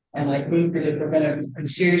 And I think that if we're going to be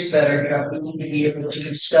serious about our job, we need to be able to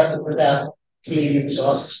discuss it without being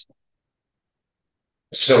exhausted.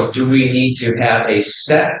 So do we need to have a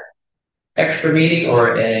set extra meeting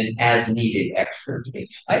or an as needed extra meeting?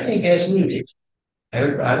 I think as needed.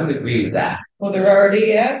 I would agree with that. Well, they're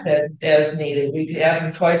already as needed. We have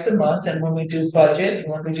them twice a month, and when we do budget,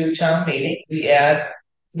 and when we do town meeting, we add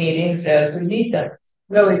meetings as we need them.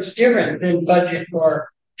 No, it's different than budget for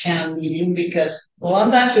town meeting because, well,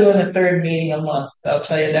 I'm not doing a third meeting a month. I'll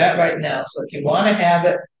tell you that right now. So if you want to have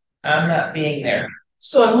it, I'm not being there.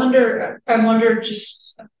 So I wonder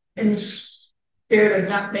just in the spirit of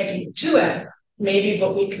not making it too ad, maybe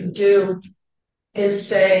what we could do is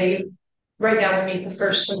say, right now we meet the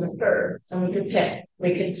first and the third, and we could pick.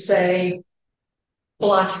 We could say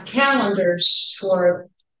block calendars for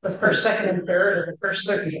the first, second, and third, or the first,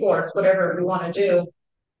 third, and fourth, whatever we want to do.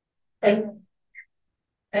 And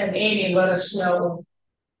Amy, let us know,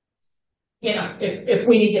 you know, if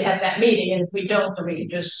we need to have that meeting, and if we don't, then we can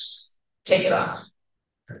just take it off.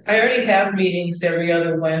 I already have meetings every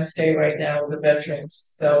other Wednesday right now with the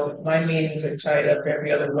veterans, so my meetings are tied up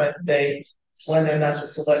every other Wednesday when they're not the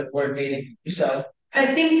select board meeting. So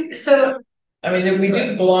I think so. I mean, we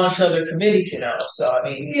do belong to other committees, you know. So I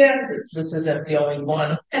mean, yeah, this isn't the only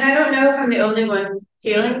one. And I don't know if I'm the only one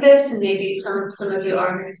feeling this, and maybe some of you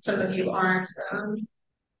are, some of you aren't.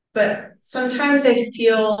 But sometimes I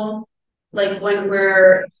feel like when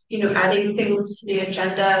we're, you know, adding things to the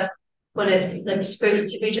agenda, when it's like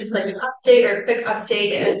supposed to be just like an update or a quick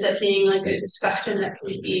update, it ends up being like a discussion that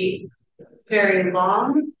can be very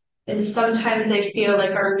long. And sometimes I feel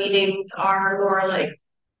like our meetings are more like,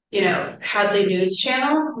 you know, Hadley News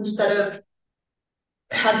Channel instead of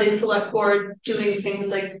Hadley Select Board doing things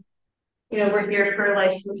like, you know, we're here for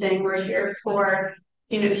licensing, we're here for,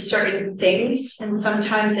 you know, certain things. And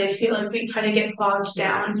sometimes I feel like we kind of get bogged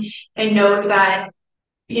down. I know that,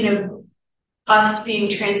 you know, us being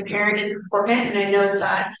transparent is important. And I know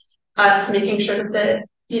that us making sure that the,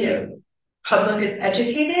 you know, public is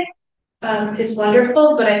educated is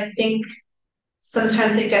wonderful. But I think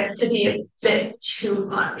sometimes it gets to be a bit too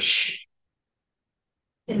much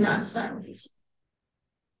in that sense.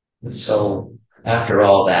 So after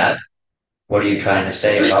all that, what are you trying to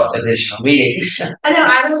say about additional meetings? I know,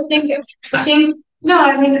 I think, no,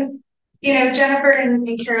 I mean, you know, Jennifer and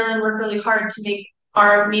Carolyn work really hard to make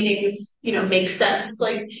our meetings, you know, make sense.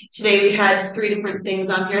 Like today we had 3 different things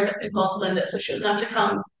on here that involved Linda, so she doesn't have to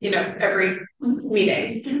come, you know, every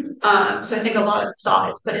meeting. So I think a lot of thought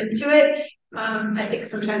is put into it. I think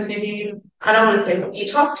sometimes maybe, I don't want to say we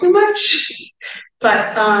talk too much,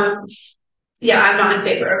 but yeah, I'm not in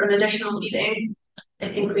favor of an additional meeting. I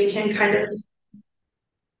think we can kind of,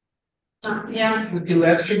 yeah. We do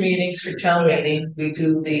extra meetings for town meeting. We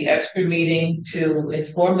do the extra meeting to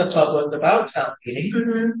inform the public about town meeting.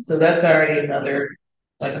 Mm-hmm. So that's already another,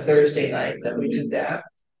 like a Thursday night that we do that.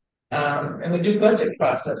 And we do budget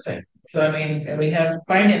processing. So I mean, and we have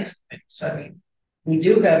finance. So I mean, we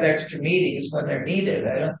do have extra meetings when they're needed.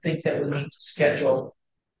 I don't think that we need to schedule,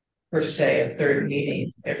 per se, a third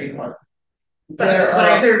meeting every month. But what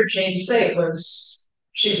I heard James say was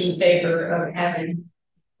she's in favor of having,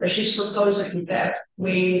 or she's proposing that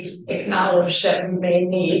we acknowledge that we may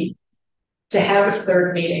need to have a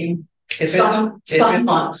third meeting some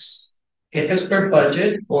months. if it's for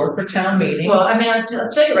budget or for town meeting. Well, I mean, I'll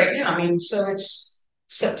tell you right now, I mean, so it's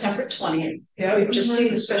September 20th. Yeah. We've just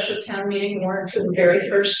seen the special town meeting warrant for the very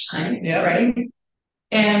first time, Yeah. right?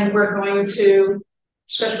 And we're going to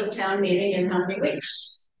special town meeting in how many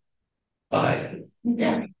weeks? 5.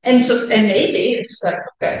 Yeah, and so, and maybe it's like,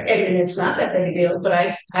 okay, and it's not that big a deal,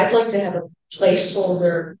 but I'd like to have a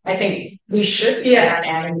placeholder. I think we should be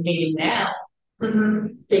adding a meeting now.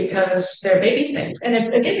 Because there may be things, and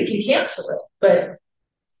if, again, we can cancel it,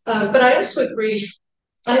 but I also agree.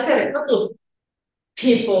 I've had a couple of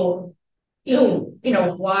people,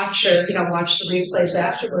 watch the replays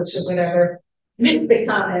afterwards or whatever, make the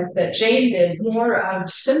comment that Jane did more out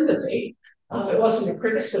of sympathy. It wasn't a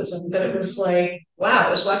criticism, but it was like, wow, I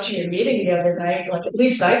was watching your meeting the other night. Like, at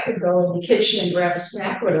least I could go in the kitchen and grab a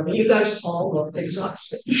snack or whatever. You guys all looked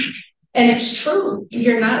exhausted. And it's true,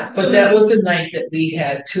 you're not. But that was a night that we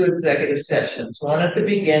had 2 executive sessions, one at the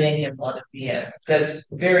beginning and one at the end. That's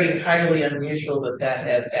very highly unusual that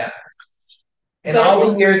has happened. In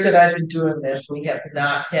all the years that I've been doing this, we have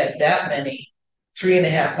not had that many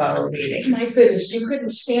 3.5-hour meetings. My goodness, you couldn't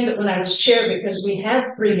stand it when I was chair because we had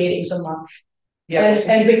 3 meetings a month. Yeah.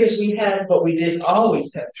 And because we had. But we didn't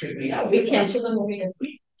always have 3 meetings. We canceled them when we had.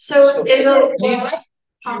 So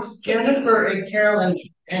Jennifer and Carolyn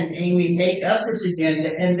and Amy make up this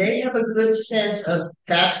agenda, and they have a good sense of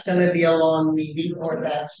that's going to be a long meeting or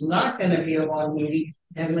that's not going to be a long meeting.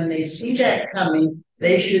 And when they see that coming,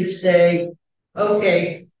 they should say,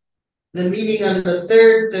 okay, the meeting on the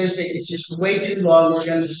 3rd Thursday is just way too long. We're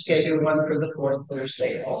going to schedule one for the 4th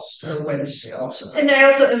Thursday also, or Wednesday also. And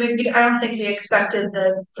I don't think we expected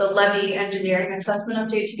the levy engineering assessment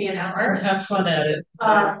update to be an hour. Have fun at it.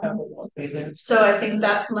 So I think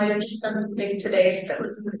that might have just been the thing today that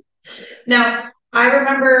was. Now, I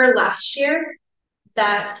remember last year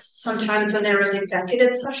that sometimes when there was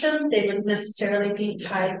executive sessions, they wouldn't necessarily be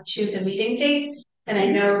tied to the meeting date. And I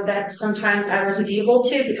know that sometimes I wasn't able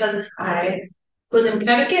to because I was in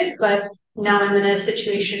Connecticut, but now I'm in a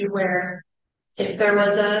situation where if there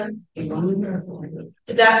was I'm in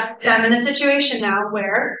a situation now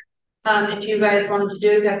where if you guys wanted to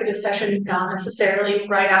do executive session, not necessarily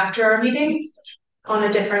right after our meetings, on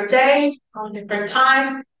a different day, on a different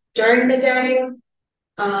time, during the day.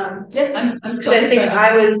 I'm I think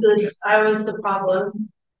I was the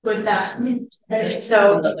problem with that.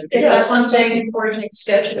 So if that's something important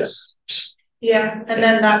schedules. Yeah, and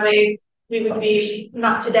then that way we would be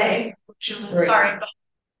not today, sorry, but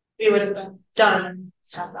we would have been done.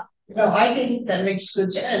 No, I think that makes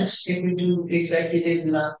good sense if we do executive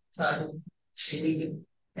not time meeting,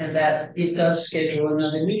 and that it does schedule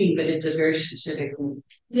another meeting, but it's a very specific one.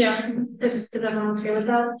 Yeah, is everyone okay with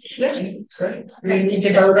that? Yeah, great. We need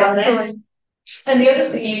to vote on that. And the other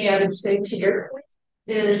thing, Amy, I would say to your point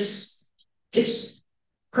is it's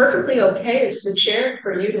perfectly okay as the chair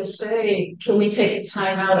for you to say, can we take a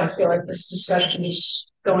time out? I feel like this discussion is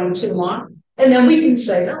going too long. And then we can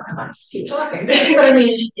say, no, I want to keep talking. But I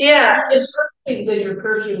mean, yeah, it's perfectly within your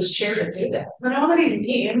purview as chair to do that. But I want to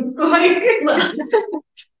be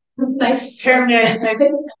nice chairman. I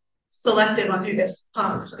think selective on who gets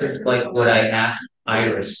It's like what I asked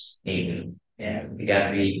Iris, Amy. Yeah, you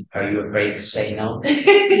gotta be, are you afraid to say no?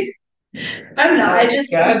 I'm not, I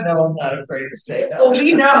just. God, no, I'm not afraid to say no. Well,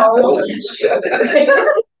 we know.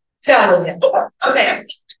 Tell us. Okay.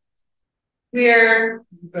 We're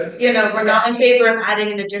not in favor of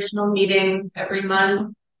adding an additional meeting every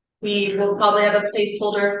month. We will probably have a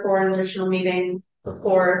placeholder for an additional meeting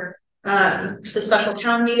before the special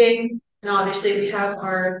town meeting. And obviously we have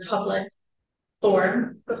our public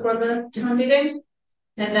forum before the town meeting.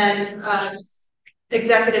 And then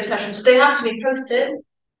executive sessions. They have to be posted,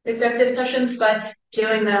 executive sessions, but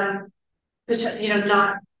doing them,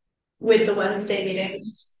 not with the Wednesday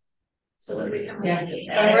meetings. So what do we come? Yeah.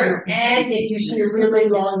 And if you see a really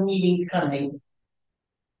long meeting coming.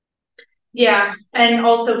 Yeah, and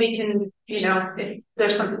also we can, if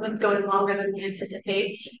there's something that's going longer than we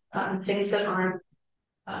anticipate, things that aren't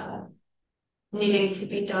needing to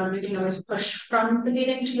be done, we can always push from the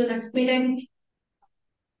meeting to the next meeting.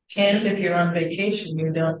 And if you're on vacation,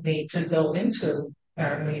 you don't need to go into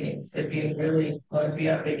our meetings. If you really want to be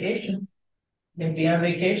on vacation, you can be on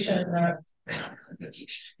vacation, not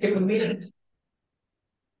skip a meeting.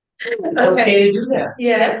 It's okay to do that.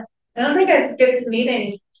 Yeah, I don't think I skipped a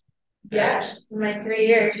meeting yet in my 3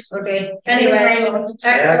 years. Okay. Anyway, excellent.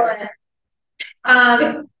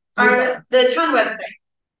 The town website.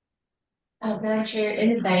 Madam Chair,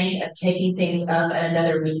 in the vein of taking things up at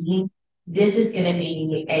another meeting, this is going to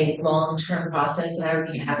be a long-term process, and I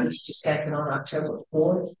would be happy to discuss it on October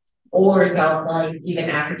 4th. or felt like even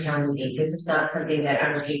after town meeting, this is not something that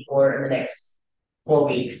I'm looking for in the next 4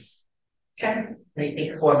 weeks. Okay.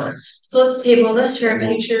 Maybe 4 months. So let's table this for a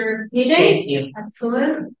future meeting. Thank you.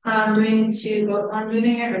 Excellent. Do we need to vote on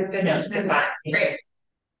moving it or good? No, it's good. Great.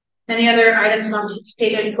 Any other items not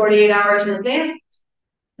anticipated 48 hours in advance?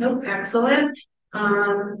 Nope. Excellent.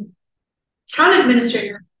 Town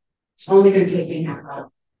administrator. It's only gonna take me half hour.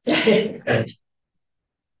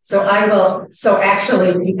 So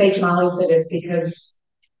actually, we thank Molly for this because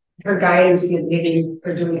her guidance in giving,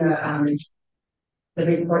 for doing the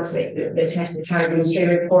reports, the town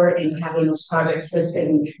administrator report and having those projects listed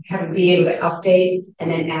and having be able to update and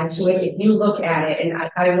then add to it. If you look at it, and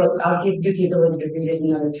I'll give you the ability to read it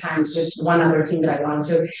another time, it's just one other thing that I want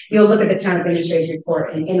to, you'll look at the town administrator's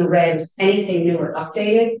report and in red is anything new or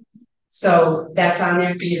updated. So that's on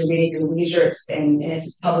there for you to read at your leisure, and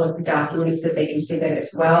it's public documents that they can see that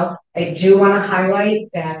as well. I do want to highlight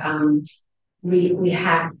that we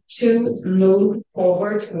have to move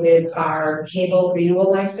forward with our cable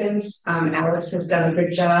renewal license. Alex has done a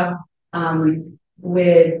good job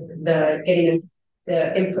with getting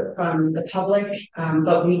the input from the public,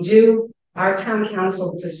 but our town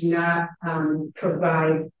council does not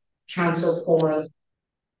provide counsel for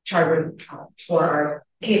charter for our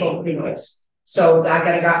cable renewals. So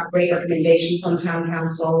I got a great recommendation from town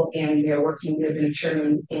council, and they're working with an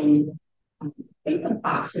attorney in I think the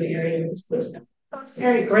Boston area. Boston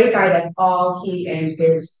area, great guy. That's all he and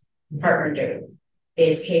his partner do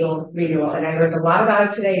is cable renewal. And I learned a lot about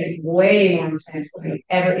it today, and it's way more intense than I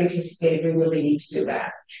ever anticipated. We really need to do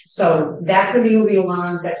that. So that's going to be moving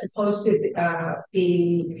along. That's supposed to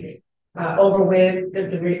be over with.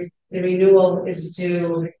 The renewal is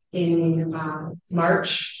due in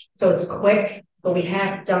March, so it's quick, but we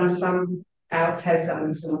have done some, Alex has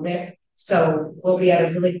done some of it, so we'll be at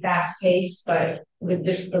a really fast pace, but with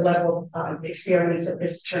the level of experience that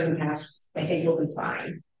this attorney has, I think we'll be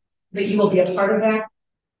fine. But you will be a part of that,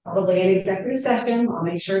 probably an executive session. I'll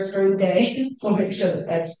make sure it's during the day. We'll make sure that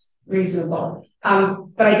that's reasonable.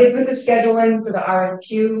 But I did put the schedule in for the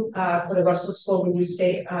RFQ for the Russell School Review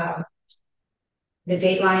State, the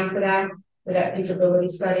dateline for that feasibility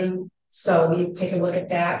study. So you take a look at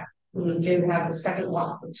that. We do have the second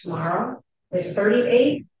walk for tomorrow. There's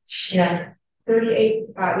 38. Yeah. 38,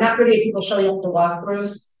 not 38 people showing up for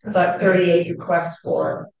walkthroughs, but 38 requests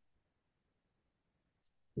for.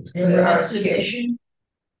 Submission.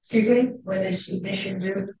 Excuse me? When is submission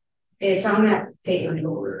due? It's on that date.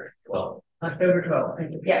 October 12th. October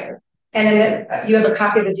 12th. Yeah. And then you have a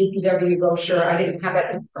copy of the DPW brochure. I didn't have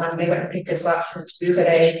it in front of me. I went to pick this up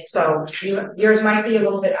today. So yours might be a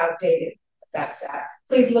little bit outdated. That's that.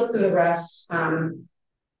 Please look through the rest.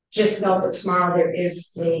 Just know that tomorrow there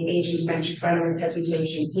is the Agents Venture Friendly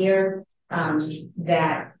presentation here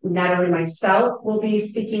that not only myself will be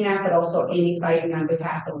speaking at, but also Amy Biden on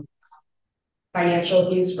behalf of Financial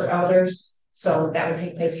Views for Elders. So that will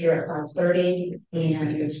take place here at 5:30,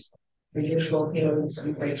 and the usual doing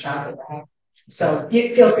some great job with that. So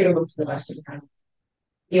you feel free to look for the rest of the time.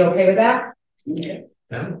 You okay with that? Okay.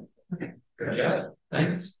 Yeah. Okay. Good job.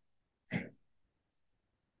 Thanks.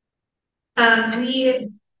 Any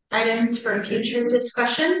items for future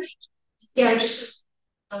discussion? Yeah,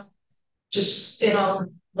 just in all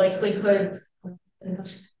likelihood,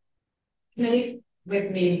 committee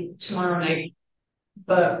with me tomorrow night.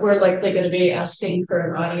 But we're likely going to be asking for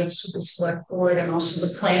an audience with the select board and also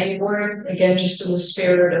the planning board, again, just in the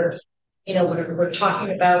spirit of, whatever we're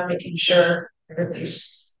talking about, making sure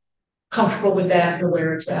everybody's comfortable with that and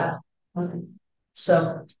aware of that.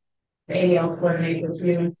 So Amy, I'll coordinate with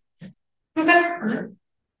you. Okay.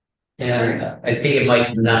 And I think it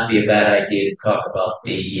might not be a bad idea to talk about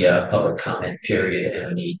the public comment period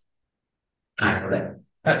and any time for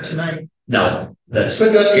that. Tonight. No, that's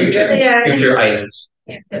Yeah. future items.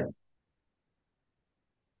 Yeah.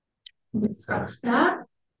 Discuss that.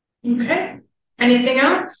 Okay. Anything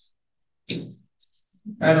else?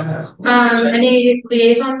 I don't know. Any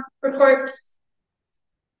liaison reports?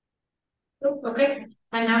 Nope. Okay.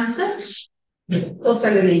 Announcements? We'll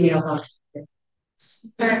send an email out.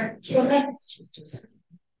 All right. Okay.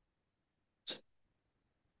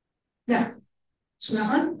 Yeah.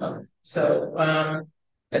 So,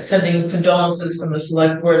 sending condolences from the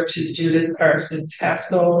select board to Judith Parsons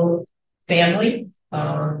Haskell family,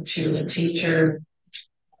 to a teacher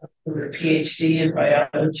with her PhD in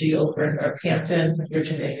biology over in Northampton,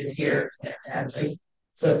 originated here at Hadley.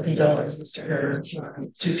 So condolences to her,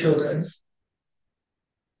 two children.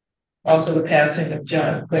 Also the passing of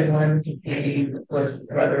John Quinlan, he was the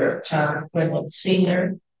brother of Tom Quinlan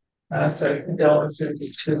Sr. So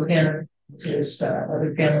condolences to him His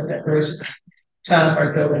other family members, town of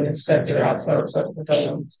our building inspector also, so the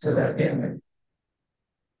buildings to that family.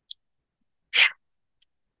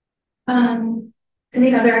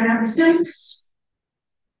 Any other announcements?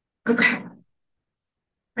 Okay.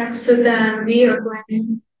 Right, so then we are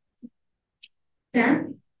going. Yeah.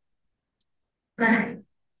 Right.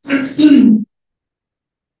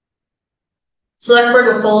 Select Board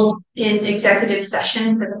will hold in executive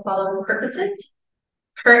session for the following purposes.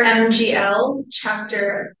 Per MGL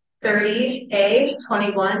Chapter 30A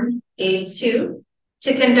 21A2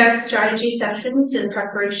 to conduct strategy sessions in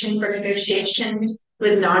preparation for negotiations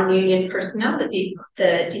with non-union personnel, the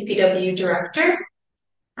DPW director,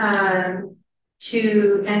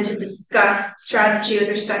 to discuss strategy with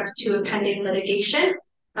respect to a pending litigation,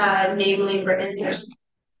 namely Britain versus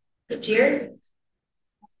Tier.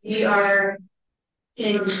 We are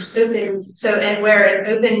in open, and where an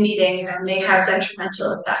open meeting may have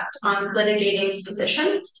detrimental effect on litigating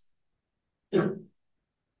positions.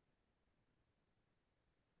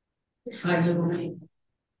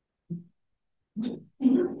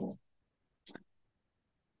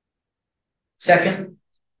 Second.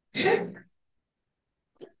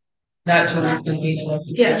 Not to reconvene.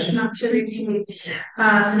 Yeah, not to reconvene.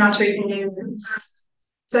 Not to reconvene.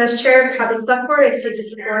 So as chair of the select board, I state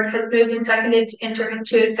that the board has moved and seconded to enter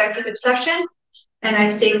into executive session. And I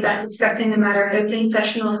state that discussing the matter of opening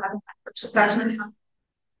session will have effect.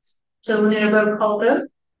 So we're going to roll call vote.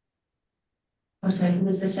 I'm sorry, who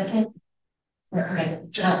was the second? Okay,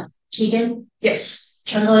 Keegan? Yes.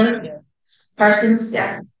 Chandler? Yes. Parsons?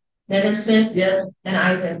 Yes. Nevin Smith? Yeah. And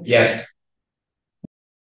Isaac? Yes.